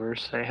on over,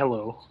 say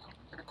hello.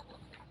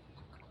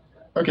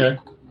 Okay.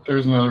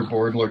 There's another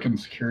bored-looking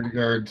security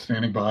guard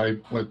standing by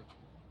what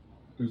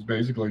is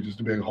basically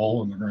just a big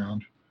hole in the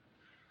ground.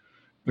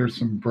 There's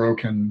some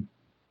broken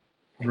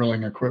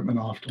drilling equipment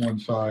off to one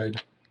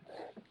side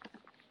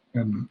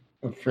and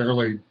a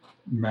fairly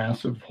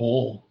massive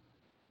hole.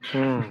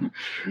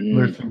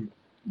 There's some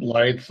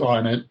lights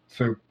on it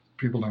so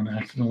people don't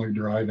accidentally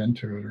drive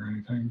into it or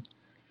anything.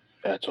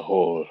 That's a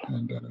hole.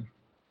 And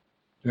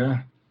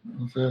yeah,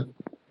 that's it.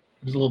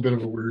 There's a little bit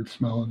of a weird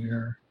smell in the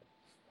air.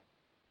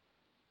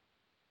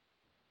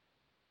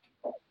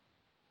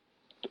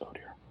 Oh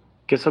dear.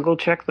 Guess I'll go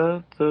check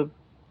the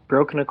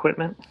broken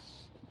equipment.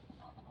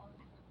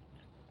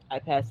 I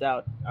pass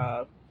out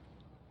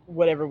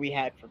whatever we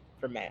had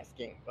for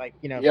masking.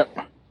 Yep.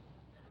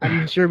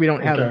 I'm sure we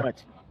don't have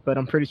much, but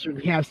I'm pretty sure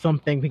we have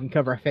something we can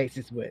cover our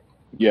faces with.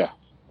 Yeah.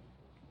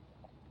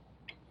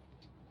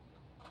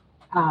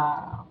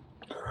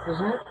 Is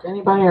there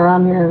anybody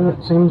around here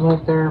that seems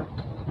like they're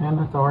in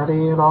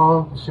authority at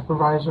all?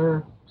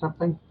 Supervisor,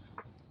 something?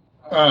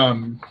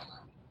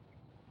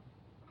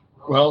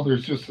 Well,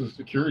 there's just a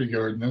security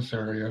guard in this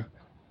area.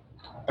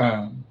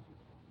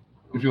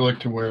 If you look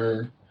to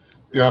where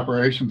the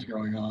operation's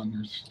going on,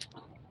 there's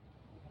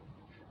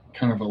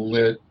kind of a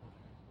lit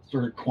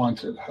sort of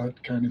Quonset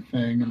hut kind of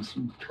thing and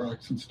some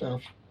trucks and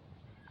stuff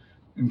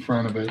in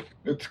front of it.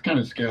 It's kind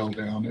of scaled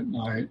down at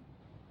night.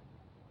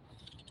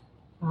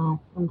 Oh,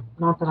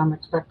 not that I'm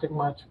expecting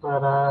much,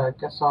 but I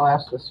guess I'll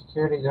ask the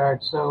security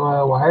guard.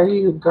 So why are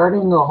you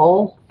guarding the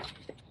hole?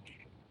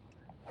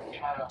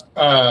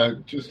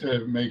 Just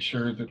to make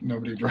sure that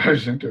nobody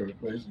drives into it,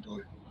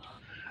 basically.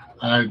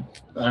 I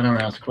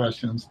don't ask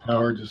questions.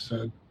 Howard just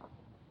said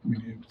we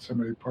need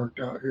somebody parked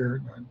out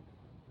here.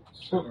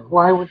 So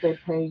why would they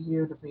pay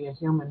you to be a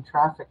human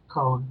traffic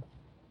cone?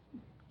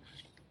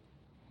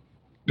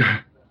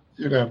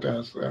 You'd have to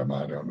ask them.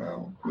 I don't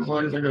know. As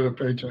long as I get a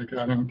paycheck,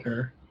 I don't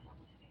care.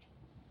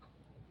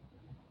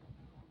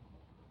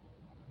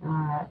 All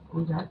right,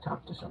 we gotta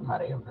talk to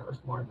somebody who knows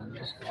more than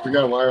this guy. We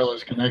got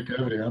wireless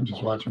connectivity. I'm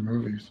just watching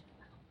movies.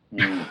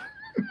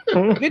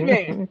 Good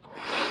game.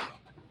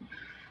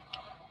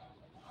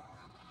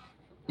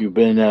 You've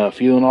been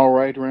feeling all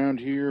right around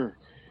here?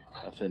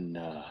 Nothing.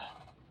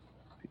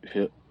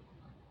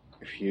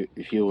 You're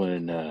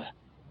feeling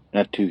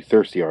not too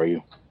thirsty, are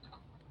you?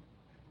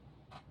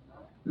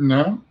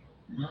 No.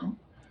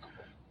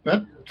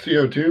 That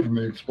CO2 from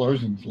the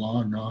explosion's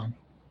long gone.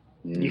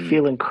 You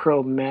feeling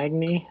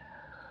Cro-Magny?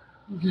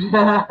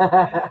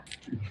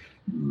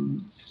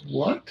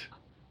 What?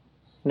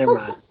 Never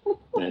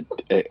mind.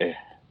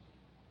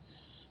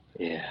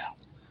 Yeah.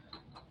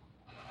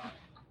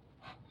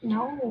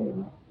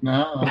 No.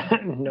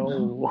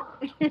 No.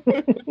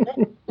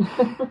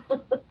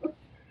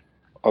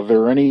 Are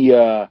there any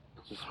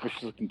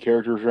suspicious-looking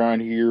characters around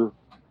here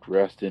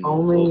dressed in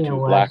Only too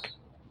black?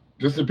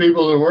 Just the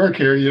people that work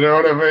here, you know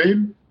what I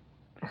mean?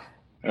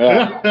 I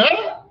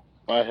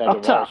had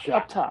Up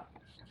top.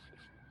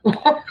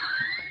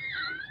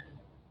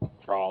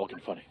 They're all looking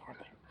funny, aren't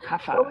they? High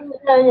five. Don't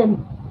leave me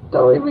hanging.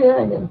 Don't leave me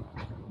hanging.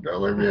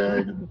 Don't leave me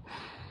hanging.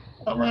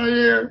 I'm right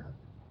here.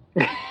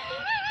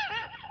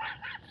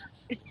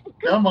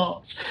 Come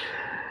on.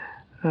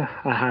 A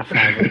high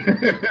five.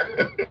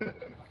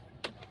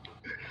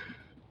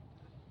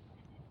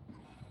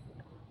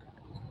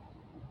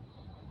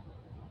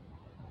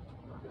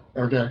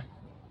 Okay.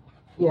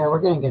 Yeah, we're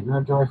gonna get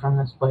no joy from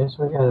this place.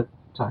 We gotta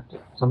talk to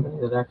somebody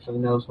that actually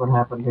knows what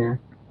happened here.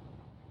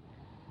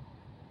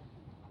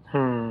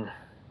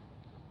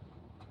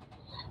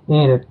 You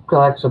need to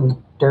collect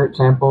some dirt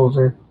samples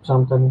or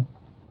something.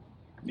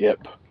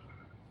 Yep.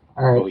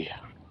 All right. Oh, yeah.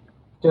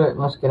 Do it.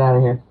 Let's get out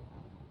of here.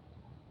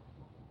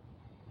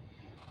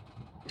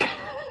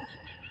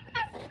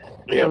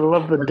 I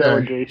love the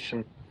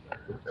delegation.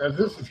 As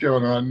this is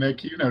going on,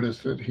 Nick, you notice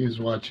that he's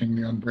watching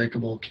the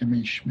Unbreakable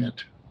Kimmy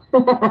Schmidt.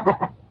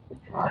 Awesome.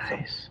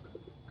 Nice.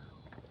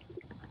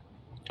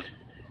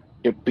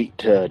 Get beat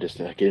to just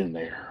get in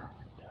there.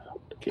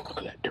 Get look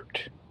at that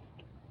dirt.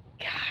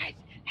 God,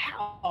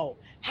 how?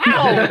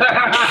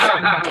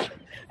 How?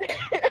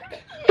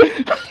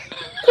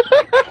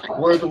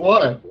 With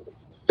what?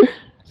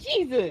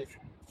 Jesus.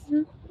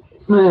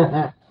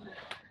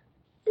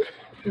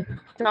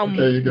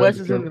 Okay, you Wes guys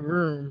is go. in the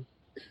room.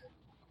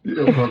 You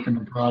go poking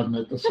and prodding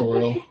at the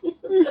soil.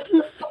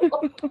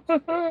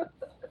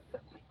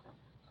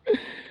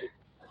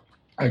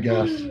 I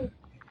guess.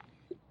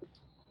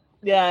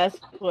 Yeah, that's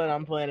what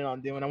I'm planning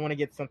on doing. I want to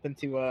get something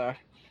to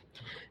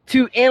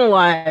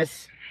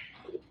analyze.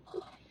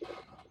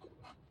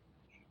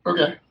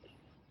 Okay.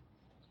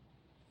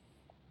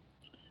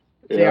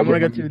 So yeah, I'm gonna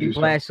go I'm to gonna the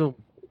do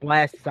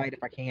blast site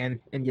if I can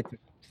and get some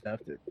stuff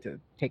to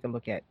take a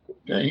look at.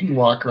 Yeah, you can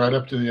walk right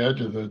up to the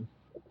edge of the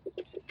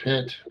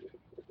pit.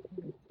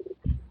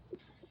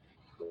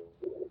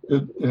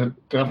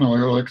 It definitely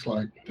looks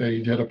like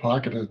they hit a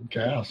pocket of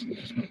gas.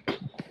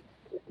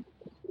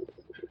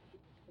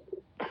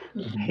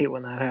 I hate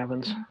when that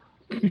happens.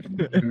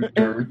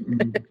 Dirt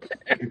and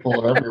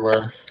people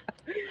everywhere.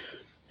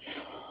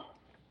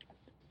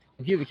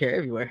 Pubic hair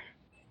everywhere.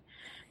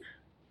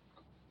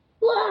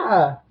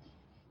 Blah.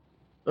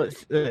 Like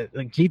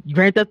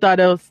Grand Theft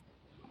Auto,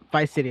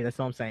 Vice City. That's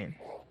all I'm saying.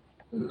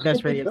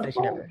 Best radio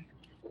station ever.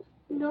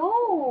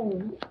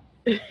 No.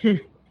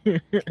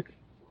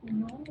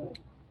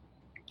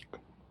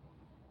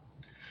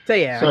 So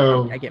yeah,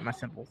 So- I get my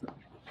symbols.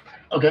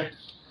 Okay.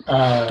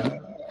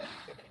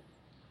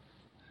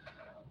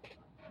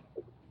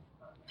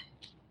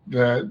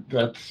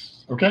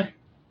 That's okay.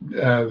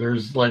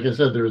 There's, like I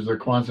said, there's a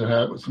Quonset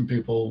hut with some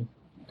people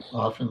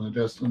off in the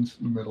distance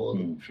in the middle of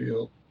the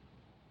field.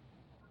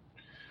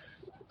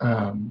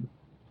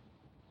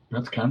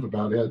 That's kind of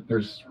about it.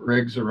 There's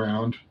rigs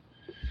around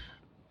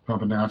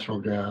pumping natural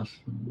gas.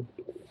 And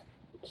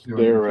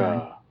doing their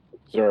thing.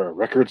 Is there a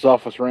records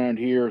office around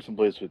here?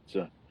 Someplace with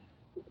some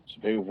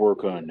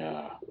paperwork on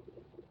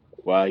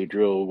why you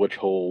drill which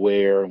hole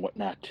where and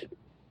whatnot?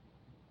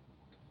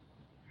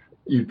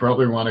 You'd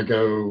probably want to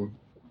go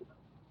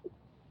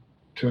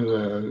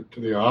to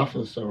the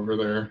office over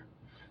there.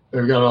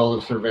 They've got all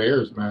the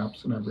surveyors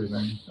maps and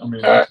everything. I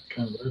mean, that's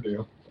kind of their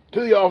deal.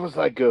 To the office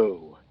I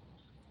go.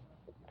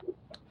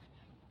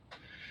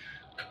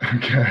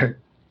 Okay.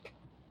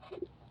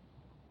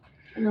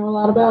 You know a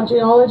lot about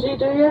geology,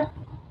 do you?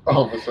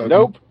 All of a sudden.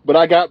 Nope, but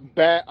I got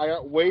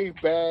wave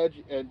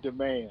badge and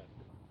demand.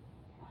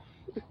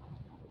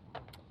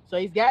 So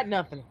he's got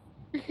nothing.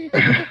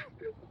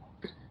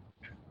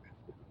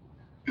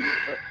 All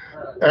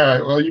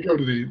right. Well, you go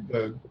to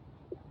the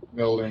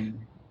building,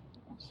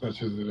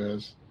 such as it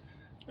is.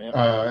 Yep.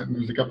 And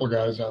there's a couple of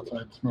guys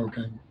outside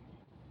smoking.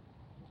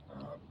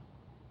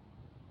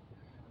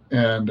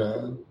 And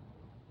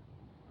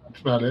that's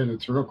about it.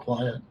 It's real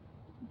quiet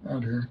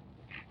out here.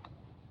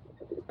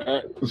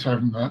 Aside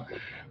from that,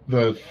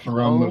 the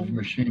thrum of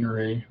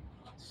machinery.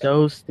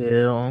 So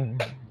still.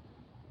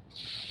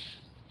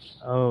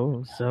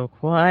 Oh, so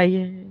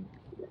quiet.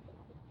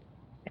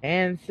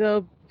 And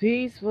so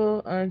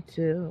peaceful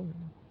until.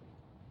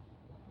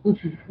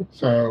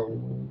 So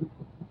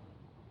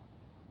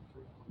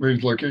we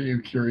look at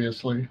you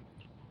curiously.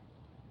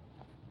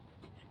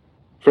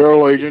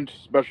 Federal agent,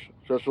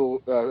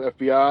 special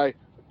FBI,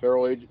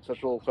 federal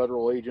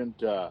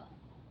agent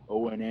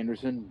Owen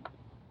Anderson.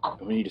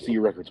 We need to see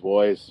your records,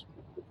 boys.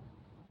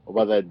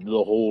 What about that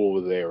little hole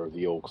over there where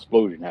the old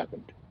explosion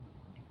happened?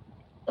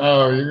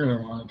 Oh, you're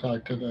gonna want to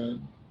talk to the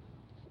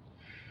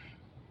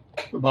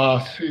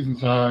boss. He's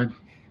inside.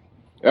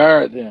 All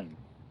right then.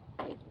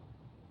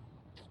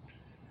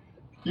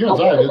 You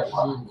inside. It's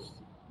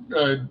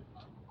a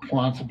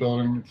Quonset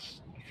building. It's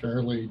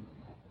fairly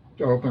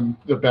open.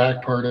 The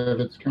back part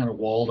of it's kind of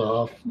walled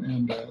off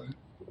and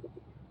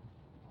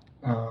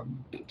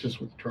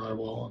just with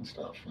drywall and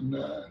stuff. And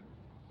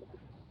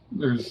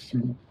there's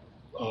some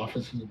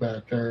offices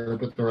back there,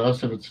 but the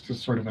rest of it's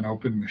just sort of an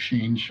open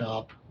machine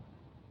shop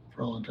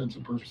for all intents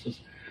and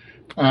purposes.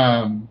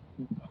 But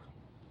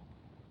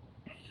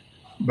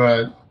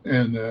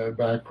in the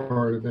back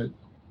part of it,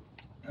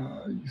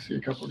 you see a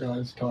couple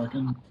guys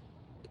talking,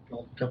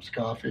 cups of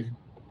coffee.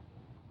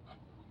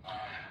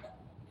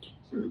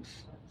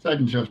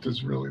 Second shift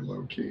is really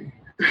low key,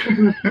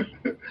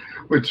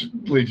 which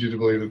leads you to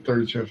believe the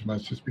third shift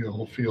must just be a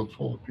whole field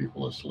full of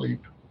people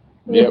asleep.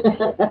 Yep.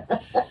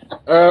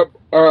 All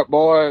right,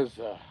 boys.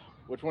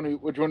 Which one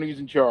of you's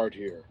in charge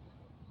here?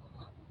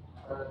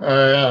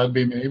 Yeah, that'd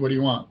be me. What do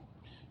you want?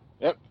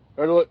 Yep.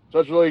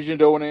 Special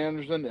Agent Owen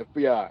Anderson,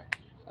 FBI.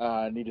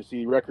 I need to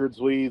see records,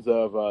 please,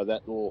 of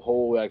that little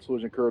hole that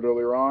explosion occurred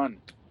earlier on.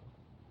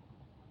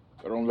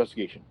 Federal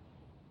investigation.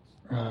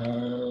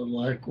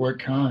 Like what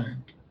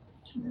kind?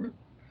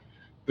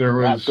 There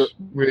was,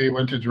 we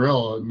went to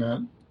drill in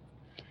that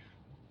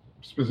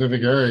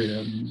specific area,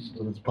 and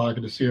there was a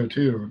pocket of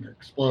CO2, and it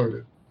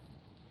exploded.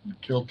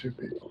 It killed 2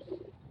 people.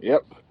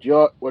 Yep.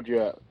 What you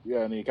have? Yeah,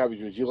 any copies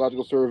of your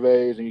geological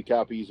surveys? Any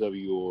copies of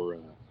your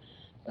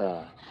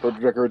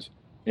purchase records?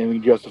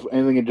 Anything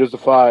to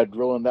justify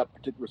drilling that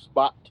particular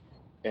spot?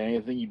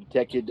 anything you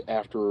detected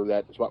after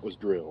that spot was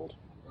drilled.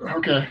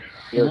 Okay.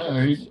 Air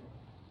Yeah, tests.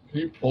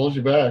 he pulls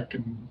you back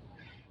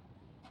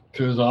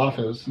to his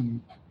office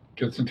and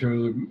gets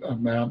into a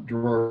map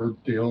drawer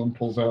deal and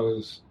pulls out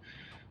his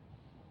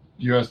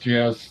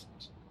USGS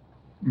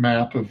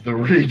map of the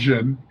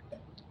region.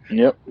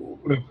 Yep.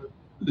 With,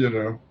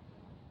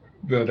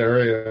 that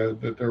area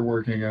that they're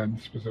working in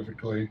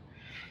specifically.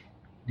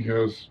 He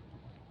goes,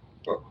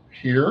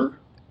 here?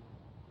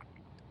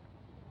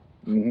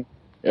 Mm-hmm.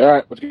 All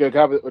right, let's get a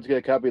copy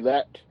of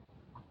that.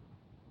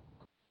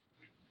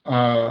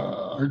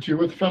 Aren't you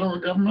with the federal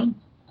government?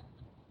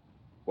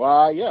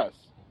 Why, yes.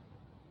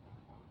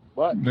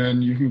 What?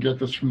 Then you can get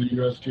this from the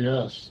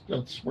USGS.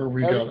 That's where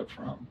we got it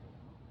from.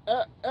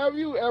 Have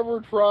you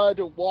ever tried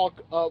to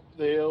walk up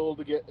the hill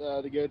to get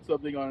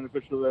something on an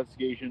official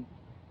investigation?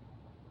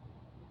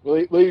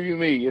 Believe you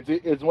me,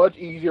 it's much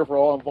easier for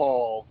all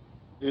involved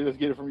to just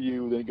get it from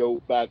you than go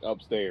back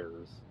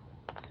upstairs.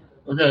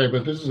 Okay,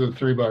 but this is a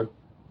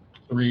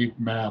 3x3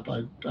 map.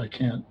 I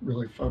can't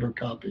really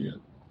photocopy it.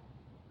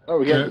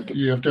 Oh, yeah.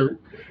 You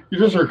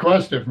just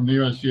request it from the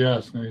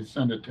USGS and they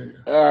send it to you.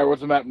 All right,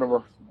 what's the map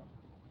number?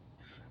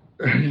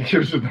 He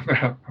gives you the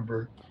map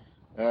number.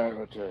 All right,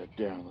 let's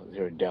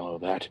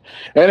download that.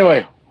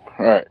 Anyway,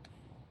 all right.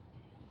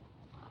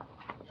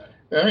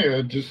 Hey,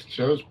 it just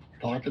shows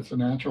pockets of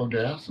natural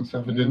gas and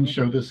stuff. It didn't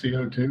show the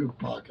CO2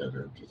 pocket.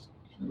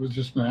 It was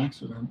just an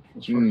accident,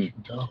 as far as you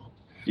can tell.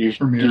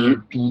 From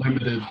your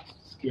limited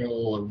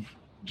skill of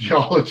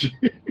geology.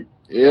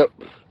 Yep.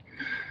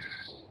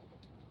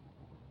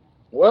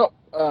 Well,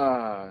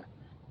 other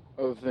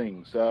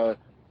things.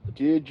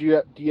 Did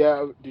you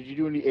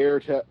do any air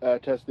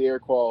test the air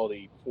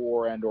quality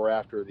before and or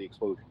after the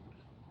explosion?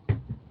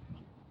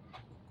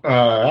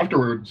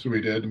 Afterwards,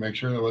 we did to make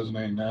sure there wasn't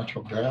any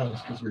natural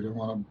gas because we didn't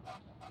want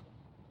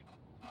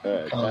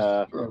to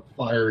cause a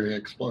fiery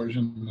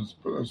explosion as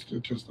opposed to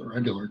just the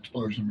regular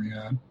explosion we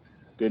had.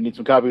 Good. Need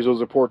some copies of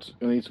those reports.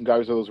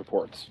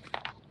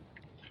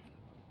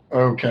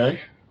 Okay.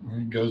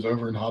 He goes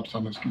over and hops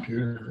on his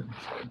computer and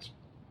starts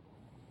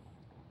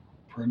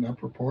printing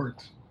up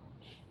reports.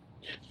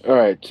 All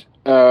right.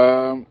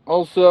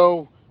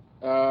 Also,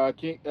 can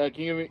you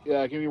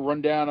give me a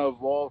rundown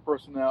of all the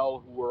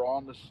personnel who were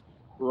on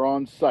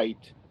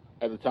site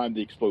at the time of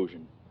the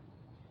explosion?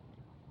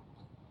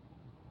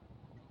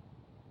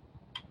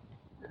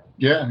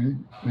 Yeah,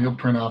 he'll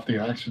print off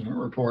the accident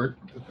report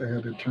that they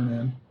had to turn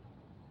in.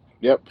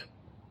 Yep.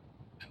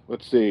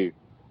 Let's see.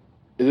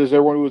 Is this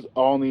everyone who was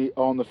on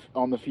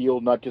the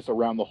field, not just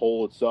around the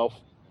hole itself?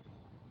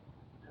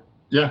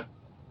 Yeah.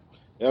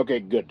 Okay,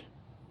 good.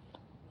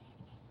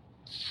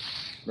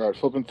 All right,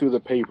 flipping through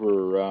the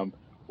paper.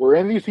 Were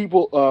any of these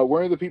people?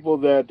 Were any of the people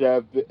that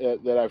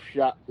I've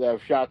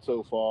shot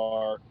so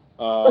far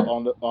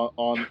on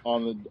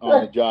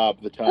the job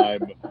at the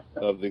time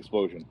of the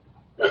explosion?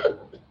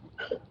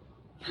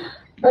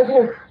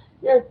 You're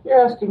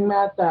asking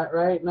Matt that,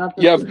 right? Not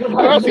the yes, I'm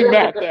asking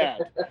Matt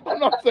that. I'm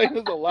not saying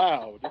this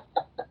aloud.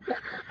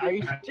 Are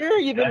you sure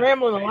you've been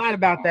rambling a lot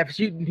about that for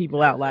shooting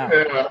people out loud?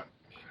 Yeah.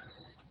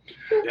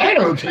 I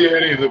don't see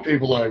any of the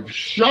people I've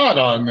shot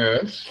on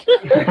this.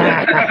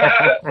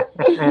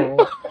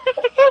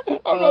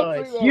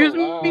 Excuse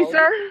me,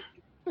 sir?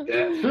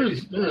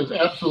 There's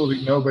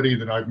absolutely nobody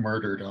that I've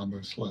murdered on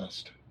this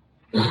list.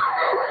 Are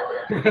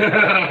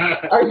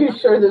you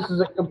sure this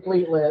is a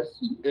complete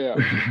list? Yeah.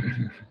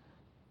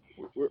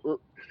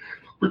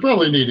 We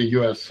probably need a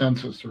U.S.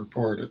 Census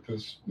report at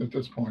this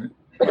point.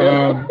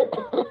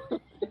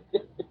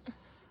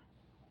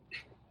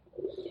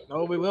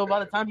 Oh, we will by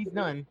the time he's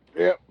done.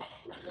 Yep.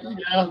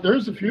 Yeah,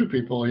 there's a few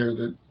people here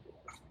that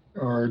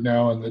are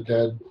now in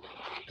the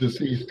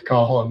deceased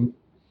column.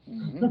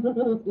 That's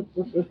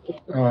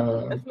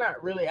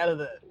not really out of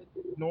the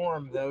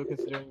norm, though,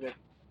 considering that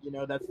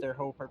that's their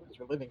whole purpose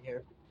for living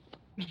here.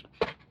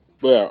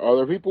 Yeah, are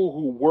there people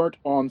who weren't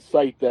on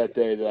site that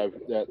day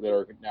that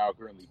are now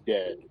currently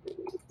dead?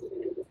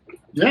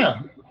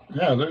 Yeah,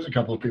 there's a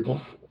couple of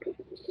people.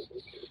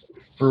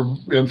 For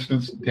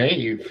instance,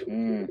 Dave,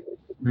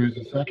 who's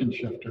a second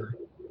shifter.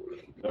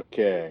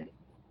 Okay.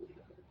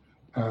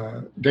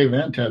 Dave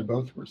and Ted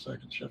both were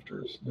second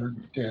shifters. They're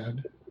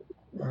dead.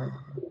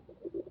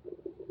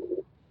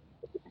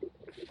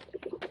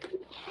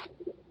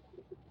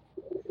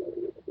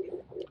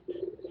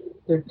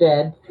 They're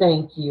dead.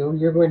 Thank you.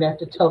 You're going to have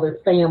to tell their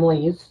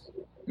families.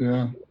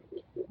 Yeah.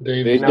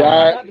 They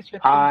died.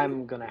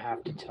 I'm going to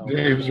have to tell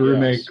Dave's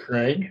roommate,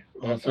 Craig,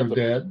 also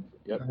dead.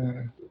 Yep.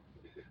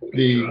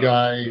 The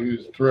guy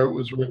whose throat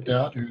was ripped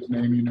out, whose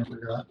name you never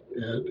got,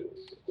 dead.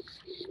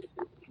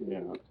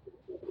 Yeah.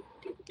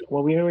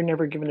 Well, we were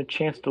never given a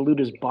chance to loot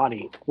his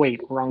body. Wait,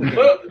 wrong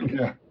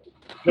thing.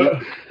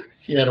 Yeah.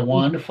 He had a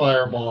wand of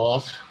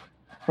fireballs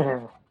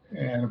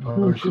and a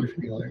potion of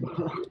healing.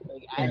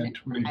 I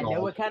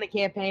know what kind of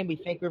campaign we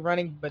think we're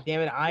running, but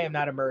damn it, I am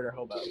not a murder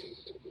hobo.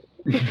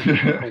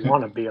 I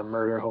want to be a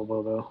murder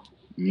hobo, though.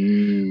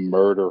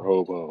 Murder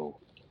hobo.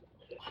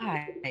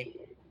 Why? I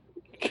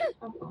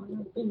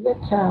want to be a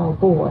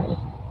cowboy.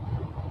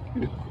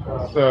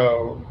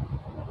 So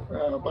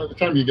by the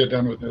time you get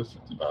done with this,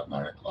 it's about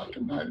 9 o'clock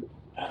at night.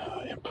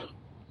 Yep.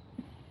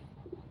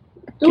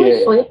 Do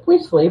we sleep?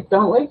 We sleep,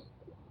 don't we?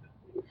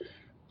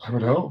 I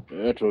would hope.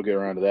 Yeah, we'll get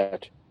around to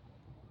that.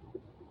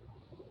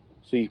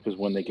 Sleep is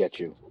when they get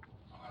you.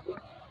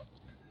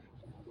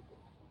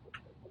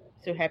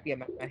 So happy I'm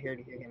not here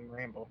to hear him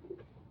ramble.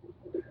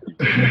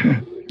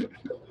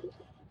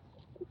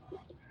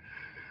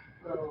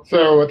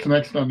 So what's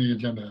next on the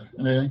agenda?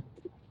 Anything?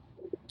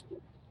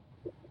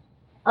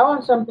 I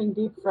want something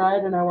deep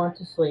fried and I want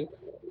to sleep.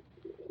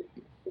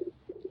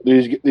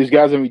 These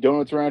guys have any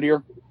donuts around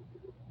here?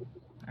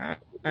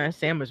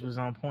 Sandwich was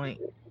on point.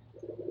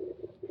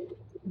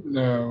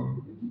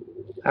 No.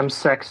 I'm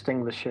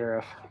sexting the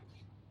sheriff.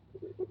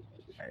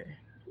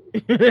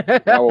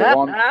 I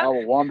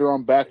will wander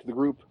on back to the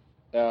group.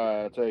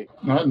 Say,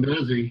 not in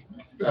Dizzy.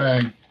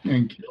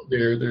 In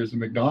Kildare, there's a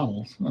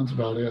McDonald's. That's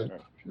about it.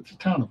 It's a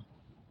town of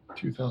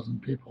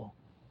 2,000 people.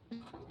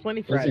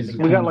 20 fries.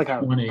 We got like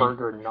a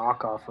burger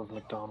knockoff of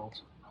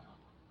McDonald's.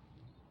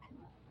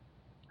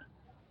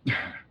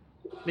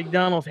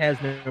 McDonald's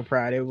has no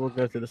pride. It will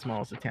go to the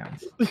smallest of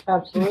towns.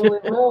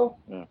 Absolutely will.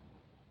 Yeah.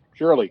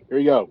 Shirley, here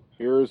you go.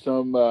 Here are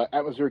some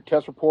atmospheric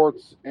test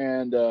reports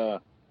and the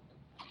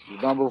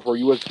number for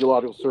U.S.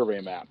 Geological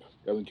Survey map,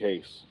 just in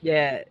case.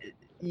 Yeah,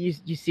 you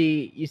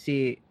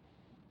see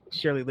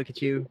Shirley look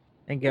at you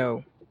and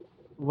go,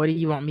 "What do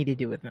you want me to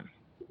do with them?"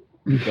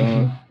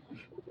 I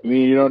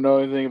mean, you don't know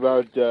anything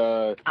about.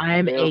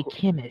 I'm a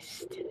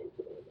chemist.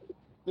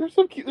 There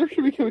should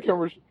be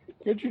chemistry.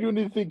 Can't you do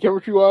anything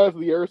chemistry-wise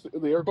in the air?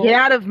 Get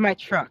out of my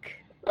truck.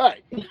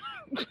 Hey,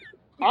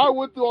 I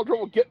went through all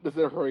trouble getting this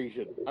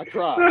information. I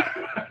tried.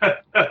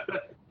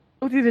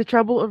 Go through the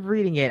trouble of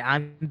reading it.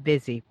 I'm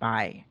busy.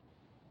 Bye.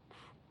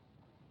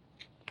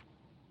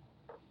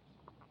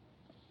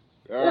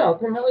 Yeah,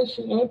 apparently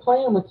she ain't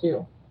playing with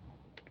you.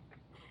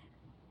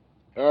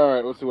 All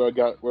right, let's see what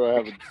I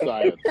have in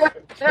science. All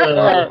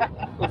right,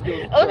 let's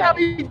go. Oh, how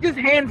he just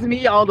hands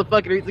me all the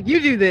fucking. He's like, "You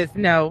do this."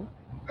 No.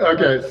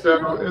 Okay,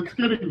 so it's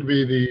getting to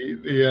be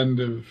the end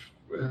of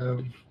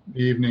the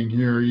evening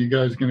here. Are you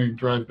guys going to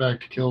drive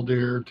back to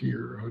Kildare to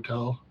your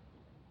hotel?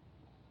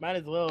 Might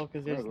as well,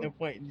 because there's no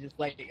point in just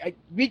like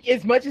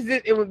as much as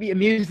it would be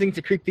amusing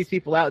to creep these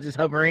people out just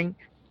hovering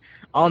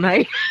all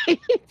night.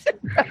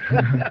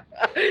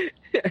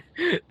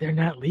 They're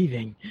not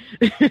leaving.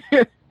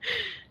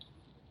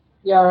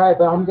 Yeah, all right,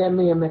 but I'm getting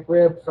me a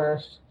McRib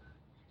first.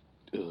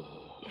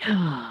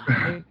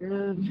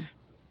 McRib.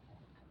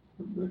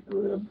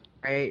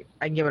 Right,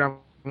 I can get what I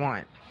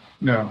want.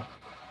 No.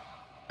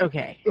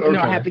 Okay.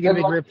 No, I have to get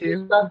McRib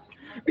too.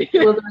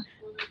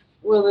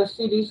 Will the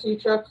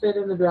CDC truck fit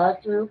in the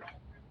drive-thru?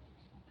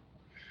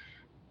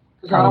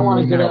 Because I don't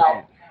want to get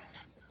out.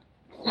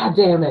 God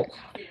damn it.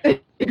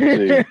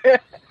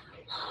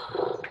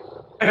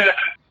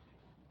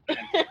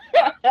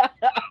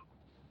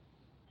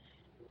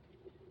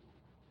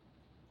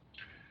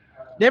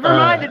 Never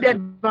mind the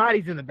dead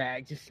bodies in the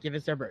bag. Just give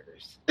us our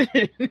burgers.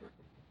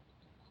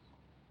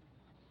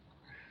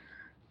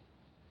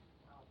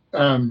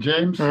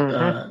 James,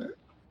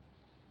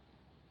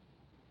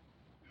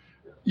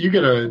 you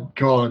get a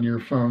call on your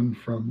phone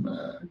from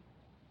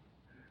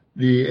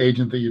the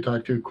agent that you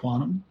talked to,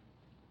 Quantum,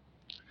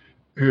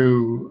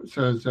 who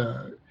says,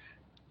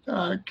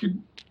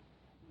 could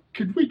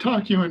we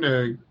talk you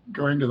into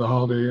going to the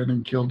Holiday Inn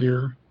in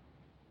Kildare?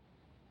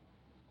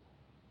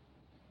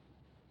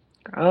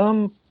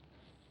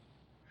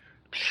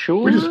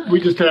 Sure. We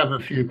just have a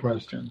few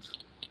questions.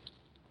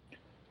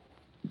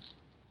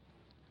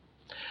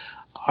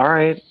 All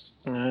right.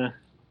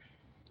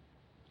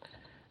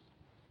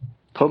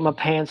 Put my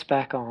pants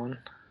back on.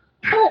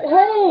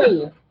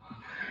 Hey!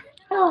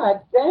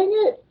 God dang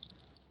it!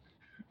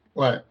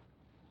 What?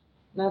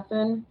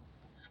 Nothing.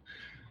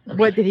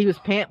 What, that he was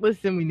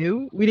pantless and we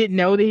knew? We didn't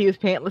know that he was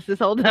pantless this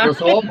whole time? This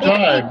whole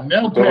time.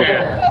 No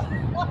pants.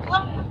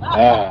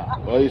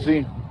 Well, you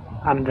see.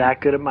 I'm that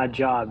good at my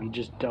job. You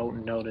just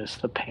don't notice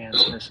the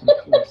pants missing.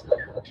 That's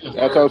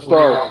how it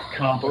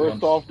starts.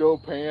 First off, no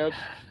pants,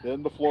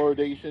 then the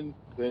fluoridation,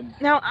 then.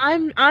 Now,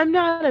 I'm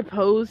not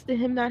opposed to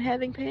him not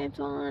having pants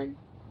on.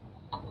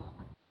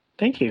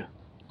 Thank you.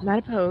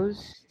 Not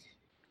opposed.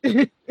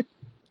 It's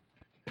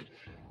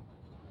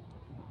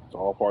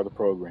all part of the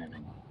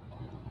programming.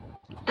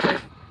 I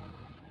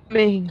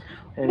mean,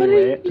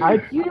 anyway, I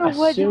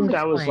what assumed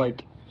I was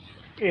like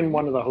in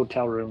one of the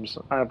hotel rooms.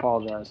 I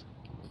apologize.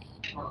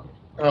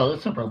 Oh,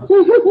 that's no problem.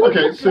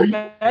 Okay, so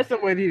that's the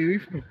way you.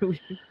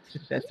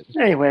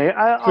 Anyway,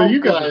 I'll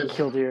you guys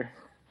Kildare.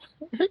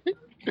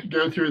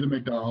 Go through the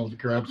McDonald's,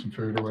 grab some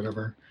food or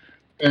whatever,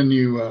 and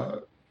you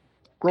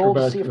roll go to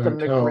back see if to the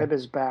hotel. McRib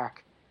is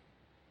back.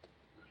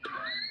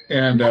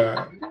 And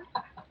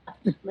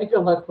make a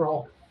luck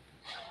roll.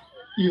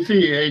 You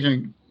see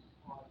Agent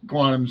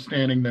Quantum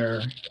standing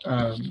there,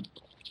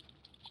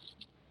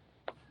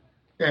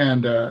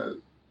 and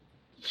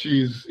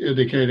she's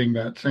indicating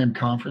that same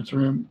conference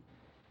room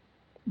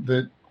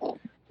that,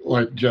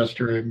 like,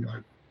 gesturing,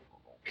 like,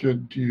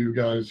 could you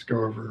guys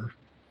go over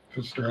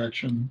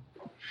distraction.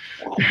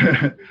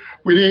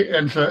 We need,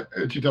 and so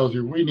she tells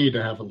you we need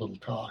to have a little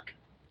talk.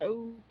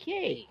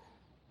 Okay.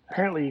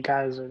 Apparently, you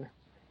guys are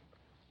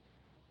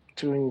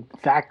doing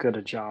that good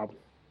a job.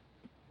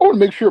 I want to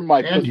make sure my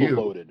And pistol's you.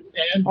 loaded.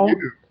 And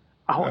you.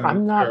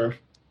 I'm not. Sheriff.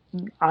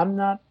 I'm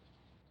not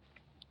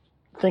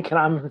thinking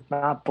I'm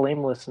not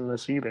blameless in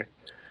this either.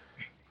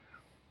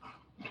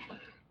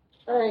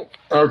 All right.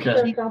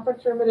 Okay.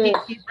 Conference room it is.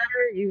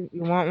 Cheeseburger, you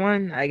want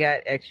one? I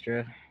got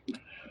extra.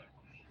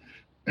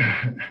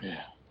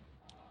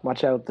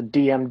 Watch out, the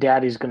DM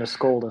daddy's gonna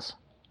scold us.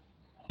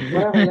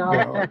 Whatever, y'all.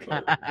 No, that's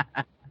not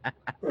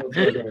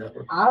gonna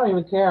happen. I don't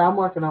even care. I'm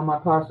working on my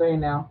parfait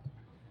now.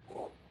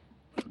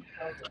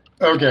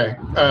 Okay.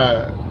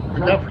 The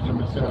conference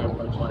room is set up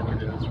much like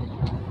it is.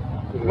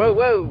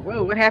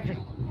 Whoa! What happened?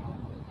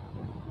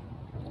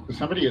 Is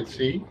somebody at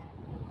sea?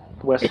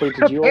 Wesley,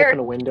 did you open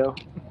a window?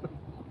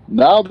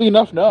 That'll be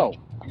enough. No.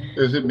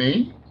 Is it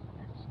me?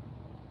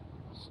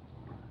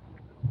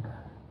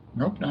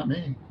 Nope, not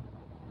me.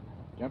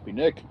 Can't be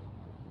Nick.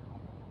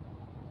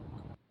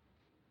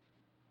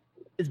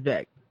 It's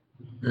back.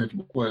 It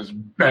was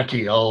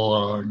Becky all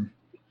along.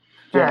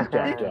 What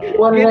did I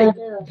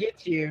do?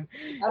 Get you.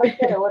 I don't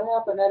get it. What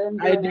happened?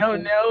 I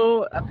don't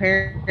know.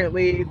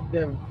 Apparently,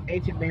 the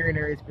ancient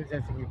mariner is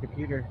possessing your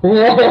computer.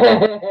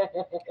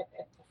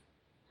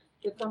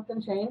 Did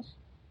something change?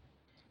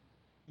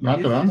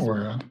 Not that I'm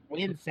aware of.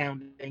 Wind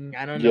sounding.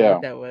 I don't know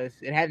what that was.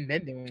 It hadn't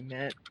been doing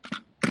that.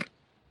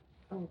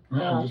 Oh, Yeah,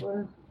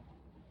 God.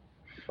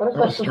 What if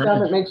that was that's the sound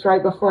strange. it makes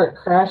right before it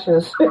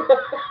crashes? Never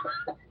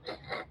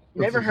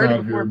That's the heard sound it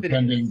of your before.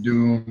 impending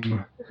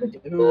doom.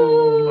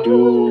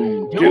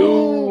 Doom.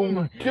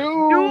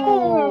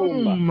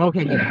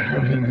 Okay,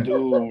 good.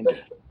 Doomed.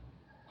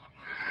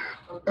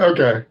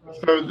 Okay,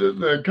 so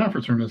the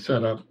conference room is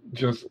set up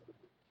just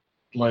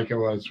like it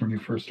was when you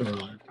first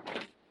arrived.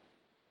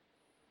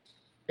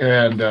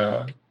 And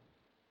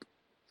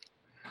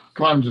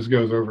Quantum just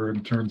goes over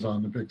and turns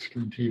on the big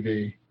screen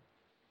TV.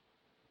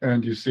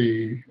 And you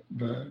see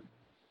the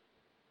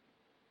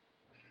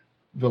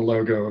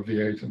logo of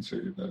the agency,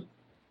 the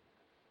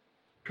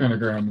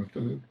pentagram with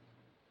the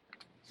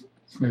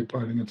snake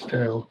biting its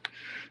tail.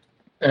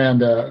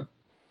 And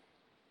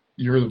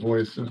you're the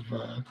voice of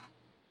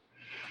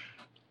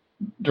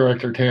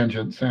Director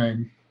Tangent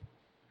saying,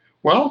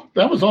 "Well,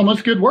 that was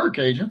almost good work,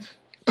 agents."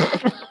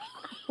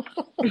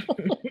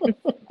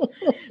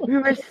 We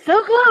were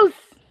so close.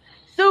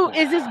 So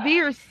is this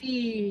B or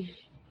C?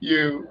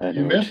 You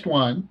missed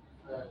one,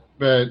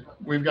 but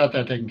we've got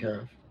that taken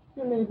care of.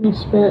 You made me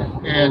spit.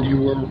 And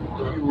you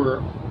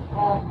were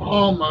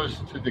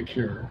almost to the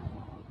cure.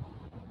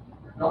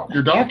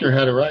 Your doctor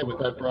had it right with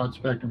that broad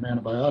spectrum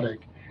antibiotic,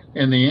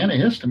 and the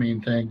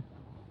antihistamine thing.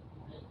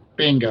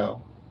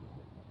 Bingo.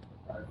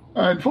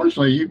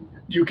 Unfortunately,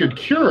 you could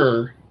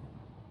cure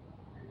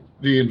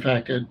the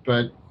infected,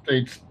 but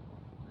they'd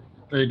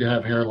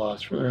have hair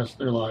loss for the rest of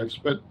their lives.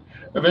 But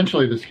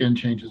eventually, the skin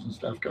changes and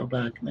stuff go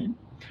back.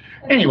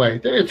 Anyway,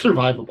 it's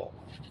survivable.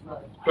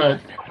 But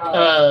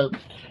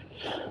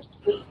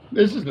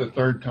this is the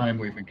third time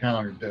we've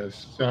encountered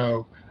this,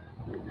 so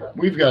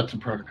we've got some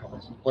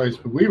protocols in place.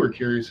 But we were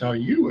curious how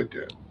you would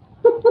do,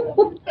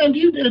 and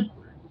you did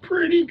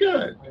pretty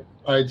good,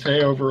 I'd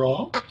say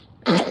overall.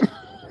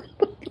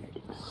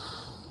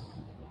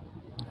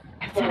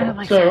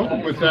 So,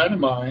 with that in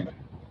mind,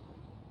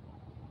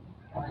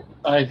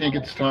 I think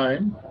it's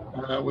time,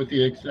 with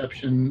the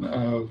exception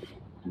of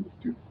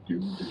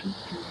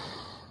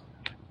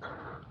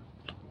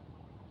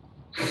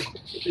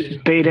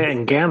Beta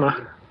and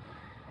Gamma.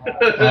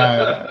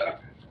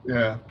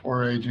 Yeah,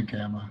 poor Agent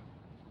Gamma.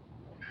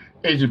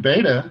 Agent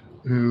Beta,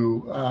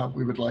 who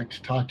we would like to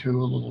talk to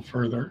a little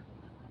further.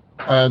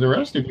 The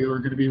rest of you are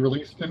going to be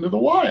released into the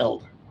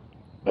wild.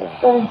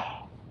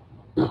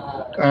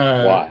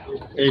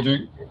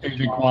 Agent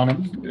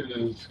Quantum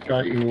has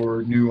got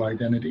your new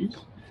identities.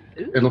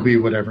 It'll be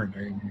whatever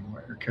name you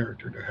want your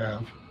character to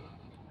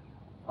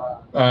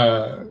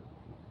have.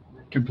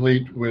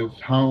 Complete with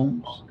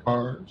homes,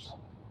 cars,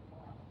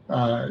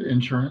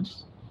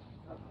 insurance,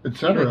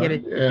 etc.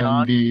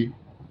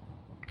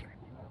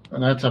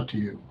 And that's up to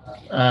you.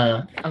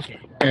 Okay.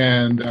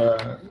 And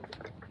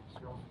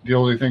the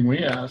only thing we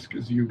ask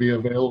is you be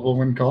available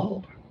when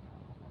called.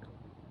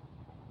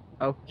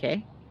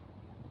 Okay.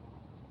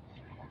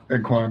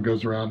 And Quantum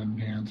goes around and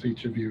hands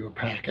each of you a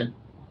packet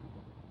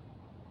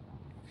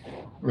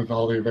with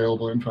all the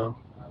available info.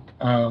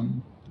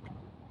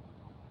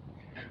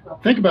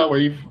 Think about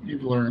what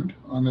you've learned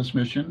on this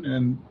mission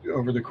and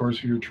over the course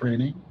of your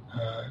training.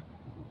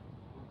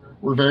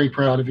 We're very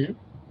proud of you,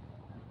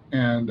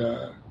 and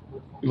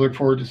we look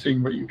forward to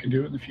seeing what you can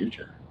do in the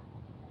future.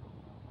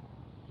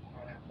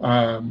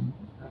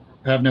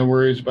 Have no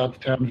worries about the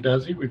town of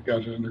Desi. We've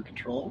got it under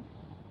control.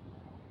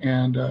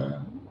 And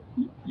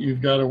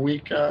you've got a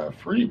week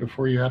free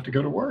before you have to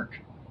go to work.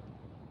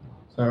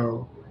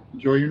 So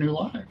enjoy your new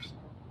lives.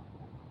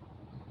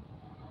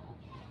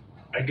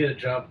 I get a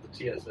job at the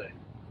TSA.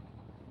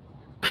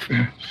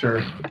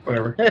 Sure,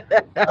 whatever.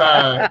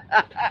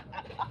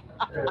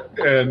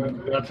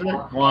 And that's it.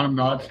 Quantum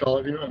nods to all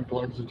of you,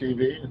 unplugs the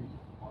TV, and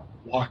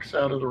walks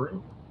out of the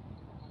room.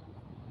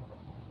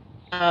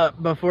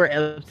 Before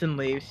Ellison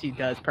leaves, she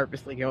does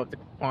purposely go up to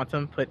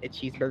Quantum, put a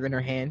cheeseburger in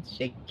her hand,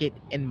 shake it,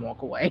 and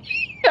walk away.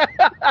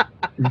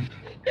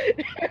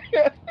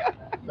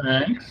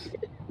 Thanks.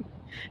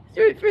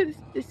 For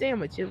the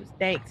sandwich, it was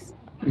thanks.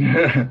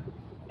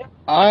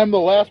 I'm the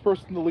last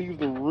person to leave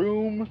the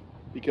room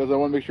because I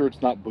want to make sure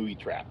it's not booby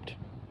trapped.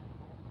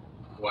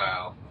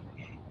 Wow.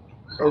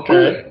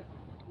 Okay.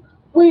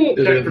 Wait.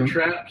 Check for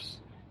traps.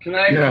 Can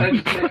I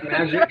detect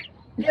magic?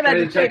 Can I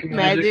detect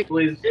magic,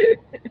 please?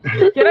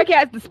 Can I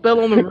cast a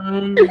spell on the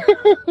room?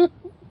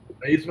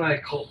 I use my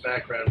occult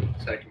background to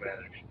detect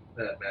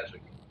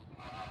magic.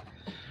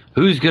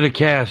 Who's gonna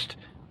cast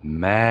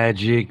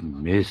magic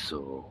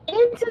missile?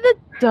 Into the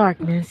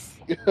darkness.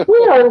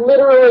 We are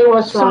literally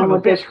what's Son wrong of a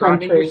with this bitch,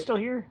 Rodney, you're country. still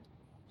here?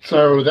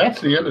 So that's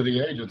the end of the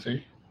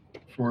agency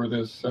for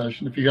this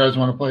session. If you guys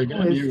want to play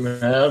again, you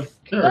have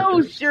characters.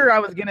 Oh, sure, I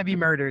was gonna be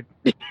murdered.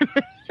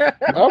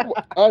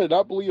 I did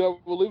not believe I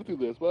would live through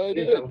this, but I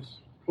did. Yeah, that was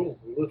cool.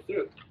 We lived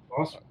through it.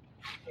 Awesome.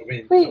 I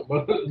mean, Wait.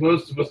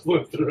 most of us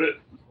lived through it.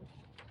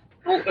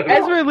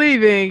 As we're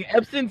leaving,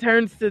 Epson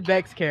turns to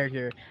Beck's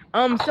character.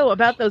 So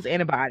about those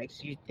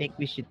antibiotics, you think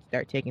we should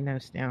start taking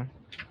those now?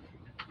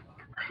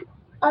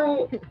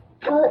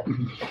 What?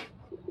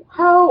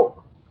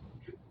 How?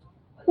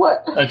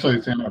 What? Actually,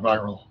 it's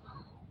antiviral.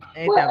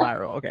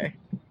 Antiviral, okay.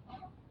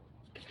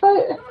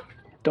 But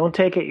Don't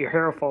take it, your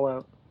hair will fall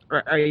out.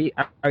 Are you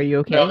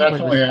okay? No, that's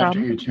with only this after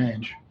problem? you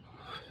change.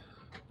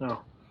 No.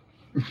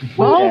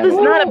 Bald is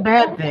not a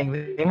bad thing.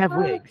 They have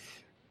wigs.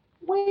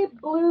 we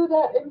blew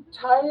that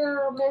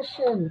entire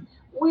mission.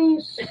 We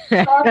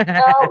sucked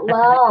out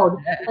loud,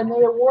 and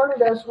they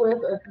awarded us with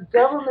a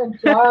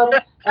government job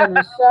and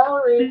a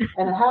salary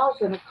and a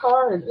house and a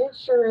car and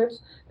insurance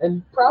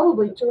and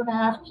probably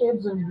 2.5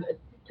 kids and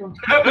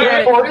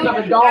 3/4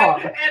 of a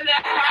dog.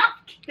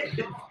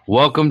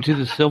 Welcome to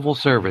the civil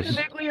service.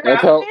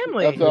 That's how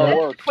family. it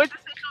works.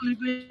 Quintessential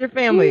nuclear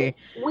family.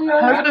 We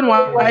are Husband,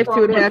 literally wife, what's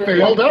 2.5 wrong with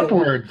Failed this country.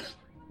 upwards.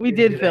 We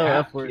did fail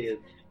upwards.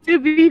 To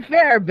be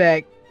fair,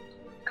 Beck,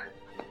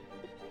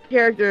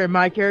 character and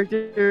my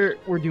character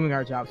were doing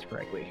our jobs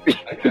correctly.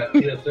 I got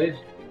TSA.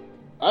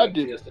 I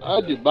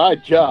did my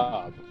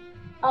job.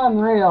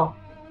 Unreal.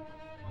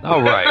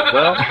 All right.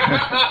 Well,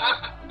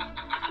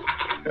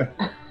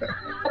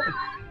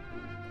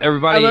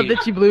 everybody. I love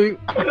that you blew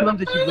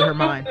her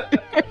mind.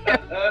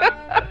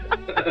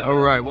 All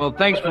right. Well,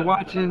 thanks for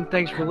watching.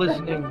 Thanks for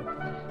listening.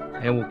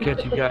 And we'll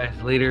catch you guys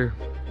later.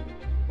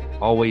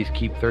 Always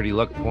keep 30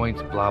 luck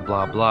points. Blah,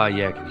 blah, blah.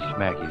 Yakety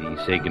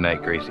schmackety. Say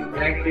goodnight, Gracie.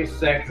 Actually,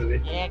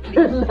 sexy.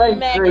 Good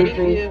night,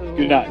 Gracie.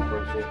 Good night,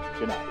 Gracie.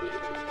 Good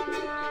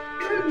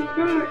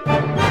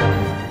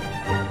night.